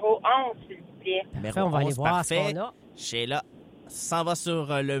boule numéro 11, s'il vous plaît. Après, on va aller voir ce parfait. qu'on a. Sheila s'en va sur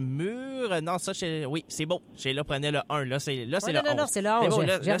le mur. Non, ça, oui, c'est bon. Sheila prenait le 1. Là, c'est le 11. Non, c'est le 11. Bon,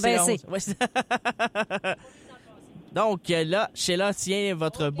 J'ai rebaissé. Oui. Donc là, Sheila tient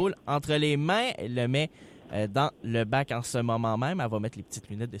votre boule entre les mains. Elle le met dans le bac en ce moment même. Elle va mettre les petites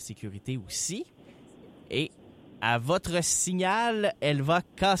lunettes de sécurité aussi. Et à votre signal, elle va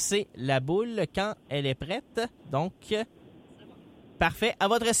casser la boule quand elle est prête. Donc, parfait. À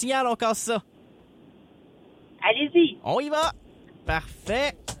votre signal, on casse ça. Allez-y. On y va.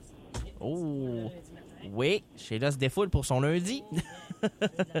 Parfait. Oh. Oui, Sheila se défoule pour son lundi.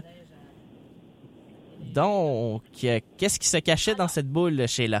 Donc, qu'est-ce qui se cachait dans cette boule,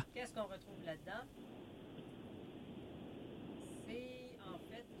 Sheila? Qu'est-ce qu'on retrouve là-dedans? C'est en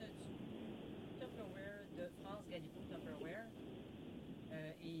fait du Tupperware de France Galipo Tupperware.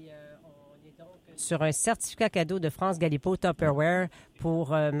 On est donc sur un certificat cadeau de France Galipo Tupperware pour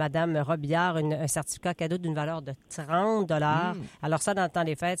Madame Robillard, un certificat cadeau d'une valeur de 30 $. Alors ça, dans le temps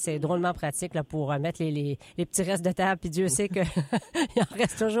des fêtes, c'est drôlement pratique là, pour mettre les petits restes de table. Puis Dieu sait qu'il en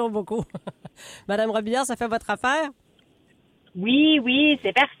reste toujours beaucoup. Madame Robillard, ça fait votre affaire? Oui,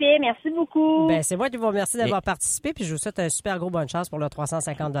 c'est parfait. Merci beaucoup. Ben, c'est moi qui vous remercie d'avoir participé. Puis je vous souhaite un super gros bonne chance pour le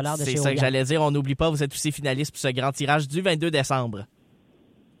 350 $ de chez C'est ça que Oga. j'allais dire. On n'oublie pas, vous êtes aussi finaliste pour ce grand tirage du 22 décembre.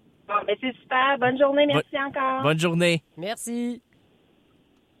 Bon, ben c'est super. Bonne journée. Merci encore. Bonne journée. Merci.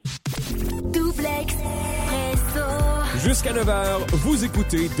 Double Expresso. Jusqu'à 9h, vous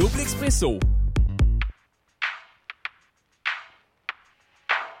écoutez Double Expresso.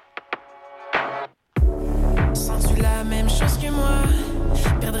 Sens-tu la même chose que moi?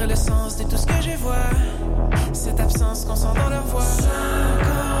 Perdre le sens de tout ce que je vois. Cette absence qu'on sent dans leur voix. Sans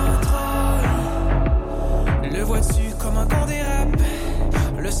contrôle. Le vois-tu comment qu'on dérape?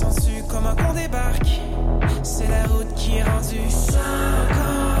 Le sens-tu comment qu'on débarque? C'est la route qui est rendue sans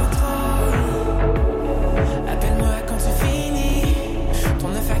contrôle. Appelle-moi quand tu finis. Ton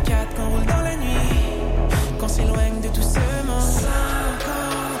 9 à 4 qu'on roule dans la nuit. Qu'on s'éloigne de tout ce monde sans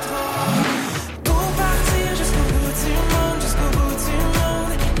contrôle. Pour partir jusqu'au bout du monde,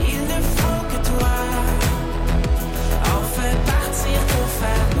 il ne faut que toi. Enfin partir pour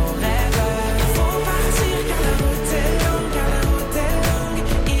faire nos rêves. Il faut partir car la route est longue,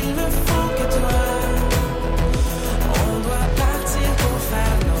 il ne faut que toi. On doit partir pour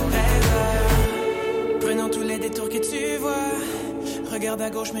faire nos rêves. Prenons tous les détours que tu vois. Regarde à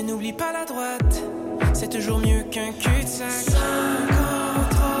gauche mais n'oublie pas la droite. C'est toujours mieux qu'un cul-de-sac. Sans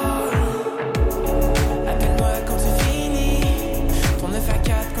contrôle. Appelle-moi quand tu finis. Ton 9 à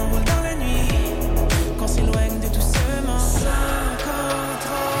 4 qu'on roule dans la nuit. Qu'on s'éloigne de tout ce monde. Sans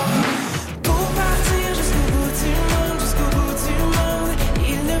contrôle. Pour partir jusqu'au bout du monde,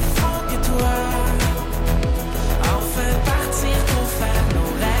 il ne faut que toi. Enfin partir pour faire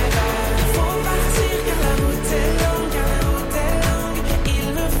nos rêves. Il faut partir car la route est longue, il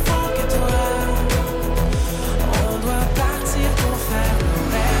ne faut que toi. On doit partir pour faire nos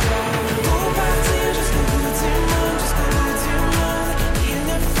rêves. Pour partir jusqu'au bout du monde, il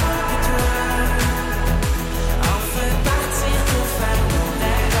ne faut que toi. Enfin partir pour faire nos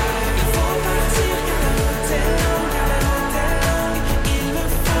rêves. Il faut partir car la route est longue, il ne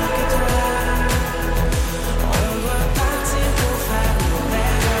faut que toi. On doit partir pour faire nos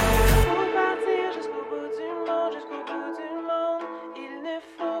rêves. Pour partir jusqu'au bout du monde, il ne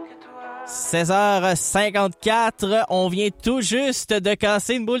faut que toi. 16h54, on vient tout juste de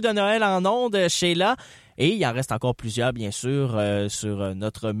casser une boule de Noël en ondes, Sheila. Et il en reste encore plusieurs, bien sûr, sur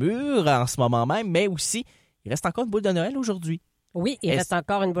notre mur en ce moment même, mais aussi, il reste encore une boule de Noël aujourd'hui. Oui, il reste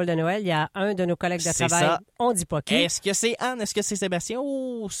encore une boule de Noël. Il y a un de nos collègues de C'est travail, ça. on dit pas qui. Est-ce que c'est Anne? Est-ce que c'est Sébastien?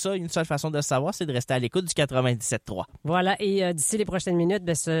 Oh, ça, une seule façon de le savoir, c'est de rester à l'écoute du 97.3. Voilà, et d'ici les prochaines minutes,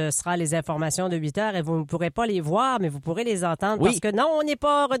 ce sera les informations de 8 heures et vous ne pourrez pas les voir, mais vous pourrez les entendre Oui. parce que non, on n'est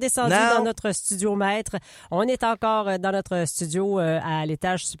pas redescendu Non. dans notre studio maître. On est encore dans notre studio à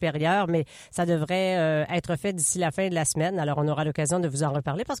l'étage supérieur, mais ça devrait être fait d'ici la fin de la semaine. Alors, on aura l'occasion de vous en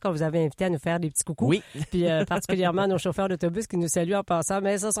reparler parce qu'on vous avait invité à nous faire des petits coucous. Oui. Puis particulièrement nos chauffeurs d'autobus qui nous saluent en passant.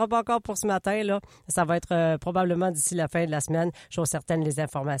 Mais ce ne sera pas encore pour ce matin, là. Ça va être probablement d'ici la fin de la semaine. Chose certaine, les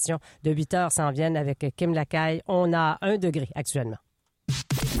informations de 8 heures s'en viennent avec Kim Lacaille. On a 1 degré actuellement.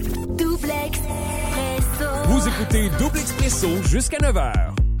 Double Expresso. Vous écoutez Double Expresso jusqu'à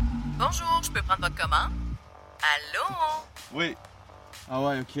 9h. Bonjour, je peux prendre votre commande? Allô? Oui. Ah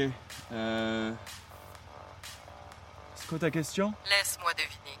ouais, ok. C'est quoi ta question? Laisse-moi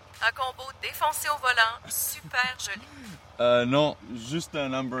deviner. Un combo défoncé au volant, super joli. Non, juste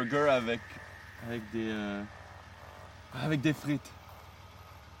un hamburger avec des frites.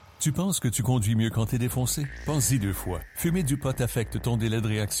 Tu penses que tu conduis mieux quand t'es défoncé? Pense-y 2 fois. Fumer du pot affecte ton délai de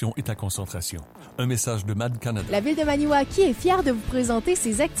réaction et ta concentration. Un message de MAD Canada. La Ville de Maniwaki est fière de vous présenter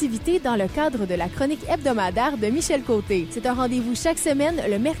ses activités dans le cadre de la chronique hebdomadaire de Michel Côté. C'est un rendez-vous chaque semaine,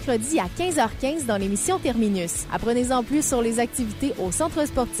 le mercredi à 15h15 dans l'émission Terminus. Apprenez-en plus sur les activités au Centre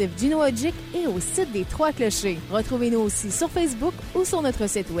sportif Gino Hodgick et au site des Trois Clochers. Retrouvez-nous aussi sur Facebook ou sur notre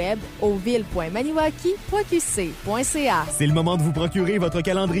site web au ville.maniwaki.qc.ca. C'est le moment de vous procurer votre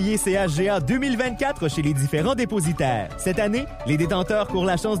calendrier CHGA 2024 chez les différents dépositaires. Cette année, les détenteurs courent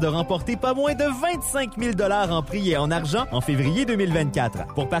la chance de remporter pas moins de 25 000 $ en prix et en argent en février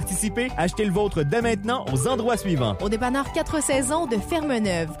 2024. Pour participer, achetez le vôtre dès maintenant aux endroits suivants. Au dépanneur 4 saisons de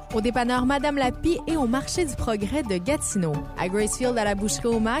Fermeneuve, au dépanneur Madame Lapie et au marché du Progrès de Gatineau, à Gracefield à la boucherie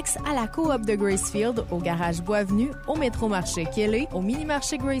au Max, à la coop de Gracefield, au garage Boisvenu, au métro-marché Kelly, au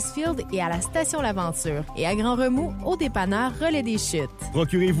mini-marché Gracefield et à la station L'Aventure. Et à Grand Remous, au dépanneur Relais des Chutes.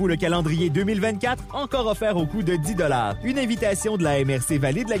 Procurez-vous le calendrier 2024, encore offert au coût de 10 $. Une invitation de la MRC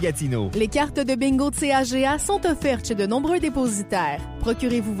Vallée de la Gatineau. Les cartes de bingo de CHGA sont offertes chez de nombreux dépositaires.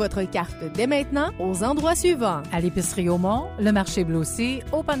 Procurez-vous votre carte dès maintenant aux endroits suivants. À l'épicerie Aumont, le marché Blossy,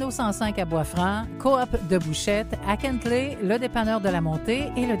 au panneau 105 à Bois-Franc, Coop de Bouchette, à Kentley, le dépanneur de la Montée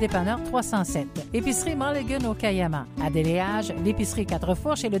et le dépanneur 307. Épicerie Mulligan au Cayama. À Déléage, l'épicerie 4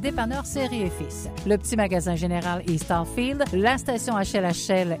 Fourches et le dépanneur Série et Fils. Le petit magasin général East Starfield, la station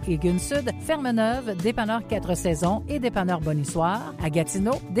HLHL et Gun Sud, Fermeneuve, dépanneur 4 saisons et dépanneur Bonissoir. À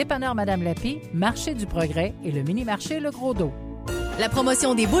Gatineau, dépanneur Madame Lapie, marché du Progrès et le mini-marché Le Gros Dos. La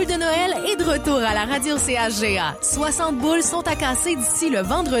promotion des boules de Noël est de retour à la radio CHGA. 60 boules sont à casser d'ici le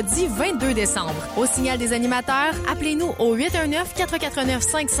vendredi 22 décembre. Au signal des animateurs, appelez-nous au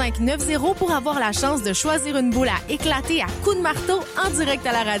 819-449-5590 pour avoir la chance de choisir une boule à éclater à coups de marteau en direct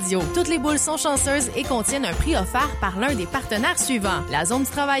à la radio. Toutes les boules sont chanceuses et contiennent un prix offert par l'un des partenaires suivants. La Zone du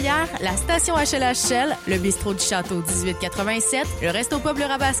Travailleur, la station HLHL, le bistrot du Château 1887, le Resto Pub Le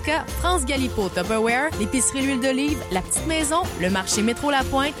Rabasca, France Galipo Tupperware, l'épicerie L'Huile d'Olive, la Petite Maison, le marché Métro La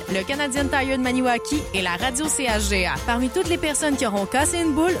Pointe, le Canadian Tire de Maniwaki et la radio CHGA. Parmi toutes les personnes qui auront cassé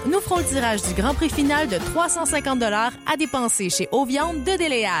une boule, nous ferons le tirage du grand prix final de 350 $ à dépenser chez Eau-Viande de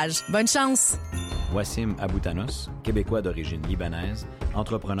Déléage. Bonne chance! Wassim Aboutanos, Québécois d'origine libanaise,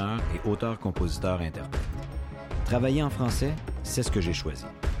 entrepreneur et auteur-compositeur-interprète. Travailler en français, c'est ce que j'ai choisi.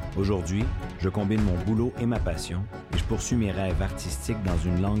 Aujourd'hui, je combine mon boulot et ma passion et je poursuis mes rêves artistiques dans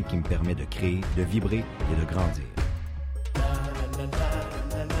une langue qui me permet de créer, de vibrer et de grandir.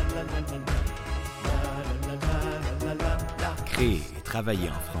 Créer et travailler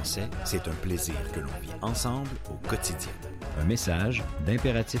en français, c'est un plaisir que l'on vit ensemble au quotidien. Un message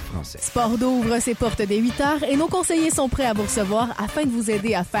d'Impératif français. Sport d'eau ouvre ses portes dès 8h et nos conseillers sont prêts à vous recevoir afin de vous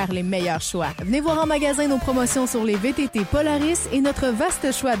aider à faire les meilleurs choix. Venez voir en magasin nos promotions sur les VTT Polaris et notre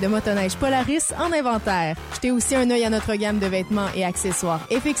vaste choix de motoneige Polaris en inventaire. Jetez aussi un œil à notre gamme de vêtements et accessoires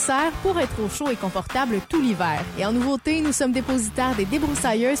FXR pour être au chaud et confortable tout l'hiver. Et en nouveauté, nous sommes dépositaires des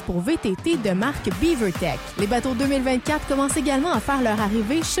débroussailleuses pour VTT de marque BeaverTech. Les bateaux 2024 commencent également à faire leur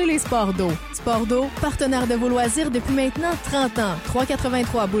arrivée chez les Sports d'eau. Sport d'eau, partenaire de vos loisirs depuis maintenant 30 ans.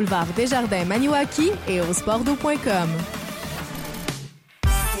 383 boulevard Desjardins Maniwaki et au sportdeau.com.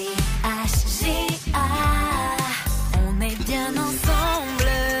 CHGA, on est bien ensemble.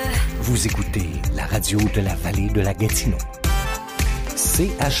 Vous écoutez la radio de la vallée de la Gatineau.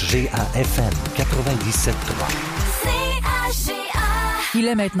 CHGA FM 97.3. Il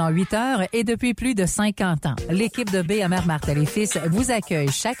est maintenant 8 heures et depuis plus de 50 ans, l'équipe de BMR Martel et Fils vous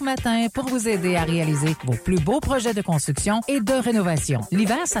accueille chaque matin pour vous aider à réaliser vos plus beaux projets de construction et de rénovation.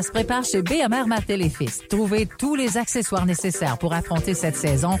 L'hiver, ça se prépare chez BMR Martel et Fils. Trouvez tous les accessoires nécessaires pour affronter cette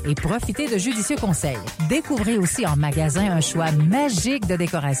saison et profitez de judicieux conseils. Découvrez aussi en magasin un choix magique de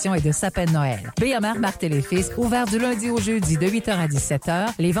décoration et de sapins de Noël. BMR Martel et Fils, ouvert du lundi au jeudi de 8h à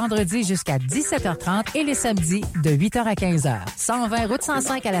 17h, les vendredis jusqu'à 17h30 et les samedis de 8h à 15h. 120 route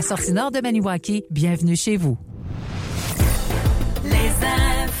 105 à la sortie nord de Maniwaki. Bienvenue chez vous. Les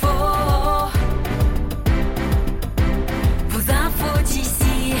infos. Vos infos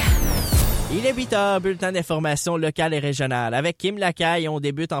d'ici. Il est 8h, bulletin d'information locale et régionale. Avec Kim Lacaille, on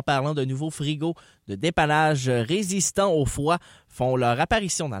débute en parlant de nouveaux frigos de dépannage résistants au froid font leur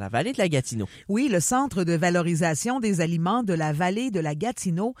apparition dans la vallée de la Gatineau. Oui, le Centre de valorisation des aliments de la vallée de la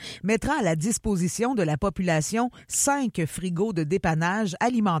Gatineau mettra à la disposition de la population 5 frigos de dépannage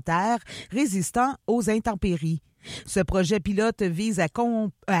alimentaire résistants aux intempéries. Ce projet pilote vise à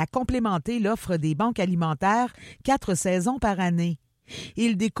complémenter l'offre des banques alimentaires 4 saisons par année.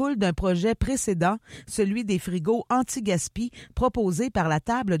 Il découle d'un projet précédent, celui des frigos anti-gaspi proposé par la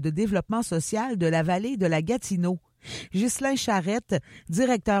table de développement social de la vallée de la Gatineau. Ghislain Charette,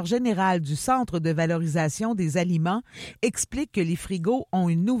 directeur général du Centre de valorisation des aliments, explique que les frigos ont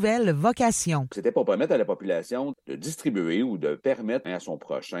une nouvelle vocation. C'était pour permettre à la population de distribuer ou de permettre à son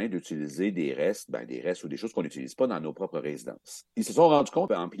prochain d'utiliser des restes ou des choses qu'on n'utilise pas dans nos propres résidences. Ils se sont rendus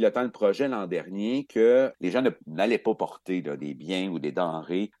compte, en pilotant le projet l'an dernier, que les gens n'allaient pas porter des biens ou des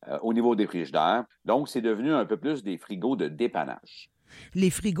denrées au niveau des frigidaires. Donc, c'est devenu un peu plus des frigos de dépannage. Les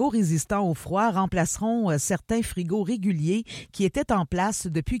frigos résistants au froid remplaceront certains frigos réguliers qui étaient en place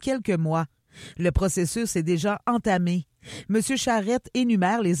depuis quelques mois. Le processus est déjà entamé. M. Charette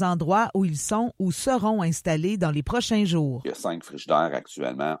énumère les endroits où ils sont ou seront installés dans les prochains jours. Il y a 5 frigidaires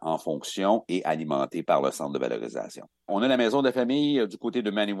actuellement en fonction et alimentés par le centre de valorisation. On a la maison de la famille du côté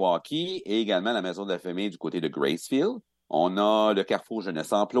de Maniwaki et également la maison de la famille du côté de Gracefield. On a le Carrefour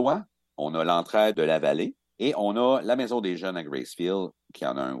Jeunesse Emploi. On a l'entraide de la Vallée. Et on a la Maison des Jeunes à Gracefield, qui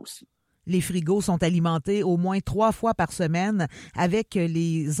en a un aussi. Les frigos sont alimentés au moins 3 fois par semaine avec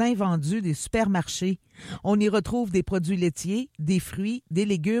les invendus des supermarchés. On y retrouve des produits laitiers, des fruits, des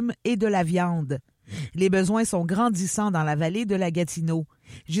légumes et de la viande. Les besoins sont grandissants dans la vallée de la Gatineau.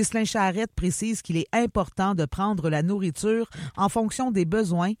 Ghislain Charette précise qu'il est important de prendre la nourriture en fonction des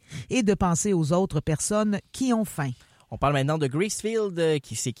besoins et de penser aux autres personnes qui ont faim. On parle maintenant de Gracefield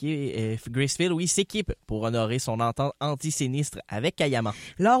qui s'équipe pour honorer son entente anti-sinistre avec Cayama.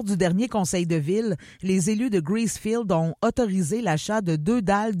 Lors du dernier conseil de ville, les élus de Gracefield ont autorisé l'achat de 2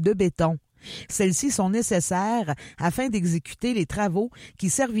 dalles de béton. Celles-ci sont nécessaires afin d'exécuter les travaux qui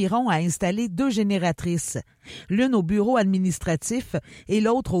serviront à installer 2 génératrices, l'une au bureau administratif et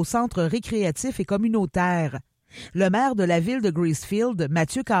l'autre au centre récréatif et communautaire. Le maire de la ville de Gracefield,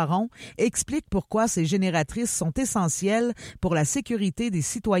 Mathieu Caron, explique pourquoi ces génératrices sont essentielles pour la sécurité des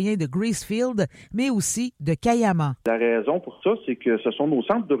citoyens de Gracefield, mais aussi de Cayama. La raison pour ça, c'est que ce sont nos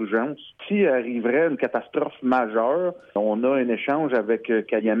centres d'urgence. S'il arriverait une catastrophe majeure, on a un échange avec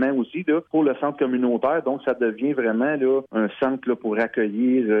Cayama aussi pour le centre communautaire, donc ça devient vraiment un centre pour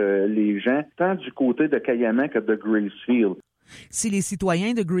accueillir les gens, tant du côté de Cayama que de Gracefield. Si les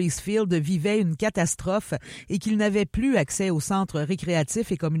citoyens de Gracefield vivaient une catastrophe et qu'ils n'avaient plus accès au centre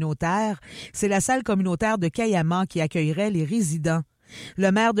récréatif et communautaire, c'est la salle communautaire de Cayama qui accueillerait les résidents.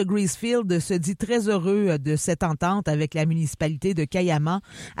 Le maire de Gracefield se dit très heureux de cette entente avec la municipalité de Cayama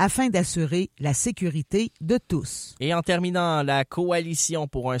afin d'assurer la sécurité de tous. Et en terminant, la Coalition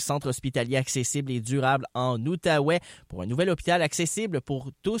pour un centre hospitalier accessible et durable en Outaouais pour un nouvel hôpital accessible pour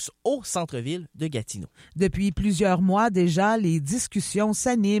tous au centre-ville de Gatineau. Depuis plusieurs mois déjà, les discussions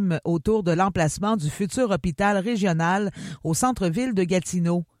s'animent autour de l'emplacement du futur hôpital régional au centre-ville de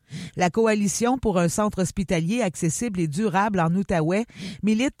Gatineau. La Coalition pour un centre hospitalier accessible et durable en Outaouais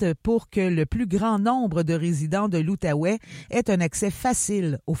milite pour que le plus grand nombre de résidents de l'Outaouais aient un accès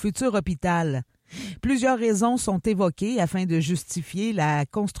facile au futur hôpital. Plusieurs raisons sont évoquées afin de justifier la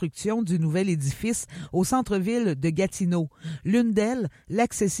construction du nouvel édifice au centre-ville de Gatineau. L'une d'elles,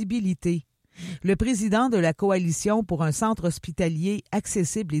 l'accessibilité. Le président de la Coalition pour un centre hospitalier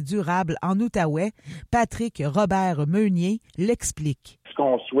accessible et durable en Outaouais, Patrick Robert Meunier, l'explique. Ce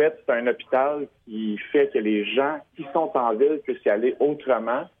qu'on souhaite, c'est un hôpital qui fait que les gens qui sont en ville puissent y aller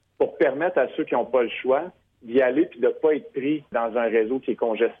autrement pour permettre à ceux qui n'ont pas le choix d'y aller puis de ne pas être pris dans un réseau qui est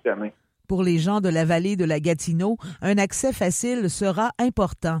congestionné. Pour les gens de la vallée de la Gatineau, un accès facile sera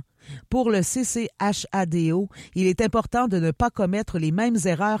important. Pour le CCHADO, il est important de ne pas commettre les mêmes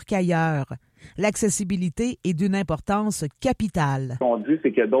erreurs qu'ailleurs. L'accessibilité est d'une importance capitale. Ce qu'on dit,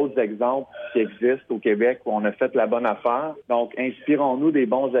 c'est qu'il y a d'autres exemples qui existent au Québec où on a fait la bonne affaire. Donc, inspirons-nous des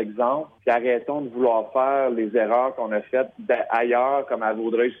bons exemples et arrêtons de vouloir faire les erreurs qu'on a faites ailleurs, comme à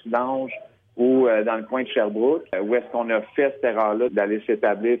Vaudreuil-Soulanges ou dans le coin de Sherbrooke, où est-ce qu'on a fait cette erreur-là d'aller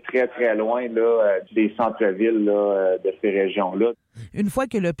s'établir très, très loin des centres-villes de ces régions-là. Une fois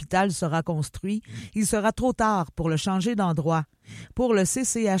que l'hôpital sera construit, il sera trop tard pour le changer d'endroit. Pour le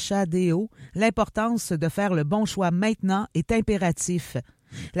CCHADO, l'importance de faire le bon choix maintenant est impératif.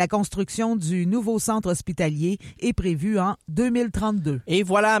 La construction du nouveau centre hospitalier est prévue en 2032. Et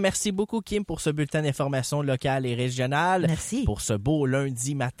voilà, merci beaucoup Kim pour ce bulletin d'information locale et régionale. Merci. Pour ce beau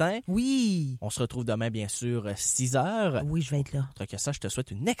lundi matin. Oui. On se retrouve demain, bien sûr, 6 heures. Oui, je vais être là. Autre que ça, je te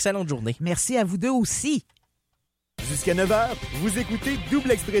souhaite une excellente journée. Merci à vous deux aussi. Jusqu'à 9h, vous écoutez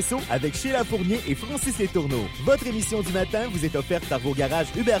Double Expresso avec Sheila Fournier et Francis Letourneau. Votre émission du matin vous est offerte par vos garages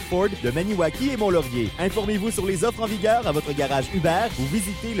Hubert Ford de Maniwaki et Mont-Laurier. Informez-vous sur les offres en vigueur à votre garage Hubert ou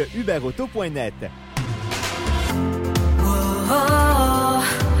visitez le hubertauto.net.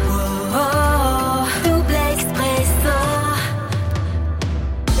 Double Expresso.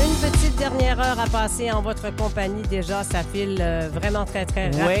 Une petite dernière heure à passer en votre compagnie. Déjà, ça file vraiment très, très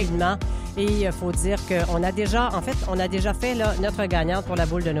rapidement. Et il faut dire qu'on a déjà, on a déjà fait là, notre gagnante pour la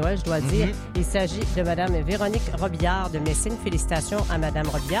boule de Noël, je dois dire. Il s'agit de Mme Véronique Robillard de Messine. Félicitations à Mme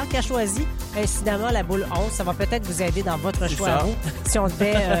Robillard qui a choisi, incidemment, la boule 11. Ça va peut-être vous aider dans votre choix à vous. Si on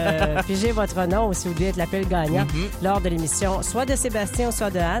devait piger votre nom ou si vous devez être l'appel gagnant lors de l'émission, soit de Sébastien ou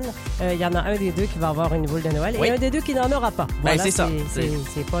soit de Anne, il y en a un des deux qui va avoir une boule de Noël et un des deux qui n'en aura pas. Voilà, c'est ça.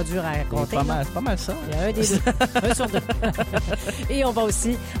 C'est pas dur à compter. C'est pas mal ça. Il y a un des deux. Un sur deux. Et on va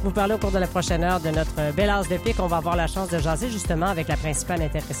aussi vous parler au cours de la prochaine heure de notre belle as de pique. On va avoir la chance de jaser justement avec la principale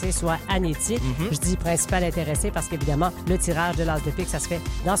intéressée, soit Anne Etier. Je dis principale intéressée parce qu'évidemment, le tirage de l'as de pique, ça se fait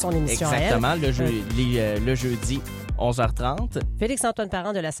dans son émission. Exactement, le jeudi. 11h30. Félix-Antoine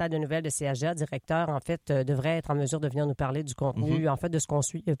Parent de la salle de nouvelles de CHGA, directeur, en fait, devrait être en mesure de venir nous parler du contenu, en fait, de ce qu'on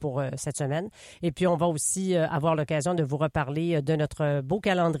suit pour cette semaine. Et puis, on va aussi avoir l'occasion de vous reparler de notre beau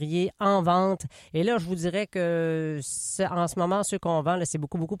calendrier en vente. Et là, je vous dirais que en ce moment, ceux qu'on vend, là, c'est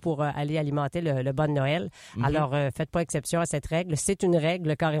beaucoup pour aller alimenter le bon Noël. Alors, faites pas exception à cette règle. C'est une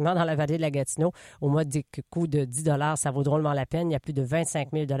règle carrément dans la vallée de la Gatineau. Au mois de coût de 10 $, ça vaut drôlement la peine. Il y a plus de 25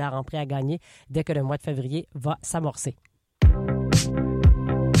 000 $ en prix à gagner dès que le mois de février va s'amorcer.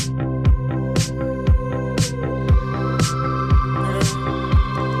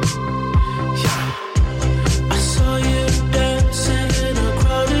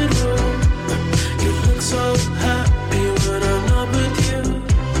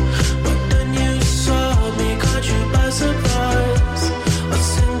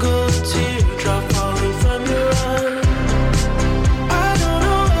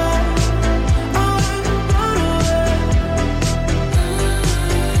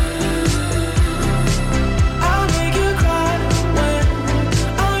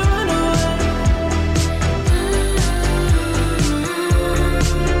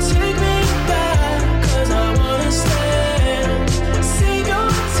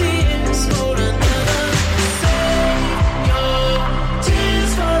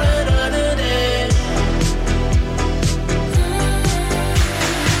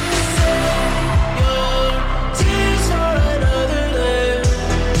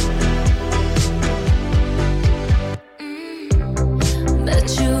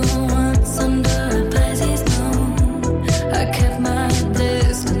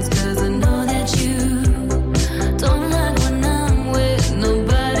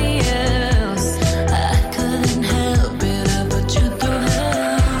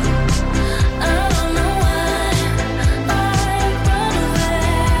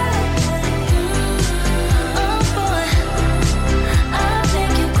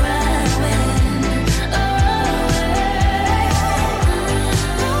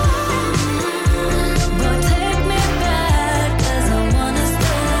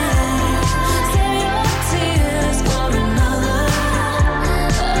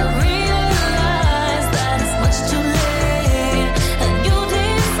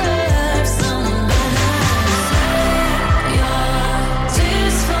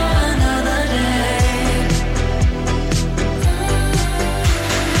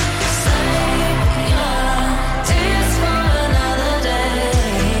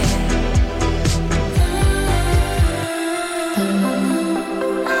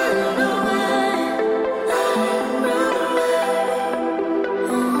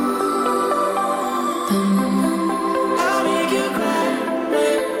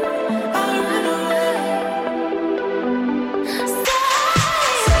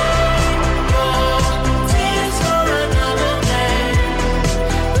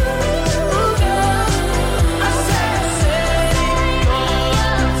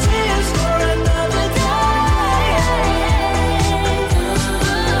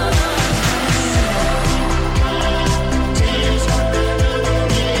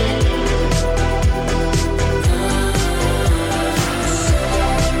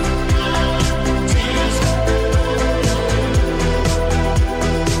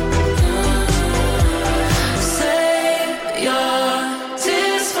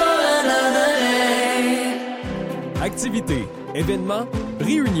 Activités, événements,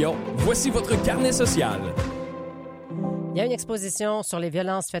 réunions, voici votre carnet social. Il y a une exposition sur les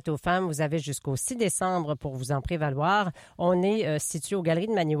violences faites aux femmes. Vous avez jusqu'au 6 décembre pour vous en prévaloir. On est situé aux Galeries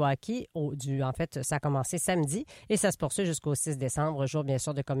de Maniwaki. En fait, ça a commencé samedi et ça se poursuit jusqu'au 6 décembre, jour bien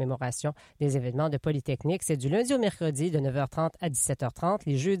sûr de commémoration des événements de Polytechnique. C'est du lundi au mercredi de 9h30 à 17h30,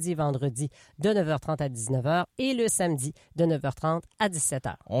 les jeudis et vendredis de 9h30 à 19h et le samedi de 9h30 à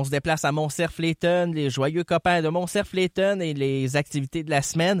 17h. On se déplace à Montcerf-Léton, les joyeux copains de Montcerf-Léton et les activités de la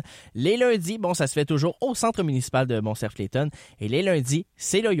semaine. Les lundis, ça se fait toujours au centre municipal de Montcerf-Léton. Clayton. Et les lundis,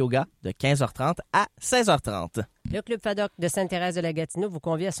 c'est le yoga de 15h30 à 16h30. Le Club Faddock de Sainte-Thérèse de la Gatineau vous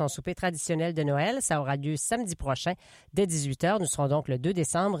convie à son souper traditionnel de Noël. Ça aura lieu samedi prochain dès 18h. Nous serons donc le 2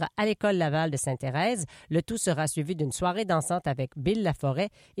 décembre à l'École Laval de Sainte-Thérèse. Le tout sera suivi d'une soirée dansante avec Bill Laforêt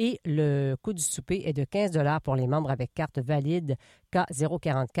et le coût du souper est de 15 $ pour les membres avec carte valide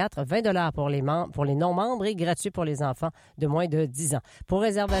K044, 20 $ pour les non-membres et gratuit pour les enfants de moins de 10 ans. Pour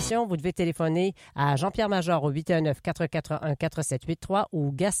réservation, vous devez téléphoner à Jean-Pierre Major au 819-441-4783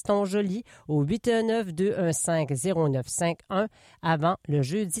 ou Gaston Joly au 819-215-0951 avant le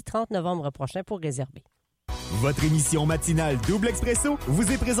jeudi 30 novembre prochain pour réserver. Votre émission matinale Double Expresso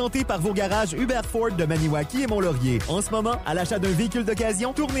vous est présentée par vos garages Hubert Ford de Maniwaki et Mont-Laurier. En ce moment, à l'achat d'un véhicule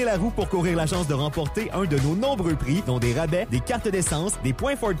d'occasion, tournez la roue pour courir la chance de remporter un de nos nombreux prix, dont des rabais, des cartes d'essence, des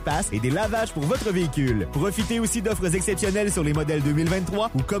points Ford Pass et des lavages pour votre véhicule. Profitez aussi d'offres exceptionnelles sur les modèles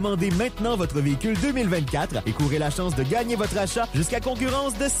 2023 ou commandez maintenant votre véhicule 2024 et courez la chance de gagner votre achat jusqu'à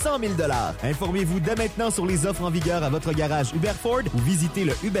concurrence de 100 000 $. Informez-vous dès maintenant sur les offres en vigueur à votre garage Hubert Ford ou visitez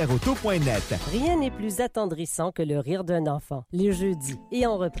le hubertauto.net. Rien n'est plus attendrissant que le rire d'un enfant. Les jeudis et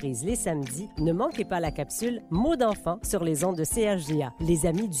en reprise les samedis, ne manquez pas la capsule Mots d'enfant sur les ondes de CHGA. Les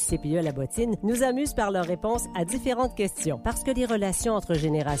amis du CPE La Bottine nous amusent par leurs réponses à différentes questions. Parce que les relations entre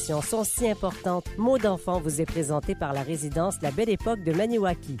générations sont si importantes, Mots d'enfant vous est présenté par la résidence La Belle Époque de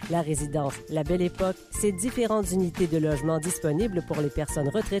Maniwaki. La résidence La Belle Époque, c'est différentes unités de logement disponibles pour les personnes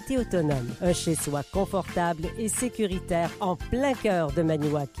retraitées autonomes. Un chez-soi confortable et sécuritaire en plein cœur de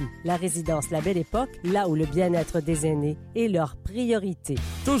Maniwaki. La résidence La Belle Époque, là où le bien-être des aînés est leur priorité.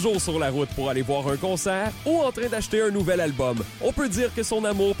 Toujours sur la route pour aller voir un concert ou en train d'acheter un nouvel album, on peut dire que son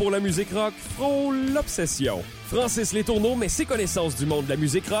amour pour la musique rock frôle l'obsession. Francis Letourneau met ses connaissances du monde de la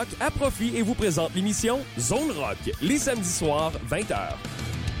musique rock à profit et vous présente l'émission Zone Rock, les samedis soirs, 20h.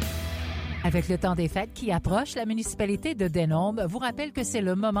 Avec le temps des fêtes qui approche, la municipalité de Denombre vous rappelle que c'est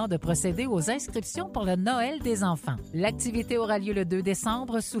le moment de procéder aux inscriptions pour le Noël des enfants. L'activité aura lieu le 2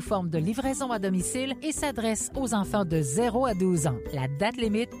 décembre sous forme de livraison à domicile et s'adresse aux enfants de 0 à 12 ans. La date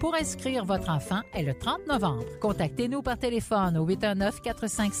limite pour inscrire votre enfant est le 30 novembre. Contactez-nous par téléphone au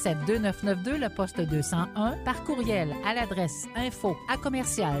 819-457-2992, le poste 201, par courriel à l'adresse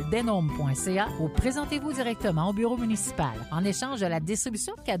info@commercialdenombre.ca ou présentez-vous directement au bureau municipal. En échange de la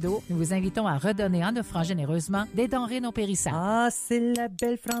distribution de cadeaux, nous vous invitons à redonner en offrant généreusement des denrées non périssables. Ah, c'est la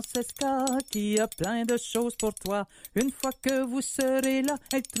belle Francesca qui a plein de choses pour toi. Une fois que vous serez là,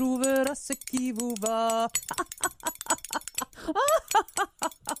 elle trouvera ce qui vous va.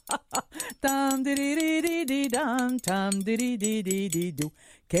 Tam diri dam tam diri dou.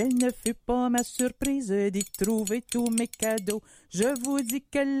 Quelle ne fut pas ma surprise d'y trouver tous mes cadeaux. Je vous dis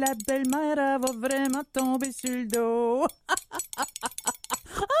que la belle-mère elle va vraiment tomber sur le dos.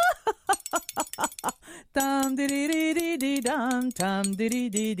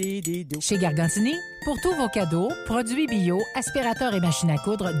 Chez Gargantini, pour tous vos cadeaux, produits bio, aspirateurs et machines à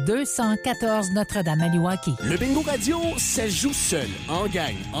coudre, 214 Notre-Dame-Maniwaki. Le bingo radio, ça joue seul, en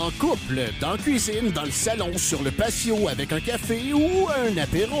gang, en couple, dans la cuisine, dans le salon, sur le patio, avec un café ou un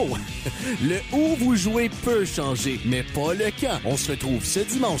apéro. Le où vous jouez peut changer, mais pas le quand. On se retrouve ce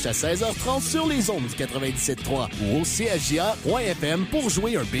dimanche à 16h30 sur les ondes du 97.3 ou au CHGA.FM pour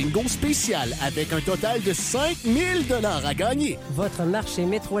jouer un bingo spécial avec un total de 5 000 $ à gagner. Votre marché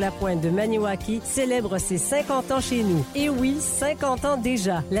Métro La Pointe de Maniwaki célèbre ses 50 ans chez nous. Et oui, 50 ans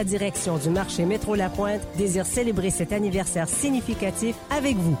déjà. La direction du marché Métro La Pointe désire célébrer cet anniversaire significatif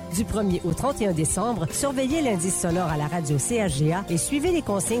avec vous. Du 1er au 31 décembre, surveillez l'indice sonore à la radio CHGA et suivez les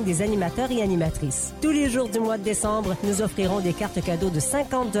consignes des animateurs et animatrices. Tous les jours du mois de décembre, nous offrirons des cartes cadeaux de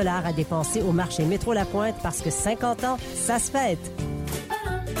 50 $ à dépenser au marché Métro La Pointe parce que 50 ans, ça se fête.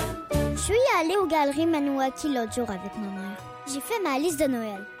 Je suis allée aux Galeries Maniwaki l'autre jour avec ma mère. J'ai fait ma liste de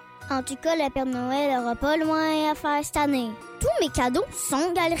Noël. En tout cas, le Père Noël n'aura pas loin à faire cette année. Tous mes cadeaux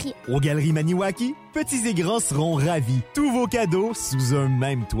sont galeries. Aux Galeries Maniwaki, petits et grands seront ravis. Tous vos cadeaux sous un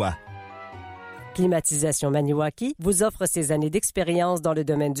même toit. Climatisation Maniwaki vous offre ses années d'expérience dans le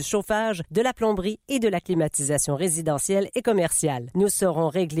domaine du chauffage, de la plomberie et de la climatisation résidentielle et commerciale. Nous saurons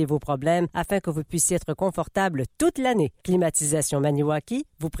régler vos problèmes afin que vous puissiez être confortable toute l'année. Climatisation Maniwaki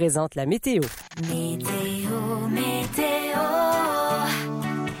vous présente la météo. Météo, météo,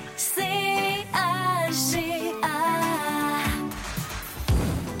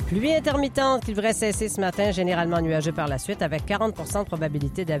 Pluie intermittente qui devrait cesser ce matin, généralement nuageux par la suite, avec 40 de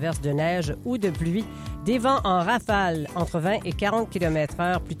probabilité d'averse de neige ou de pluie. Des vents en rafale entre 20 et 40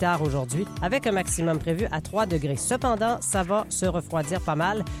 km/h plus tard aujourd'hui, avec un maximum prévu à 3 degrés. Cependant, ça va se refroidir pas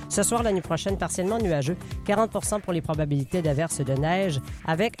mal. Ce soir, la nuit prochaine, partiellement nuageux. 40 pour les probabilités d'averse de neige,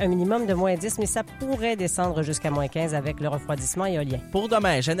 avec un minimum de moins 10, mais ça pourrait descendre jusqu'à moins 15 avec le refroidissement éolien. Pour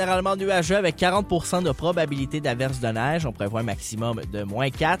demain, généralement nuageux avec 40 de probabilité d'averse de neige. On prévoit un maximum de moins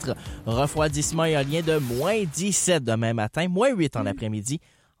 4. Refroidissement éolien de moins 17 demain matin, moins 8 en après-midi.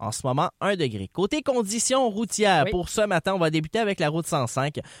 En ce moment, 1 degré. Côté conditions routières, pour ce matin, on va débuter avec la route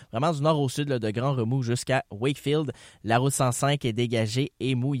 105, vraiment du nord au sud, là, de Grand Remous jusqu'à Wakefield. La route 105 est dégagée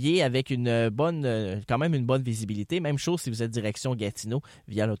et mouillée avec quand même une bonne visibilité. Même chose si vous êtes direction Gatineau,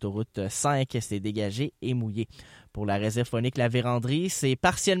 via l'autoroute 5, c'est dégagé et mouillé. Pour la réserve phonique La Vérandrie, c'est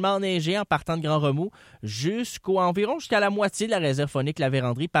partiellement enneigé en partant de Grand Remous jusqu'à la moitié de la réserve phonique La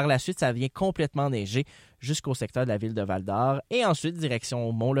Vérandrie. Par la suite, ça vient complètement neiger jusqu'au secteur de la ville de Val-d'Or. Et ensuite,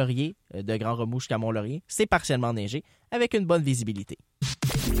 direction Mont-Laurier, de Grand Remous jusqu'à Mont-Laurier, c'est partiellement neigé avec une bonne visibilité.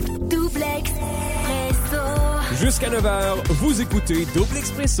 Double Expresso. Jusqu'à 9h, vous écoutez Double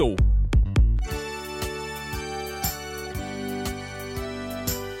Expresso.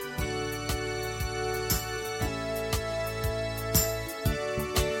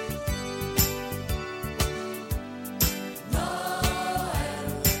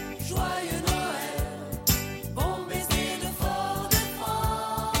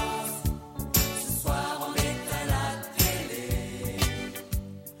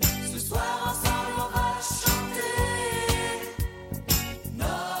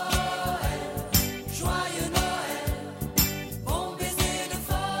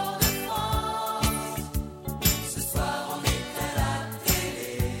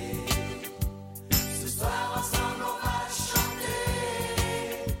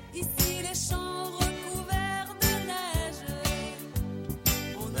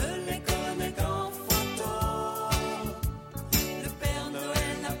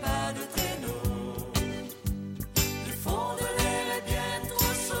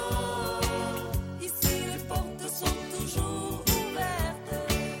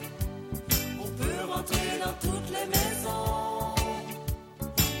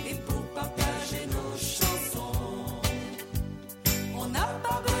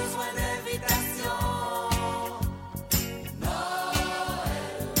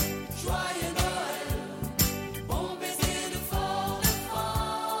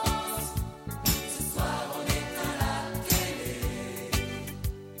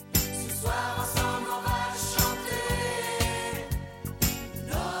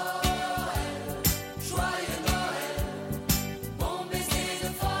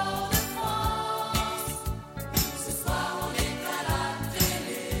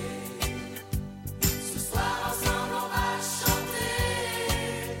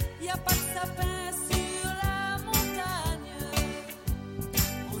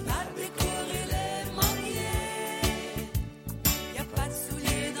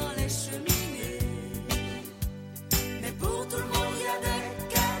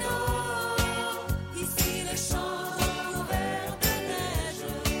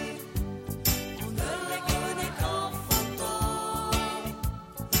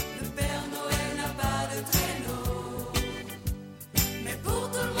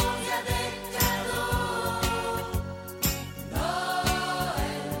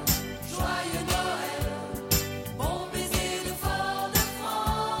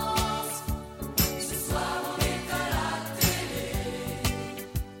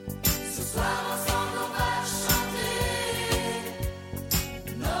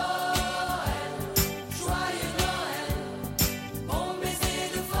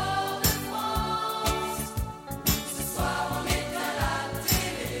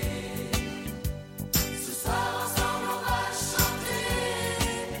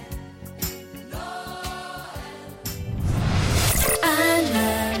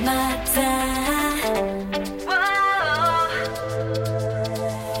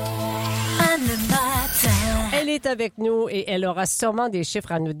 Avec nous et elle aura sûrement des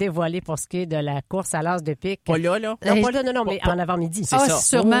chiffres à nous dévoiler pour ce qui est de la course à l'as de pique. Pas là. Non, pas là, non, mais en avant-midi. C'est ça.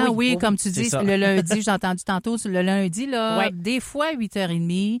 Sûrement, oui, comme tu dis, le lundi, j'ai entendu tantôt, le lundi, là, des fois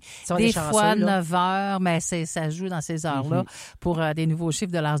 8h30, des fois 9h, mais ça joue dans ces heures-là pour des nouveaux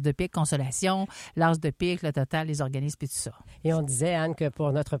chiffres de l'as de pique, consolation, l'as de pique, le total, les organismes et tout ça. Et on disait, Anne, que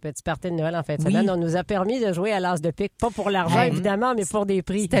pour notre petit party de Noël en fin de semaine, on nous a permis de jouer à l'as de pique, pas pour l'argent, évidemment, mais pour des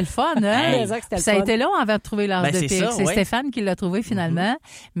prix. C'était le fun, hein? Ça a été long avant de trouver l'as de pique. c'est Puis ça, c'est ouais. Stéphane qui l'a trouvé finalement.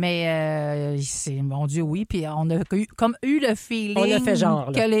 Mais c'est, mon Dieu, oui. Puis on a eu le feeling On a fait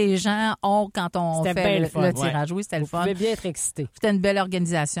genre, là. que les gens ont quand on C'était fait bien le fun, le tirage. Oui, c'était le Vous fun. pouvez bien être excité. C'était une belle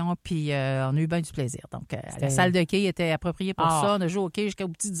organisation, puis on a eu bien du plaisir. Donc, la salle de quai était appropriée pour ça. On a joué au quai jusqu'aux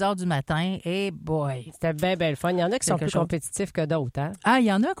petites heures du matin. Et boy! C'était bien, bien le fun. Il y en a qui sont Quelque plus chose. compétitifs que d'autres, hein? Ah, il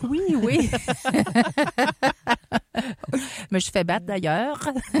y en a que oui, oui. Mais je fais battre d'ailleurs.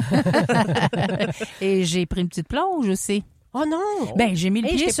 Et j'ai pris une petite plonge aussi. Oh non! Ben, j'ai mis le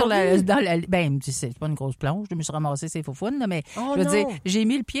Hey, pied je t'ai sur pas la. vu. Dans la. Ben, c'est pas une grosse plonge. Je me suis ramassée, c'est faufounes, là, mais Oh je veux non. dire, j'ai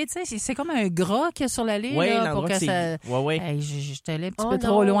mis le pied, tu sais, c'est comme un gras qu'il y a sur l'allée, Oui, là, pour l'endroit que que ça. c'est... Ouais. Hey, j'étais allée un petit Oh peu non.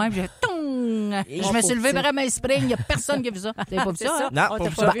 trop loin, puis j'ai. Toung! Et Je me suis levée pauvre vraiment spring, il n'y a personne qui a vu ça. T'avais pas vu C'est ça? ça. Hein? Non, On pas t'a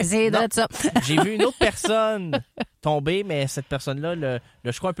vu pas ça. vu. C'est Non. de ça. J'ai vu une autre personne tomber, mais cette personne-là,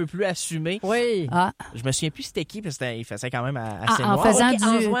 je crois un peu plus assumée. Oui. Ah, Je me souviens plus c'était qui, parce qu'il faisait quand même assez en noir. faisant Ok,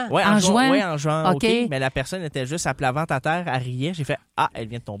 en du. jouant. Ouais, en jouant. Ouais, en jouant. OK. OK. Mais la personne était juste à plat ventre à terre, elle riait. J'ai fait elle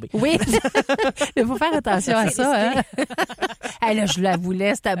vient de tomber. Oui, il faut faire attention à ça. Hein? Hey, là, je la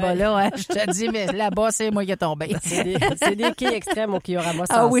voulais, cette bas-là. Hein? Je te dis, mais là-bas, c'est moi qui est tombé. C'est des quais extrêmes au Kiorama.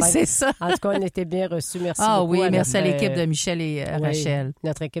 Ah oui, 105. c'est ça. En tout cas, on était bien reçus. Merci Ah beaucoup. oui, à merci à notre, l'équipe de Michel et oui, Rachel.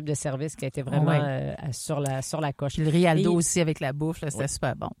 notre équipe de service qui a été vraiment Ouais. sur la coche. Puis le Rialdo Et aussi avec la bouffe, là, c'était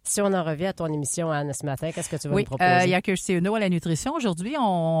super bon. si on en revient à ton émission, Anne, ce matin, qu'est-ce que tu vas Oui, nous proposer? il y a Kirsty Uno à la nutrition. Aujourd'hui,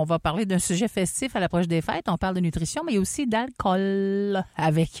 on va parler d'un sujet festif à l'approche des fêtes. On parle de nutrition, mais aussi d'alcool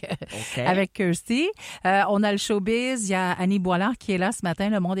avec Kirsty. On a le showbiz. Il y a Annie Boilard qui est là ce matin,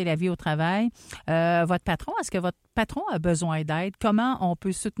 Le monde et la vie au travail. Votre patron, est-ce que votre patron a besoin d'aide? Comment on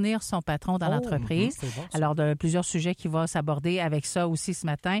peut soutenir son patron dans l'entreprise? C'est bon, ça. Alors, de plusieurs sujets qui vont s'aborder avec ça aussi ce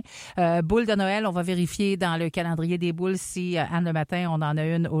matin. Boule de Noël, on va vérifier dans le calendrier des boules si, Anne, le matin, on en a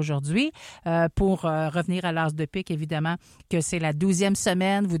une aujourd'hui. Pour revenir à l'as de pique, évidemment, que c'est la 12e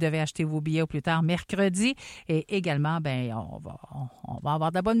semaine. Vous devez acheter vos billets au plus tard mercredi. Et également, ben, on va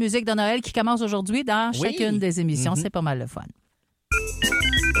avoir de la bonne musique de Noël qui commence aujourd'hui dans Oui. chacune des émissions. Mm-hmm. C'est pas mal le fun.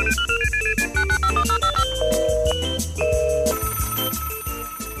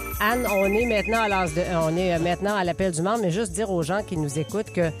 Anne, on est maintenant à l'appel du membre, mais juste dire aux gens qui nous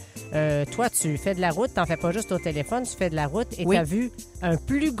écoutent que toi, tu fais de la route, t'en fais pas juste au téléphone, tu fais de la route et Oui. t'as vu un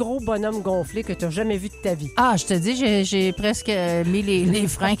plus gros bonhomme gonflé que t'as jamais vu de ta vie. Ah, je te dis, j'ai presque mis les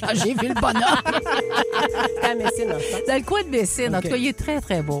freins quand j'ai vu le bonhomme. C'était à Messine, en fait. Dans le coin de Messine. En OK. tout cas, il est très,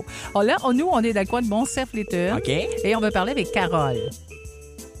 très beau. Alors là, nous, on est dans le coin de Monsef-Léton. OK. Et on va parler avec Carole.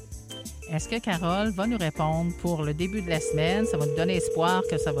 Est-ce que Carole va nous répondre pour le début de la semaine? Ça va nous donner espoir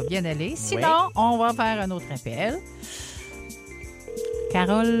que ça va bien aller. Sinon, on va faire un autre appel.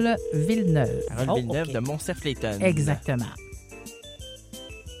 Carole Villeneuve. Carole Villeneuve de Monsef-Léton. Exactement.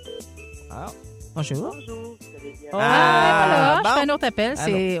 Ah. Bonjour. Bonjour, vous allez bien? Voilà, bon. je fais un autre appel. Ah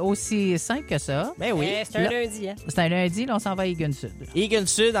c'est aussi simple que ça. Ben oui. C'est un Là- lundi, hein? C'est un lundi, là, on s'en va à Egan Sud. Egan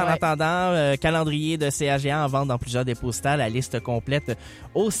Sud, en Ouais. attendant, calendrier de CAGA en vente dans plusieurs dépôts postales. La liste complète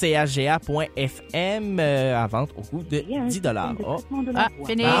au caga.fm à vente au coût de 10 $. Ah,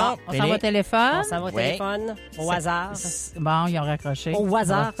 fini. Bon, On fini. s'en va au téléphone. On s'en va au Ouais. téléphone, au hasard. Bon, ils ont raccroché. Au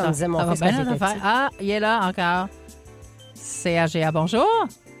hasard, Ça- comme disait mon ça va fils bien, quand notre j'étais affaire. petit. Ah, il est là encore. CAGA, bonjour.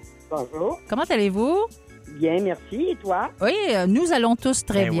 Bonjour. Comment allez-vous? Bien, merci. Et toi? Oui, nous allons tous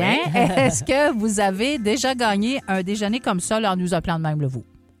très Ben bien. oui. Est-ce que vous avez déjà gagné un déjeuner comme ça là, en nous appelant de même, le vous?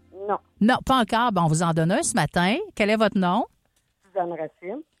 Non. Non, pas encore. Bon, on vous en donne un ce matin. Quel est votre nom? Suzanne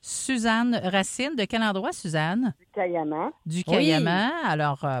Racine, Suzanne Racine. De quel endroit, Suzanne? du Cayama. Du Cayama.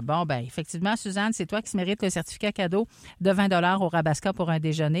 Alors, bon, ben effectivement, Suzanne, c'est toi qui mérites le certificat cadeau de 20 $ au Rabasca pour un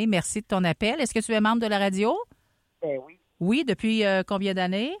déjeuner. Merci de ton appel. Est-ce que tu es membre de la radio? Ben oui. Oui, depuis combien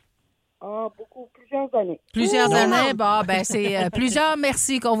d'années? Ah, plusieurs années. Plusieurs années. Bon, ben c'est plusieurs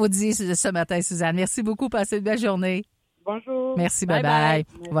merci qu'on vous dit ce matin, Suzanne. Merci beaucoup. Passez une belle journée. Bonjour. Merci, Bye bye-bye. bye.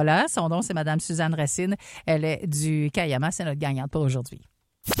 Voilà, son nom, c'est Madame Suzanne Racine. Elle est du Cayama. C'est notre gagnante pour aujourd'hui.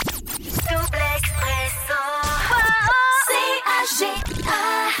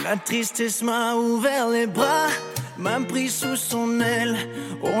 La tristesse m'a ouvert les bras, m'a pris sous son aile.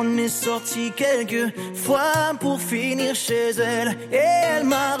 On est sorti quelques fois pour finir chez elle. Et elle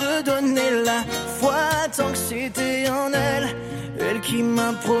m'a redonné la foi tant que c'était en elle. Elle qui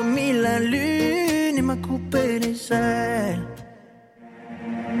m'a promis la lune et m'a coupé les ailes.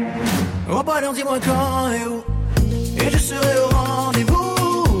 Oh pardon, dis-moi quand et où, et je serai au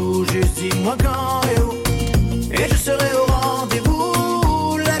rendez-vous. Juste dis-moi quand et où, et je serai au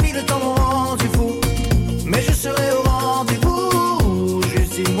rendez-vous. La vie, le temps m'ont rendu fou, mais je serai au rendez-vous.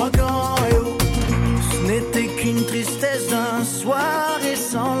 Juste dis-moi quand et où. Ce n'était qu'une tristesse d'un soir et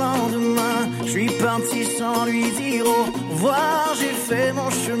sans lendemain. Je suis parti sans lui dire au revoir. J'ai fait fait mon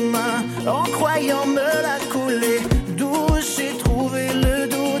chemin en croyant me la couler. D'où j'ai trouvé le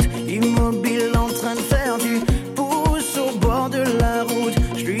doute, immobile en train de faire du pouce au bord de la route.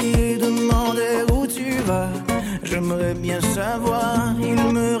 Je lui ai demandé où tu vas, j'aimerais bien savoir. Il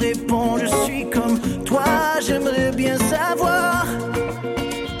me répond je suis comme toi, j'aimerais bien savoir.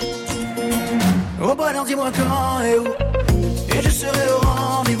 Oh bah alors dis-moi quand et où, et je serai au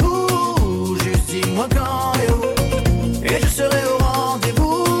rendez-vous. Juste dis-moi quand et où, et je serai au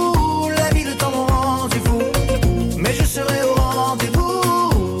rendez-vous. La vie de temps m'ont rendu fou, mais je serai au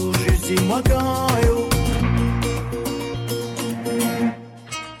rendez-vous. Juste dis-moi quand et où.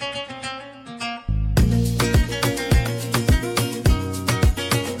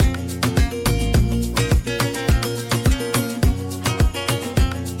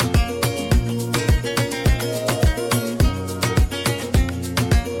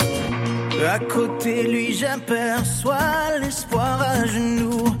 À côté lui j'aperçois l'espoir à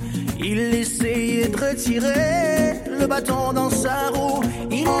genoux. Il essayait de retirer le bâton dans sa roue.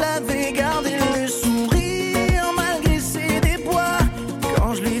 Il avait gardé le sourire malgré ses déboires.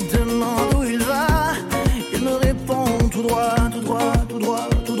 Quand je lui demande où il va, il me répond tout droit, tout droit, tout droit,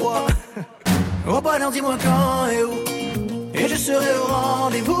 tout droit. Oh bah alors dis-moi quand et où, et je serai au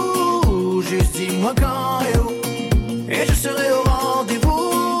rendez-vous. Juste dis-moi quand et où, et je serai au rendez-vous.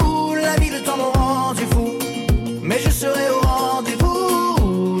 La vie, le temps m'ont rendu fou, mais je serai au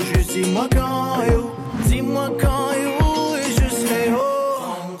rendez-vous. Juste dis-moi quand et où, dis-moi quand et où, et je serai au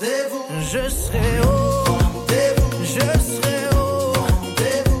rendez-vous. Je serai au rendez-vous, je serai au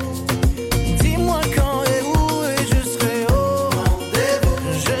rendez-vous. Dis-moi quand et où, et je serai au rendez-vous.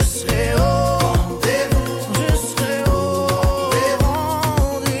 Je serai au rendez-vous, je serai au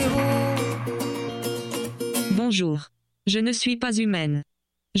rendez-vous. Bonjour. Je ne suis pas humaine.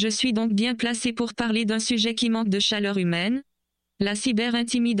 Je suis donc bien placée pour parler d'un sujet qui manque de chaleur humaine, la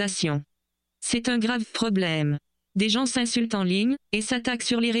cyberintimidation. C'est un grave problème. Des gens s'insultent en ligne et s'attaquent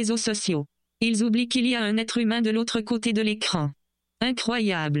sur les réseaux sociaux. Ils oublient qu'il y a un être humain de l'autre côté de l'écran.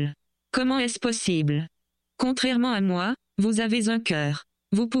 Incroyable. Comment est-ce possible? Contrairement à moi, vous avez un cœur.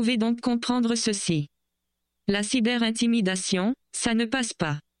 Vous pouvez donc comprendre ceci. La cyberintimidation, ça ne passe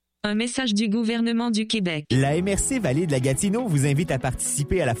pas. Un message du gouvernement du Québec. La MRC Vallée de la Gatineau vous invite à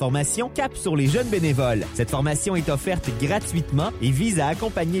participer à la formation Cap sur les jeunes bénévoles. Cette formation est offerte gratuitement et vise à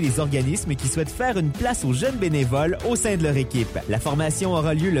accompagner les organismes qui souhaitent faire une place aux jeunes bénévoles au sein de leur équipe. La formation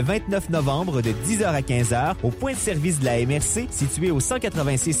aura lieu le 29 novembre de 10h à 15h au point de service de la MRC situé au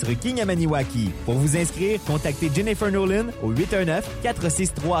 186 rue King à Maniwaki. Pour vous inscrire, contactez Jennifer Nolan au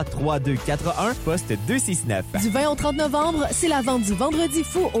 819-463-3241, poste 269. Du 20 au 30 novembre, c'est la vente du Vendredi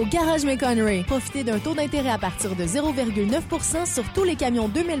fou au Garage McConnery. Profitez d'un taux d'intérêt à partir de 0,9% sur tous les camions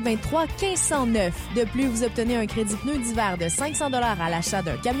 2023 1509. De plus, vous obtenez un crédit pneu d'hiver de 500 $ à l'achat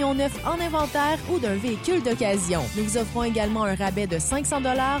d'un camion neuf en inventaire ou d'un véhicule d'occasion. Nous vous offrons également un rabais de 500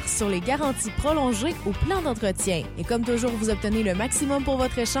 $ sur les garanties prolongées ou plans d'entretien. Et comme toujours, vous obtenez le maximum pour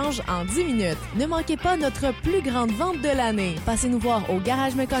votre échange en 10 minutes. Ne manquez pas notre plus grande vente de l'année. Passez nous voir au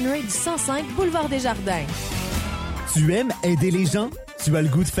Garage McConnery du 105 Boulevard des Jardins. Tu aimes aider les gens? Tu as le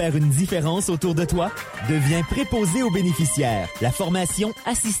goût de faire une différence autour de toi? Deviens préposé aux bénéficiaires. La formation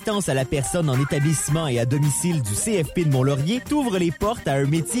Assistance à la personne en établissement et à domicile du CFP de Mont-Laurier t'ouvre les portes à un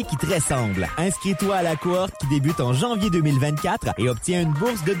métier qui te ressemble. Inscris-toi à la cohorte qui débute en janvier 2024 et obtiens une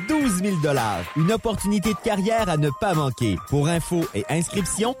bourse de 12 000 $. Une opportunité de carrière à ne pas manquer. Pour info et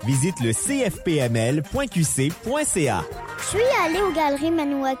inscription, visite le cfpml.qc.ca. Je suis allée aux Galeries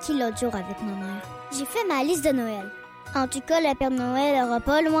Maniwaki l'autre jour avec ma mère. J'ai fait ma liste de Noël. En tout cas, le Père Noël n'aura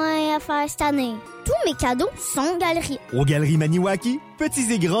pas loin à faire cette année. Tous mes cadeaux sont galeries. Aux Galeries Maniwaki, petits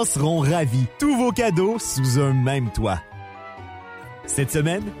et grands seront ravis. Tous vos cadeaux sous un même toit. Cette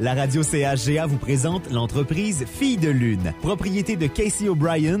semaine, la radio CHGA vous présente l'entreprise Filles de Lune. Propriété de Casey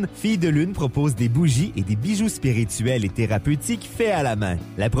O'Brien, Filles de Lune propose des bougies et des bijoux spirituels et thérapeutiques faits à la main.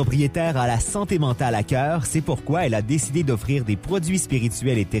 La propriétaire a la santé mentale à cœur, c'est pourquoi elle a décidé d'offrir des produits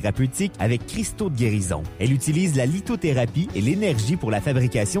spirituels et thérapeutiques avec cristaux de guérison. Elle utilise la lithothérapie et l'énergie pour la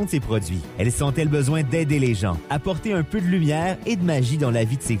fabrication de ses produits. Elle sent-elle besoin d'aider les gens? Apporter un peu de lumière et de magie dans la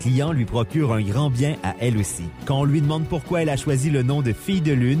vie de ses clients lui procure un grand bien à elle aussi. Quand on lui demande pourquoi elle a choisi le nom de Filles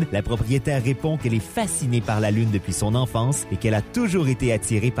de Lune, la propriétaire répond qu'elle est fascinée par la Lune depuis son enfance et qu'elle a toujours été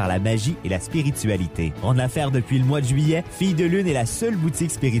attirée par la magie et la spiritualité. En affaires depuis le mois de juillet, Filles de Lune est la seule boutique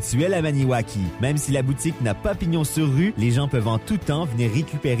spirituelle à Maniwaki. Même si la boutique n'a pas pignon sur rue, les gens peuvent en tout temps venir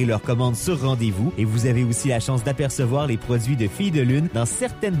récupérer leurs commandes sur rendez-vous et vous avez aussi la chance d'apercevoir les produits de Filles de Lune dans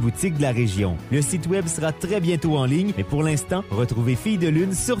certaines boutiques de la région. Le site web sera très bientôt en ligne, mais pour l'instant, retrouvez Filles de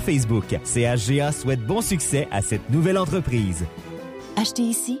Lune sur Facebook. CHGA souhaite bon succès à cette nouvelle entreprise. Acheter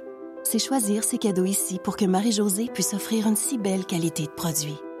ici, c'est choisir ses cadeaux ici pour que Marie-Josée puisse offrir une si belle qualité de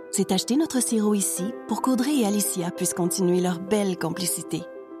produit. C'est acheter notre sirop ici pour qu'Audrey et Alicia puissent continuer leur belle complicité.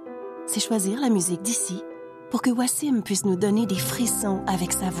 C'est choisir la musique d'ici pour que Wassim puisse nous donner des frissons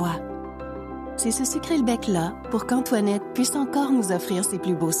avec sa voix. C'est se sucrer le bec-là pour qu'Antoinette puisse encore nous offrir ses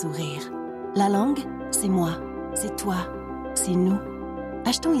plus beaux sourires. La langue, c'est moi, c'est toi, c'est nous.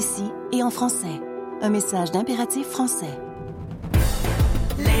 Achetons ici et en français. Un message d'Impératif français.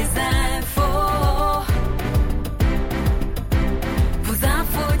 Les infos vous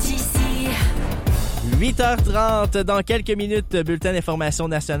info d'ici. 8h30, dans quelques minutes, bulletin d'information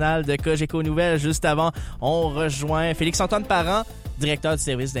nationale de Cogeco Nouvelles. Juste avant, on rejoint Félix-Antoine Parent, directeur du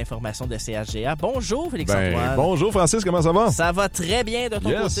service d'information de CHGA. Bonjour, Félix-Antoine. Bonjour, Francis, comment ça va? Ça va très bien de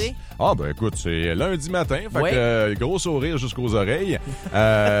ton côté? Ah, ben écoute, c'est lundi matin, fait que gros sourire jusqu'aux oreilles.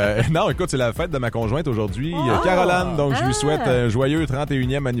 Non, écoute, c'est la fête de ma conjointe aujourd'hui, Caroline, donc je lui souhaite un joyeux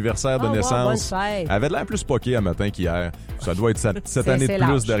 31e anniversaire de naissance. Elle avait de l'air plus poquée un matin qu'hier. Ça doit être cette année de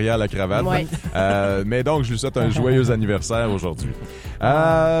plus derrière la cravate. Ouais. Mais donc, je lui souhaite un joyeux anniversaire aujourd'hui.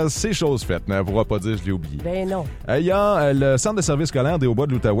 C'est chose faite, mais elle ne pourra pas dire je l'ai oublié. Ben non. Il y a le centre de service scolaire des Hauts-Bois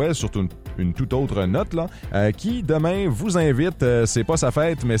de l'Outaouais, surtout une toute autre note, là, qui demain vous invite, c'est pas sa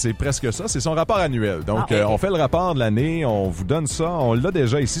fête, mais c'est presque ça, c'est son rapport annuel. Donc, on fait le rapport de l'année, on vous donne ça, on l'a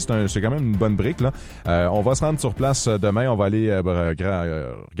déjà ici, c'est quand même une bonne brique, là. On va se rendre sur place demain, on va aller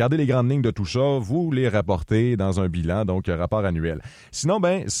regarder les grandes lignes de tout ça, vous les rapporter dans un bilan, donc rapport annuel. Sinon,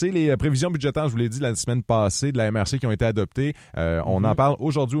 ben, c'est les prévisions budgétaires, je vous l'ai dit la semaine passée, de la MRC qui ont été adoptées. On en parle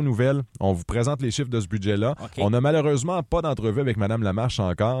aujourd'hui aux nouvelles. On vous présente les chiffres de ce budget-là. Okay. On n'a malheureusement pas d'entrevue avec Mme Lamarche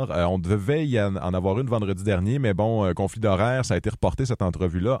encore. On devait y en avoir une vendredi dernier, mais bon, conflit d'horaire, ça a été reporté cette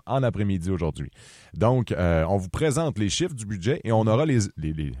entrevue-là en après-midi aujourd'hui. Donc, on vous présente les chiffres du budget et on aura les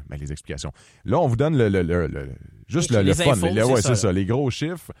explications. Là, on vous donne juste le fun. C'est ça, les gros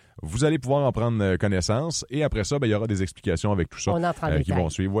chiffres. Vous allez pouvoir en prendre connaissance et après ça, ben, il y aura des explications avec tout ça qui vont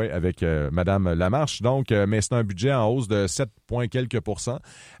suivre avec Mme Lamarche. Donc, mais c'est un budget en hausse de 7 quelques %.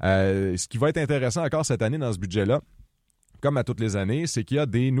 Ce qui va être intéressant encore cette année dans ce budget-là, comme à toutes les années, c'est qu'il y a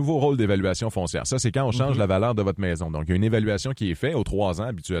des nouveaux rôles d'évaluation foncière. Ça, c'est quand on change la valeur de votre maison. Donc, il y a une évaluation qui est faite aux 3 ans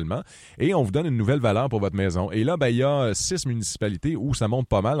habituellement et on vous donne une nouvelle valeur pour votre maison. Et là, ben, il y a 6 municipalités où ça monte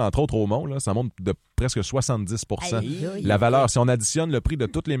pas mal. Entre autres, au Mont, là, ça monte de presque 70 % la valeur. Si on additionne le prix de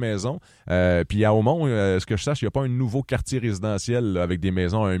toutes les maisons, puis à Aumont, ce que je sache, il n'y a pas un nouveau quartier résidentiel là, avec des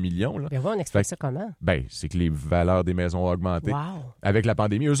maisons à 1 million. Là. Mais on explique ça comment? Ben, c'est que les valeurs des maisons ont augmenté avec la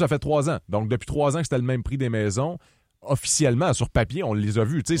pandémie. Eux, ça fait 3 ans. Donc, depuis 3 ans que c'était le même prix des maisons, officiellement, sur papier, on les a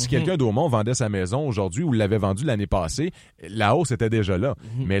vus. Tu sais, si quelqu'un d'Aumont vendait sa maison aujourd'hui ou l'avait vendue l'année passée, la hausse était déjà là.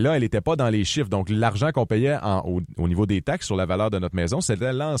 Mais là, elle n'était pas dans les chiffres. Donc, l'argent qu'on payait au niveau des taxes sur la valeur de notre maison,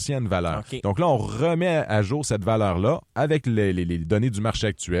 c'était l'ancienne valeur. Donc là, on remet à jour cette valeur-là avec les données du marché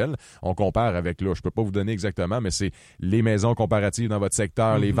actuel. On compare avec, là, je peux pas vous donner exactement, mais c'est les maisons comparatives dans votre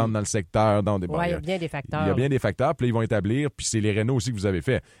secteur, les ventes dans le secteur. Il y a bien des facteurs. Il y a bien des facteurs. Puis là, ils vont établir. Puis c'est les rénos aussi que vous avez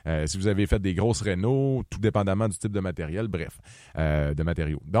fait. Si vous avez fait des grosses rénos, tout dépendamment du type de matériel, de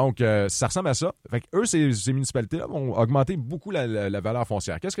matériaux. Donc, ça ressemble à ça. Fait que eux, ces municipalités-là vont augmenter beaucoup la valeur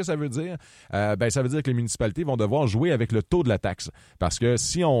foncière. Qu'est-ce que ça veut dire? Ben, ça veut dire que les municipalités vont devoir jouer avec le taux de la taxe. Parce que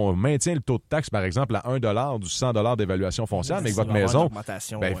si on maintient le taux de taxe, par exemple, à 1 $, du 100 $ d'évaluation foncière, mais que votre maison,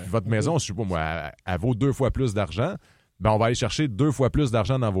 votre maison, je sais pas moi, elle vaut 2 fois plus d'argent, ben on va aller chercher 2 fois plus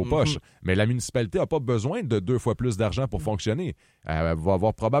d'argent dans vos poches. Mais la municipalité n'a pas besoin de 2 fois plus d'argent pour fonctionner. Elle va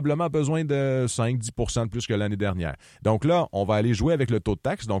avoir probablement besoin de 5-10 % de plus que l'année dernière. Donc là, on va aller jouer avec le taux de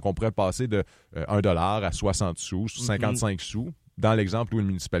taxe. Donc, on pourrait passer de 1 $ à 60 sous, 55 sous. Dans l'exemple où une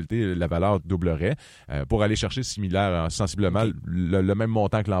municipalité, la valeur doublerait pour aller chercher sensiblement le même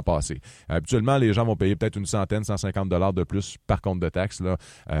montant que l'an passé. Habituellement, les gens vont payer peut-être une centaine, 150 $ de plus par compte de taxe. Là.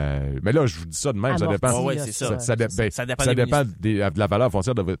 Mais là, je vous dis ça de même, ça dépend. Ça dépend de la valeur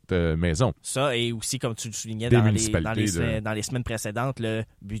foncière de votre maison. Ça, et aussi, comme tu le soulignais dans les semaines précédentes, le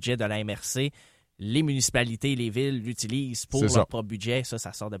budget de la MRC, les municipalités, les villes l'utilisent pour leur propre budget. Ça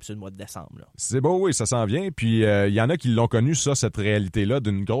sort d'habitude le mois de décembre. Là. C'est beau, oui, ça s'en vient. Puis, il y en a qui l'ont connu, cette réalité-là,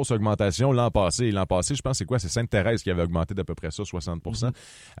 d'une grosse augmentation l'an passé. L'an passé, je pense, c'est Sainte-Thérèse qui avait augmenté d'à peu près ça, 60 %,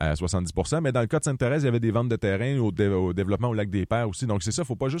 70 %. Mais dans le cas de Sainte-Thérèse, il y avait des ventes de terrain au développement au Lac-des-Pères aussi. Donc, c'est ça, il ne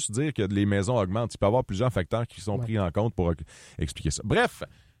faut pas juste dire que les maisons augmentent. Il peut y avoir plusieurs facteurs qui sont pris en compte pour expliquer ça. Bref,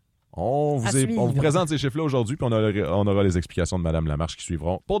 on vous présente ces chiffres-là aujourd'hui, puis on aura les explications de Mme Lamarche qui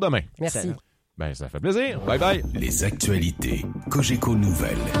suivront pour demain. Merci. Ben, ça fait plaisir. Bye bye. Les actualités Cogeco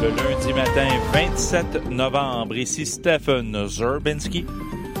Nouvelles. Le lundi matin, 27 novembre, ici Stephen Zerbinski.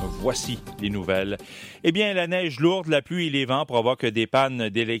 voici les nouvelles. Eh bien, la neige lourde, la pluie et les vents provoquent des pannes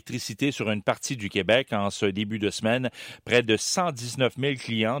d'électricité sur une partie du Québec. En ce début de semaine, près de 119 000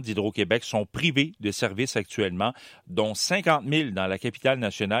 clients d'Hydro-Québec sont privés de services actuellement, dont 50 000 dans la capitale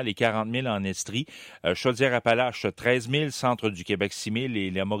nationale et 40 000 en Estrie. Chaudière-Appalaches, 13 000, Centre du Québec, 6 000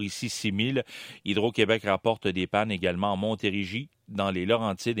 et la Mauricie, 6 000. Hydro-Québec rapporte des pannes également en Montérégie, dans les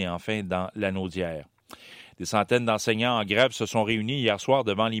Laurentides et enfin dans la Naudière. Des centaines d'enseignants en grève se sont réunis hier soir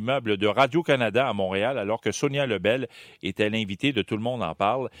devant l'immeuble de Radio-Canada à Montréal alors que Sonia Lebel était l'invitée de Tout le monde en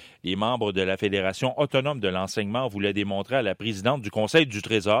parle. Les membres de la Fédération autonome de l'enseignement voulaient démontrer à la présidente du Conseil du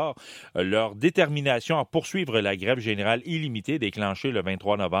Trésor leur détermination à poursuivre la grève générale illimitée déclenchée le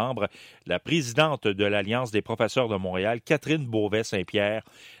 23 novembre. La présidente de l'Alliance des professeurs de Montréal, Catherine Beauvais-Saint-Pierre,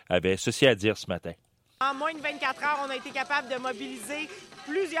 avait ceci à dire ce matin. En moins de 24 heures, on a été capable de mobiliser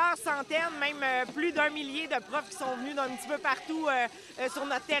plusieurs centaines, même plus d'1 millier de profs qui sont venus d'un petit peu partout sur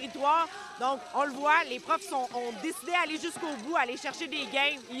notre territoire. Donc, on le voit, les profs ont décidé d'aller jusqu'au bout, aller chercher des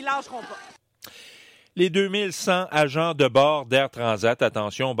gains. Ils lâcheront pas. Les 2100 agents de bord d'Air Transat,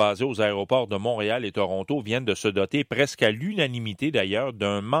 attention, basés aux aéroports de Montréal et Toronto, viennent de se doter presque à l'unanimité d'ailleurs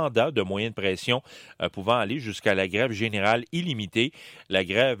d'un mandat de moyenne pression pouvant aller jusqu'à la grève générale illimitée. La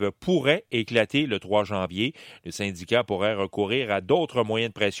grève pourrait éclater le 3 janvier. Le syndicat pourrait recourir à d'autres moyens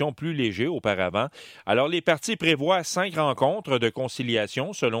de pression plus légers auparavant. Alors, les partis prévoient 5 rencontres de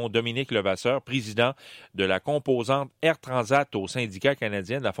conciliation, selon Dominique Levasseur, président de la composante Air Transat au syndicat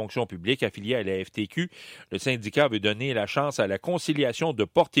canadien de la fonction publique affilié à la FTQ. Le syndicat veut donner la chance à la conciliation de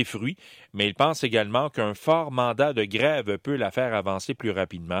porter fruit, mais il pense également qu'un fort mandat de grève peut la faire avancer plus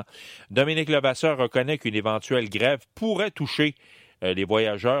rapidement. Dominique Levasseur reconnaît qu'une éventuelle grève pourrait toucher les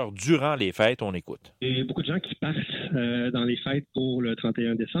voyageurs durant les fêtes. On écoute. Il y a beaucoup de gens qui partent dans les fêtes pour le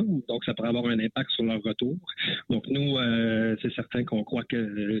 31 décembre, donc ça pourrait avoir un impact sur leur retour. Donc nous, c'est certain qu'on croit que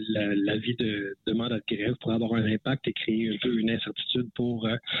l'avis de mandat de grève pourrait avoir un impact et créer un peu une incertitude pour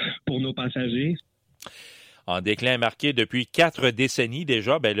nos passagers. En déclin marqué depuis 4 décennies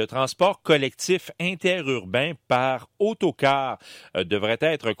déjà, le transport collectif interurbain par autocar devrait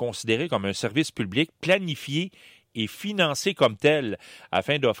être considéré comme un service public planifié et financé comme tel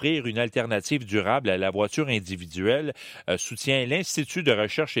afin d'offrir une alternative durable à la voiture individuelle, soutient l'Institut de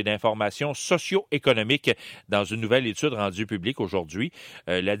recherche et d'information socio-économique dans une nouvelle étude rendue publique aujourd'hui.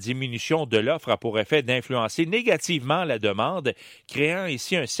 La diminution de l'offre a pour effet d'influencer négativement la demande, créant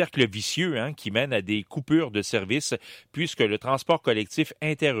ici un cercle vicieux qui mène à des coupures de services puisque le transport collectif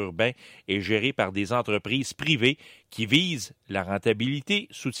interurbain est géré par des entreprises privées qui visent la rentabilité,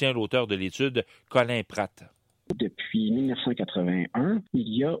 soutient l'auteur de l'étude, Colin Pratt. Depuis 1981,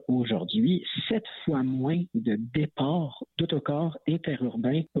 il y a aujourd'hui 7 fois moins de départs d'autocars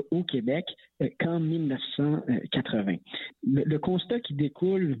interurbains au Québec qu'en 1980. Le constat qui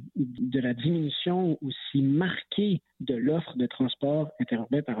découle de la diminution aussi marquée de l'offre de transport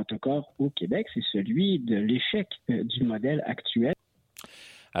interurbain par autocar au Québec, c'est celui de l'échec du modèle actuel.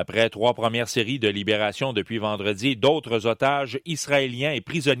 Après 3 premières séries de libération depuis vendredi, d'autres otages israéliens et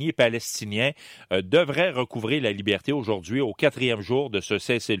prisonniers palestiniens devraient recouvrer la liberté aujourd'hui au 4e jour de ce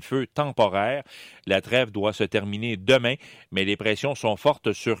cessez-le-feu temporaire. La trêve doit se terminer demain, mais les pressions sont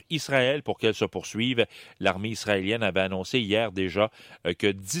fortes sur Israël pour qu'elle se poursuive. L'armée israélienne avait annoncé hier déjà que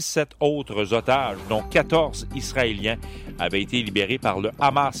 17 autres otages, dont 14 Israéliens, avaient été libérés par le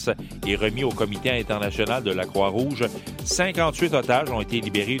Hamas et remis au Comité international de la Croix-Rouge. 58 otages ont été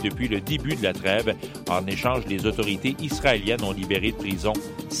libérés depuis le début de la trêve. En échange, les autorités israéliennes ont libéré de prison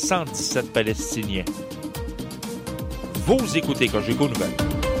 117 Palestiniens. Vous écoutez Cogeco Nouvelles.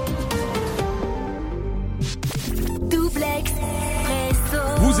 Double Expresso.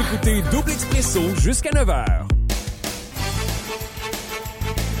 Vous écoutez Double Expresso jusqu'à 9h.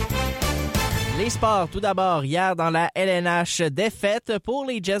 Les sports, tout d'abord, hier dans la LNH, défaite pour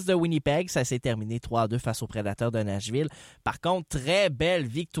les Jets de Winnipeg. Ça s'est terminé 3-2 face aux Prédateurs de Nashville. Par contre, très belle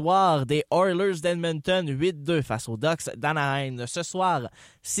victoire des Oilers d'Edmonton, 8-2 face aux Ducks d'Anaheim. Ce soir,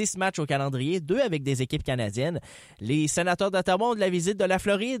 6 matchs au calendrier, 2 avec des équipes canadiennes. Les Sénateurs d'Ottawa ont de la visite de la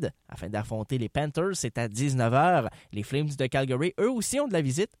Floride afin d'affronter les Panthers. C'est à 19h. Les Flames de Calgary, eux aussi, ont de la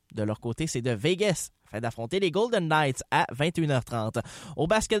visite. De leur côté, c'est de Vegas afin d'affronter les Golden Knights à 21h30. Au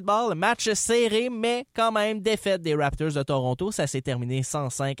basketball, match serré, mais quand même défaite des Raptors de Toronto. Ça s'est terminé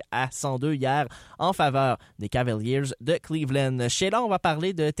 105-102 hier en faveur des Cavaliers de Cleveland. Sheila, on va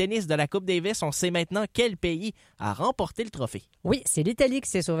parler de tennis de la Coupe Davis. On sait maintenant quel pays a remporté le trophée. Oui, c'est l'Italie qui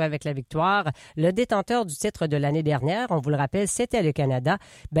s'est sauvé avec la victoire. Le détenteur du titre de l'année dernière, on vous le rappelle, c'était le Canada.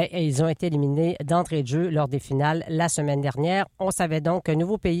 Ils ont été éliminés d'entrée de jeu lors des finales la semaine dernière. On savait donc qu'un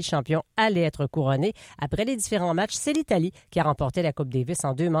nouveau pays champion allait être couronné. Après les différents matchs, c'est l'Italie qui a remporté la Coupe Davis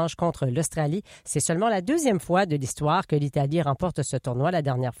en 2 manches contre l'Australie. C'est seulement la 2e fois de l'histoire que l'Italie remporte ce tournoi. La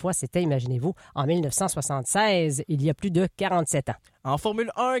dernière fois, c'était, imaginez-vous, en 1976, il y a plus de 47 ans. En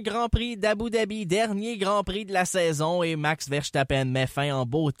Formule 1, Grand Prix d'Abu Dhabi, dernier Grand Prix de la saison et Max Verstappen met fin en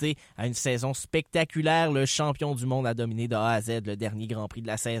beauté à une saison spectaculaire. Le champion du monde a dominé de A à Z le dernier Grand Prix de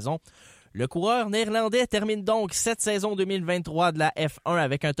la saison. Le coureur néerlandais termine donc cette saison 2023 de la F1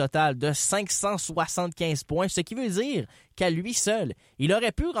 avec un total de 575 points, ce qui veut dire qu'à lui seul, il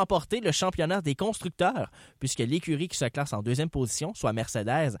aurait pu remporter le championnat des constructeurs, puisque l'écurie qui se classe en 2e position, soit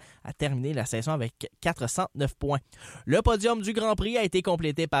Mercedes, a terminé la saison avec 409 points. Le podium du Grand Prix a été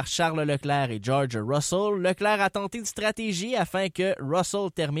complété par Charles Leclerc et George Russell. Leclerc a tenté une stratégie afin que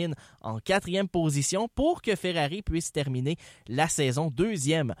Russell termine en 4e position pour que Ferrari puisse terminer la saison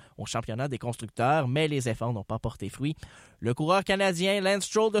 2e au championnat des constructeurs, mais les efforts n'ont pas porté fruit. Le coureur canadien Lance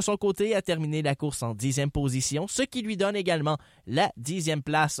Stroll, de son côté, a terminé la course en 10e position, ce qui lui donne également la 10e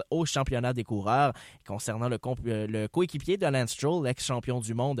place au championnat des coureurs. Concernant le coéquipier de Lance Stroll, l'ex-champion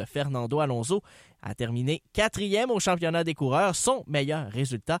du monde Fernando Alonso, a terminé 4e au championnat des coureurs, son meilleur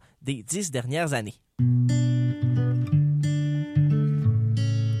résultat des 10 dernières années.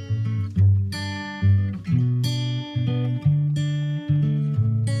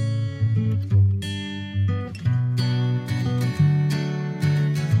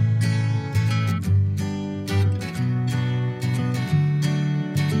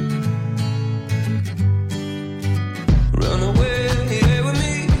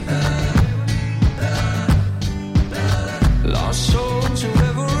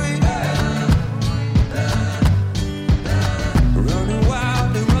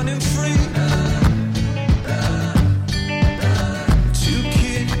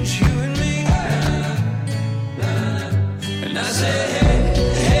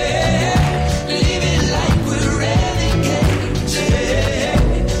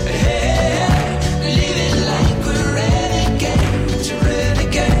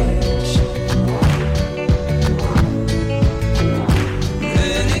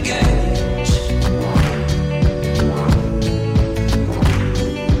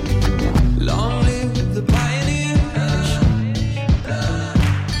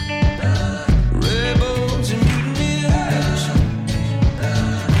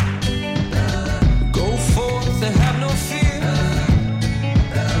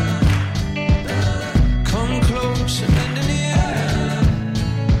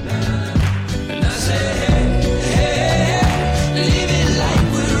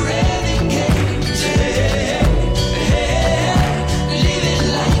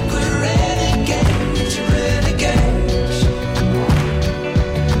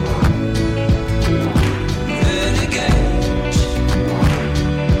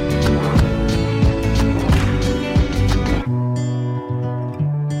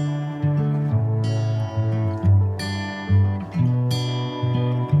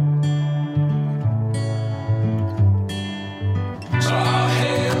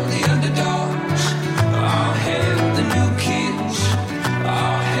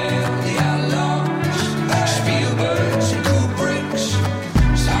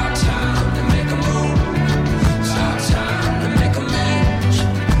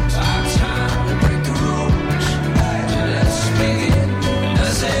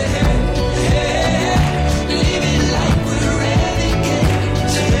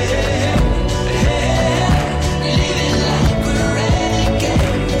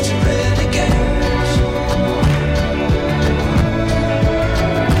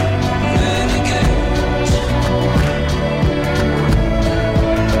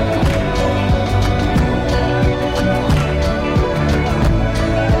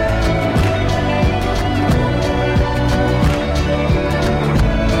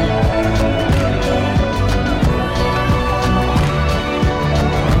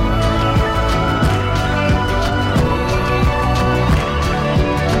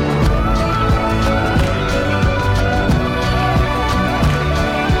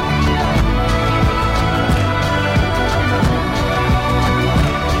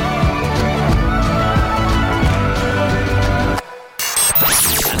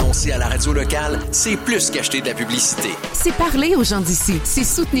 C'est plus qu'acheter de la publicité. C'est parler aux gens d'ici. C'est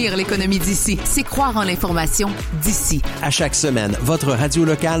soutenir l'économie d'ici. C'est croire en l'information d'ici. À chaque semaine, votre radio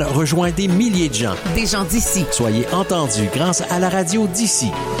locale rejoint des milliers de gens. Des gens d'ici. Soyez entendus grâce à la radio d'ici.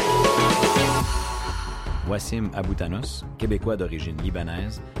 Wassim Aboutanos, Québécois d'origine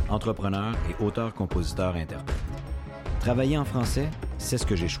libanaise, entrepreneur et auteur-compositeur-interprète. Travailler en français, c'est ce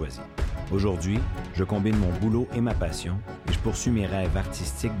que j'ai choisi. Aujourd'hui, je combine mon boulot et ma passion et je poursuis mes rêves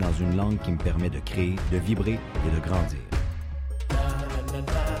artistiques dans une langue qui me permet de créer, de vibrer et de grandir.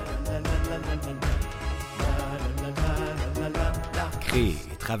 Créer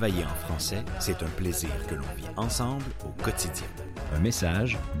et travailler en français, c'est un plaisir que l'on vit ensemble au quotidien. Un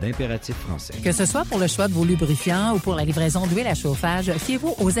message d'Impératif français. Que ce soit pour le choix de vos lubrifiants ou pour la livraison d'huile à chauffage,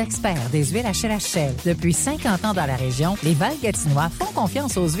 fiez-vous aux experts des huiles HL. Depuis 50 ans dans la région, les Val-Gatinois font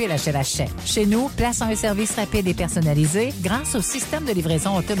confiance aux huiles HL. Chez nous, place à un service rapide et personnalisé grâce au système de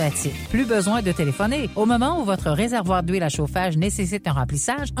livraison automatique. Plus besoin de téléphoner. Au moment où votre réservoir d'huile à chauffage nécessite un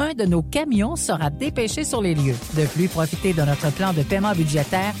remplissage, un de nos camions sera dépêché sur les lieux. De plus, profitez de notre plan de paiement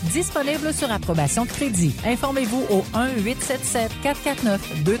budgétaire disponible sur approbation de crédit. Informez-vous au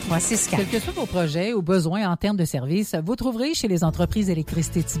 1-877-449-2364. Quels que soient vos projets ou besoins en termes de services, vous trouverez chez les entreprises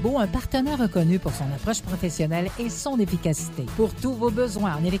Électricité Thibault un partenaire reconnu pour son approche professionnelle et son efficacité. Pour tous vos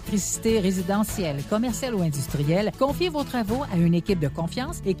besoins en électricité résidentielle, commerciale ou industrielle, confiez vos travaux à une équipe de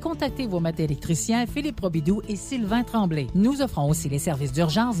confiance et contactez vos maîtres électriciens Philippe Robidoux et Sylvain Tremblay. Nous offrons aussi les services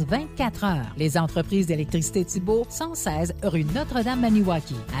d'urgence 24 heures. Les entreprises d'Électricité Thibault, 116 rue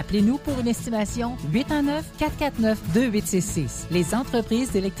Notre-Dame-Maniwaki. Appelez-nous pour une estimation 819-449-2866. Les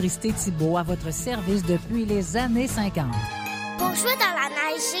entreprises d'Électricité Thibault à votre service depuis les années 50. Pour jouer dans la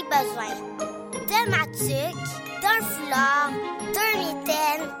neige, j'ai besoin de ma tuque, d'un foulard, d'un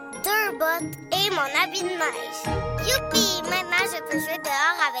mitaine, d'un bottes et mon habit de neige. Youpi! Maintenant, je peux jouer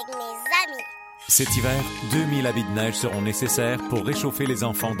dehors avec mes amis. Cet hiver, 2000 habits de neige seront nécessaires pour réchauffer les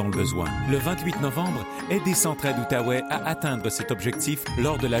enfants dans le besoin. Le 28 novembre, aidez Centraide Outaouais à atteindre cet objectif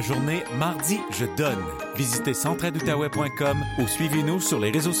lors de la journée Mardi Je donne. Visitez centraideoutaouais.com ou suivez-nous sur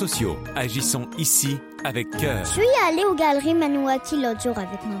les réseaux sociaux. Agissons ici avec cœur. Je suis allée aux Galeries Maniwaki l'autre jour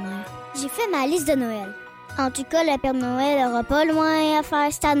avec ma mère. J'ai fait ma liste de Noël. En tout cas, le Père Noël n'aura pas loin à faire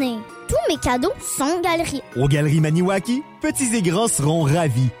cette année. Tous mes cadeaux sont galeries. Aux Galeries Maniwaki, petits et grands seront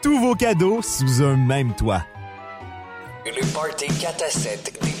ravis. Tous vos cadeaux sous un même toit. Le Party 4 à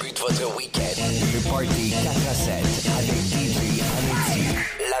 7 débute votre week-end. Le Party 4 à 7 avec DJ Améti.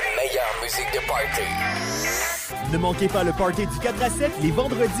 La meilleure musique de party. Ne manquez pas le Party du 4 à 7 les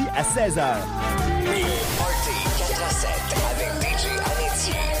vendredis à 16h. Le Party 4 à 7 avec DJ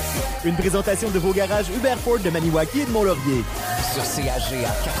Améti. Une présentation de vos garages Hubert Ford de Maniwaki et de Mont-Laurier. Sur CHG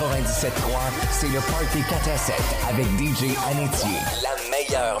à 97.3, c'est le Party 4 à 7 avec DJ Anétier. La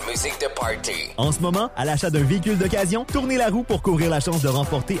meilleure musique de party. En ce moment, à l'achat d'un véhicule d'occasion, tournez la roue pour courir la chance de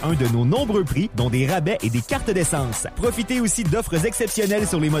remporter un de nos nombreux prix, dont des rabais et des cartes d'essence. Profitez aussi d'offres exceptionnelles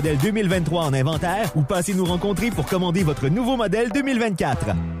sur les modèles 2023 en inventaire ou passez nous rencontrer pour commander votre nouveau modèle 2024.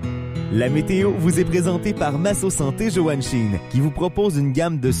 La météo vous est présentée par Masso Santé Joanne Chine, qui vous propose une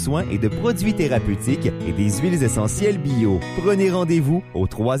gamme de soins et de produits thérapeutiques et des huiles essentielles bio. Prenez rendez-vous au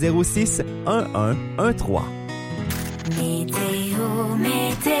 306-1113. Météo,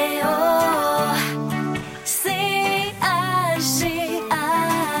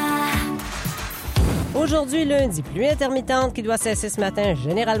 Aujourd'hui, lundi, pluie intermittente qui doit cesser ce matin,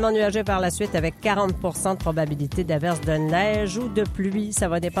 généralement nuageux par la suite avec 40 de probabilité d'averse de neige ou de pluie. Ça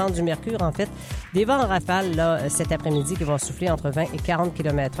va dépendre du mercure, en fait. Des vents en rafale, là, cet après-midi qui vont souffler entre 20 et 40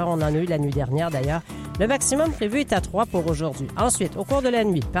 km/h. On en a eu la nuit dernière, d'ailleurs. Le maximum prévu est à 3 pour aujourd'hui. Ensuite, au cours de la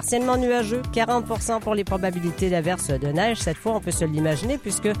nuit, partiellement nuageux, 40 pour les probabilités d'averse de neige. Cette fois, on peut se l'imaginer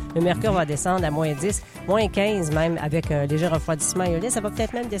puisque le mercure va descendre à moins 10, moins 15 même, avec un léger refroidissement éolien. Ça va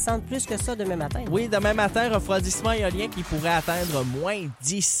peut-être même descendre plus que ça demain matin. Oui, demain matin, refroidissement éolien qui pourrait atteindre moins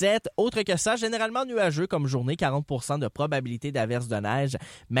 17. Autre que ça, généralement nuageux comme journée, 40 de probabilité d'averse de neige.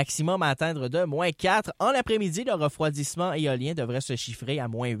 Maximum à atteindre de moins 4. En l'après-midi, le refroidissement éolien devrait se chiffrer à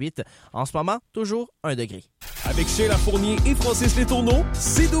moins 8. En ce moment, toujours 1 degré. Avec Sheila Fournier et Francis Letourneau,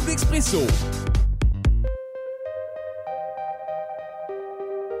 c'est Double Expresso.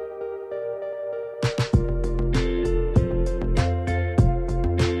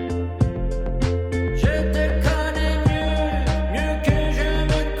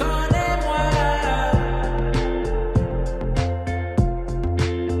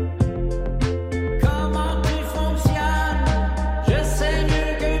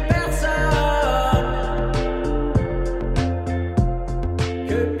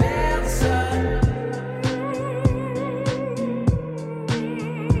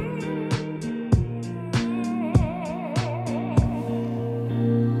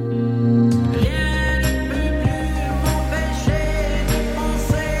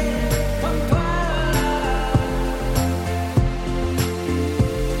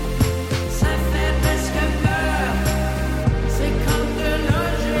 Ça fait presque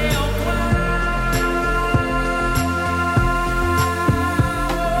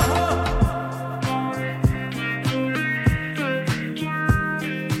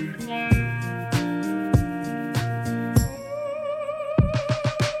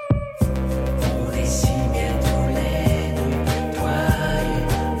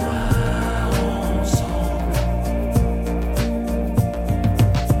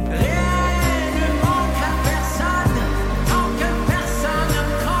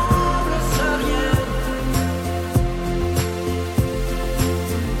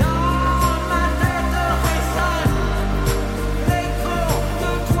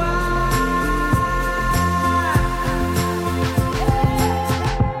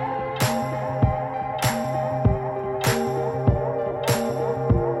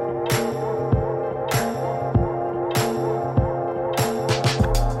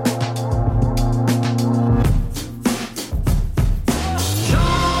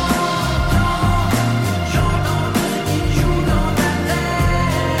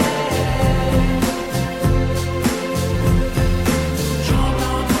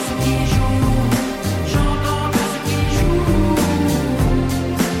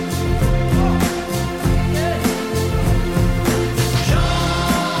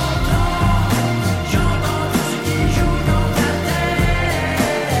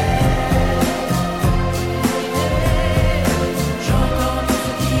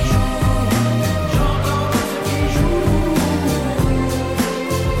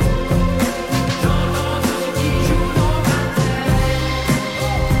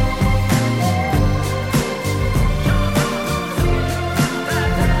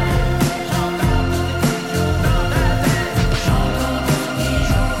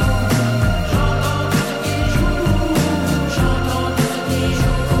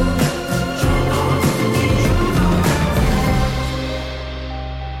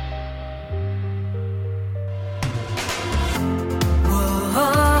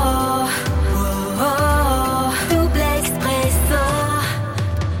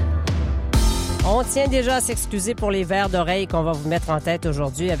tient déjà à s'excuser pour les verres d'oreille qu'on va vous mettre en tête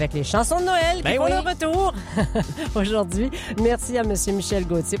aujourd'hui avec les chansons de Noël qui font le retour aujourd'hui. Merci à M. Michel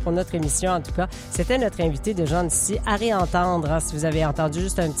Gauthier pour notre émission. En tout cas, c'était notre invité de gens d'ici à réentendre. Si vous avez entendu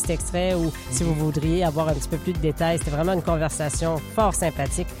juste un petit extrait ou si vous voudriez avoir un petit peu plus de détails, c'était vraiment une conversation fort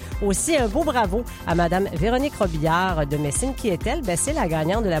sympathique. Aussi, un beau bravo à Mme Véronique Robillard de Messine. Qui est-elle? Ben, c'est la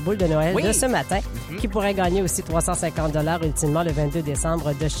gagnante de la boule de Noël de ce matin qui pourrait gagner aussi 350 $ ultimement le 22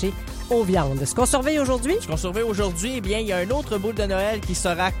 décembre de chez Aux Viandes. Ce qu'on surveille aujourd'hui? Ce qu'on surveille aujourd'hui, eh bien, il y a un autre boule de Noël qui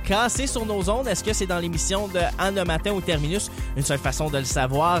sera cassé sur nos ondes. Est-ce que c'est dans l'émission de Anne le matin au terminus? Une seule façon de le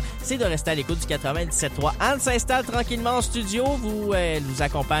savoir, c'est de rester à l'écoute du 97.3. Anne s'installe tranquillement en studio. Elle vous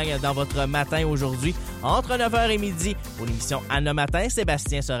accompagne dans votre matin aujourd'hui entre 9h et midi pour l'émission Anne le matin.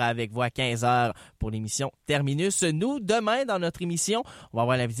 Sébastien sera avec vous à 15h pour l'émission Terminus. Nous, demain, dans notre émission, on va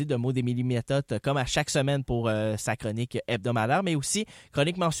avoir la visite de Maud Émilie Méthode comme à chaque semaine pour sa chronique hebdomadaire, mais aussi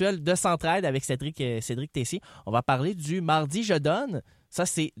chronique mensuelle de Centraide avec Cédric Tessier. On va parler du Mardi Je donne. Ça,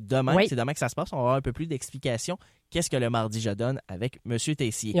 c'est demain. Oui. C'est demain que ça se passe. On va avoir un peu plus d'explications. Qu'est-ce que le Mardi Je donne avec M.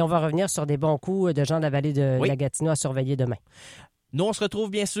 Tessier. Et on va revenir sur des bons coups de gens de la vallée de la Gatineau à surveiller demain. Nous, on se retrouve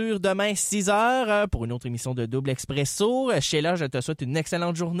bien sûr demain 6h pour une autre émission de Double Expresso. Sheila, je te souhaite une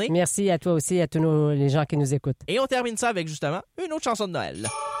excellente journée. Merci à toi aussi et à tous les gens qui nous écoutent. Et on termine ça avec justement une autre chanson de Noël.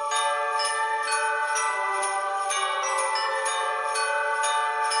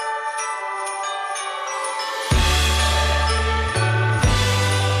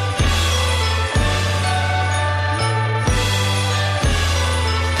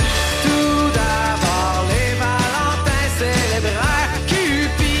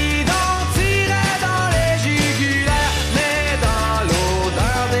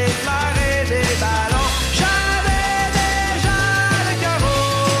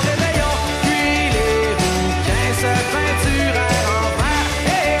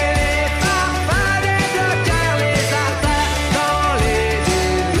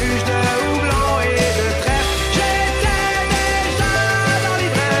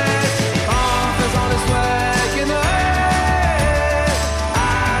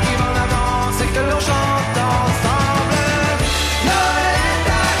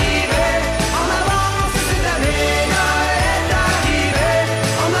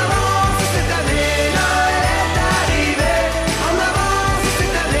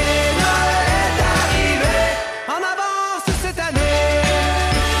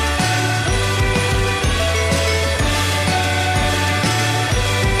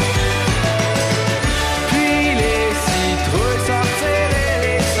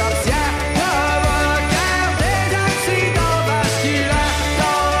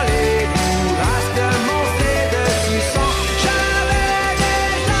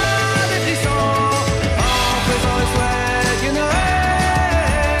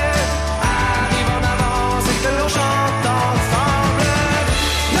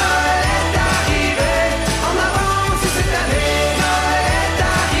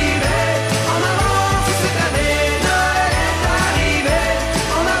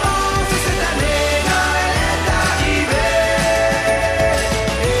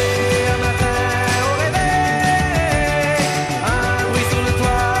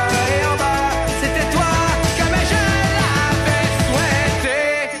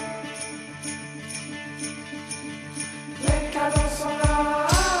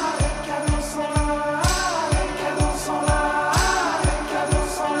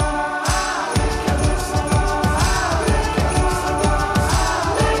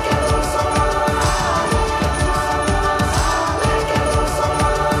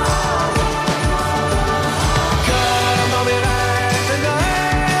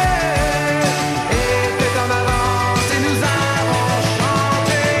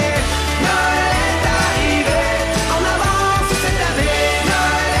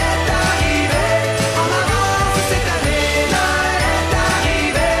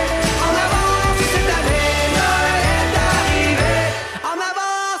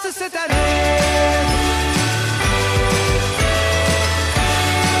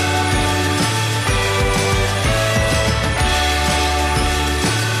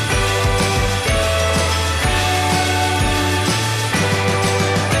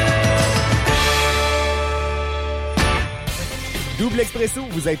 Expresso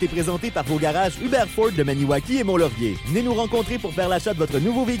vous a été présenté par vos garages Hubert Ford de Maniwaki et Mont-Laurier. Venez nous rencontrer pour faire l'achat de votre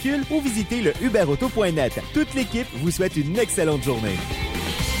nouveau véhicule ou visiter le hubertauto.net. Toute l'équipe vous souhaite une excellente journée.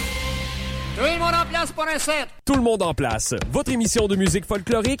 Tout le monde en place pour un set! Tout le monde en place. Votre émission de musique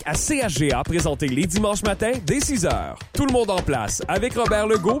folklorique à CHGA présentée les dimanches matins dès 6h. Tout le monde en place avec Robert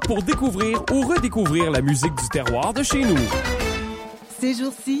Legault pour découvrir ou redécouvrir la musique du terroir de chez nous. Ces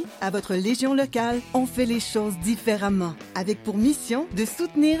jours-ci, à votre Légion locale, on fait les choses différemment, avec pour mission de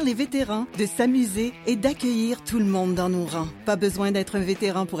soutenir les vétérans, de s'amuser et d'accueillir tout le monde dans nos rangs. Pas besoin d'être un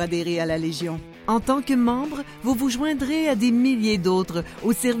vétéran pour adhérer à la Légion. En tant que membre, vous vous joindrez à des milliers d'autres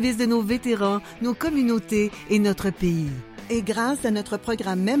au service de nos vétérans, nos communautés et notre pays. Et grâce à notre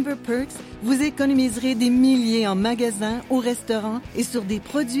programme Member Perks, vous économiserez des milliers en magasins, au restaurant et sur des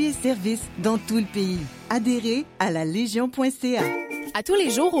produits et services dans tout le pays. Adhérez à la Légion.ca. À tous les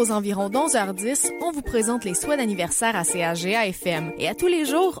jours, aux environs d'11h10, on vous présente les souhaits d'anniversaire à CHGA-FM. Et à tous les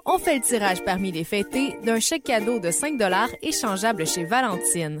jours, on fait le tirage parmi les fêtés d'un chèque cadeau de 5 $ échangeable chez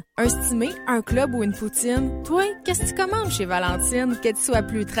Valentine. Un stimé, un club ou une poutine? Toi, qu'est-ce que tu commandes chez Valentine? Que tu sois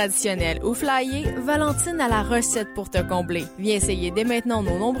plus traditionnel ou flyé, Valentine a la recette pour te combler. Viens essayer dès maintenant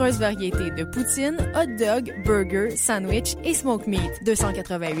nos nombreuses variétés de poutine, hot dog, burger, sandwich et smoke meat.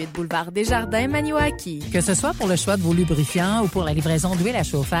 288 boulevard Desjardins, Maniwaki. Que ce soit pour le choix de vos lubrifiants ou pour la livraison d'huile à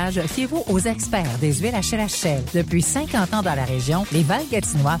chauffage, fiez-vous aux experts des huiles HL. Depuis 50 ans dans la région, les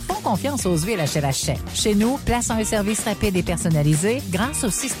Val-Gatinois font confiance aux huiles HL. Chez nous, place à un service rapide et personnalisé grâce au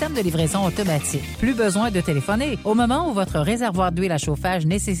système de livraison automatique. Plus besoin de téléphoner. Au moment où votre réservoir d'huile à chauffage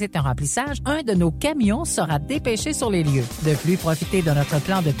nécessite un remplissage, un de nos camions sera dépêché sur les lieux. De plus, profitez de notre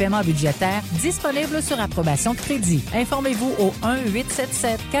plan de paiement budgétaire disponible sur approbation de crédit. Informez-vous au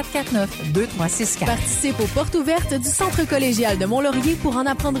 1-877-449-2364. Participe aux portes ouvertes du Centre collégial de Mont-Laurier pour en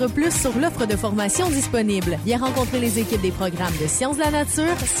apprendre plus sur l'offre de formation disponible. Viens rencontrer les équipes des programmes de sciences de la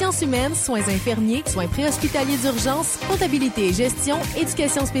nature, sciences humaines, soins infirmiers, soins préhospitaliers d'urgence, comptabilité et gestion,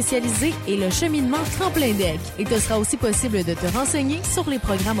 éducation spécialisée et le cheminement Tremplin Deck. Il te sera aussi possible de te renseigner sur les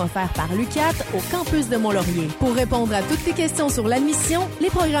programmes offerts par l'UQAT au campus de Mont-Laurier. Pour répondre à toutes tes questions sur l'admission, les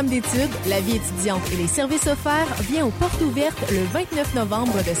programmes d'études, la vie étudiante et les services offerts, viens aux portes ouvertes le 29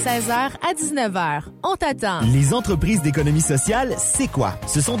 novembre de 16h à 19h. On t'attend! Les entreprises d'économie sociale, c'est quoi?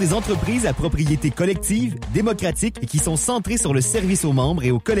 Ce sont des entreprises à propriété collective, démocratique et qui sont centrées sur le service aux membres et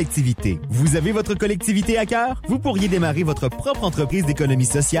aux collectivités. Vous avez votre collectivité à cœur? Vous pourriez démarrer votre propre entreprise d'économie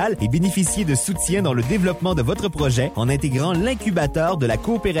sociale et bénéficier de soutien dans le développement de votre projet en intégrant l'incubateur de la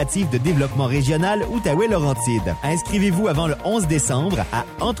coopérative de développement régional Outaouais-Laurentides. Inscrivez-vous avant le 11 décembre à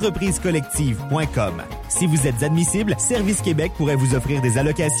entreprisecollective.com. Si vous êtes admissible, Service Québec pourrait vous offrir des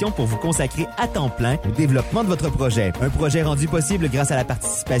allocations pour vous consacrer à temps plein au développement de votre projet. Un projet rendu possible grâce à la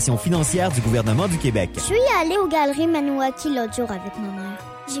participation financière du gouvernement du Québec. Je suis allée aux Galeries Maniwaki l'autre jour avec ma mère.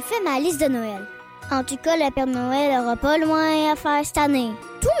 J'ai fait ma liste de Noël. En tout cas, le Père Noël n'aura pas loin à faire cette année.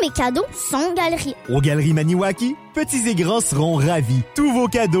 Tous mes cadeaux sont galeries. Aux Galeries Maniwaki, petits et grands seront ravis. Tous vos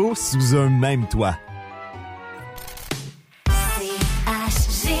cadeaux sous un même toit.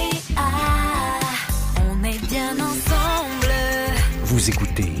 On est bien ensemble. Vous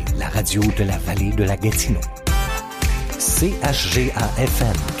écoutez la radio de la vallée de la Gatineau.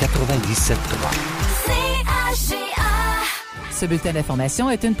 CHGA-FM 97.3. Ce bulletin d'information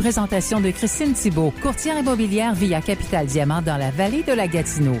est une présentation de Christine Thibault, courtière immobilière via Capital Diamant dans la vallée de la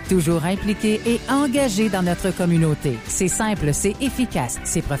Gatineau. Toujours impliquée et engagée dans notre communauté. C'est simple, c'est efficace,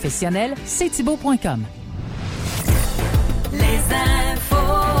 c'est professionnel, c'est thibault.com. Les infos.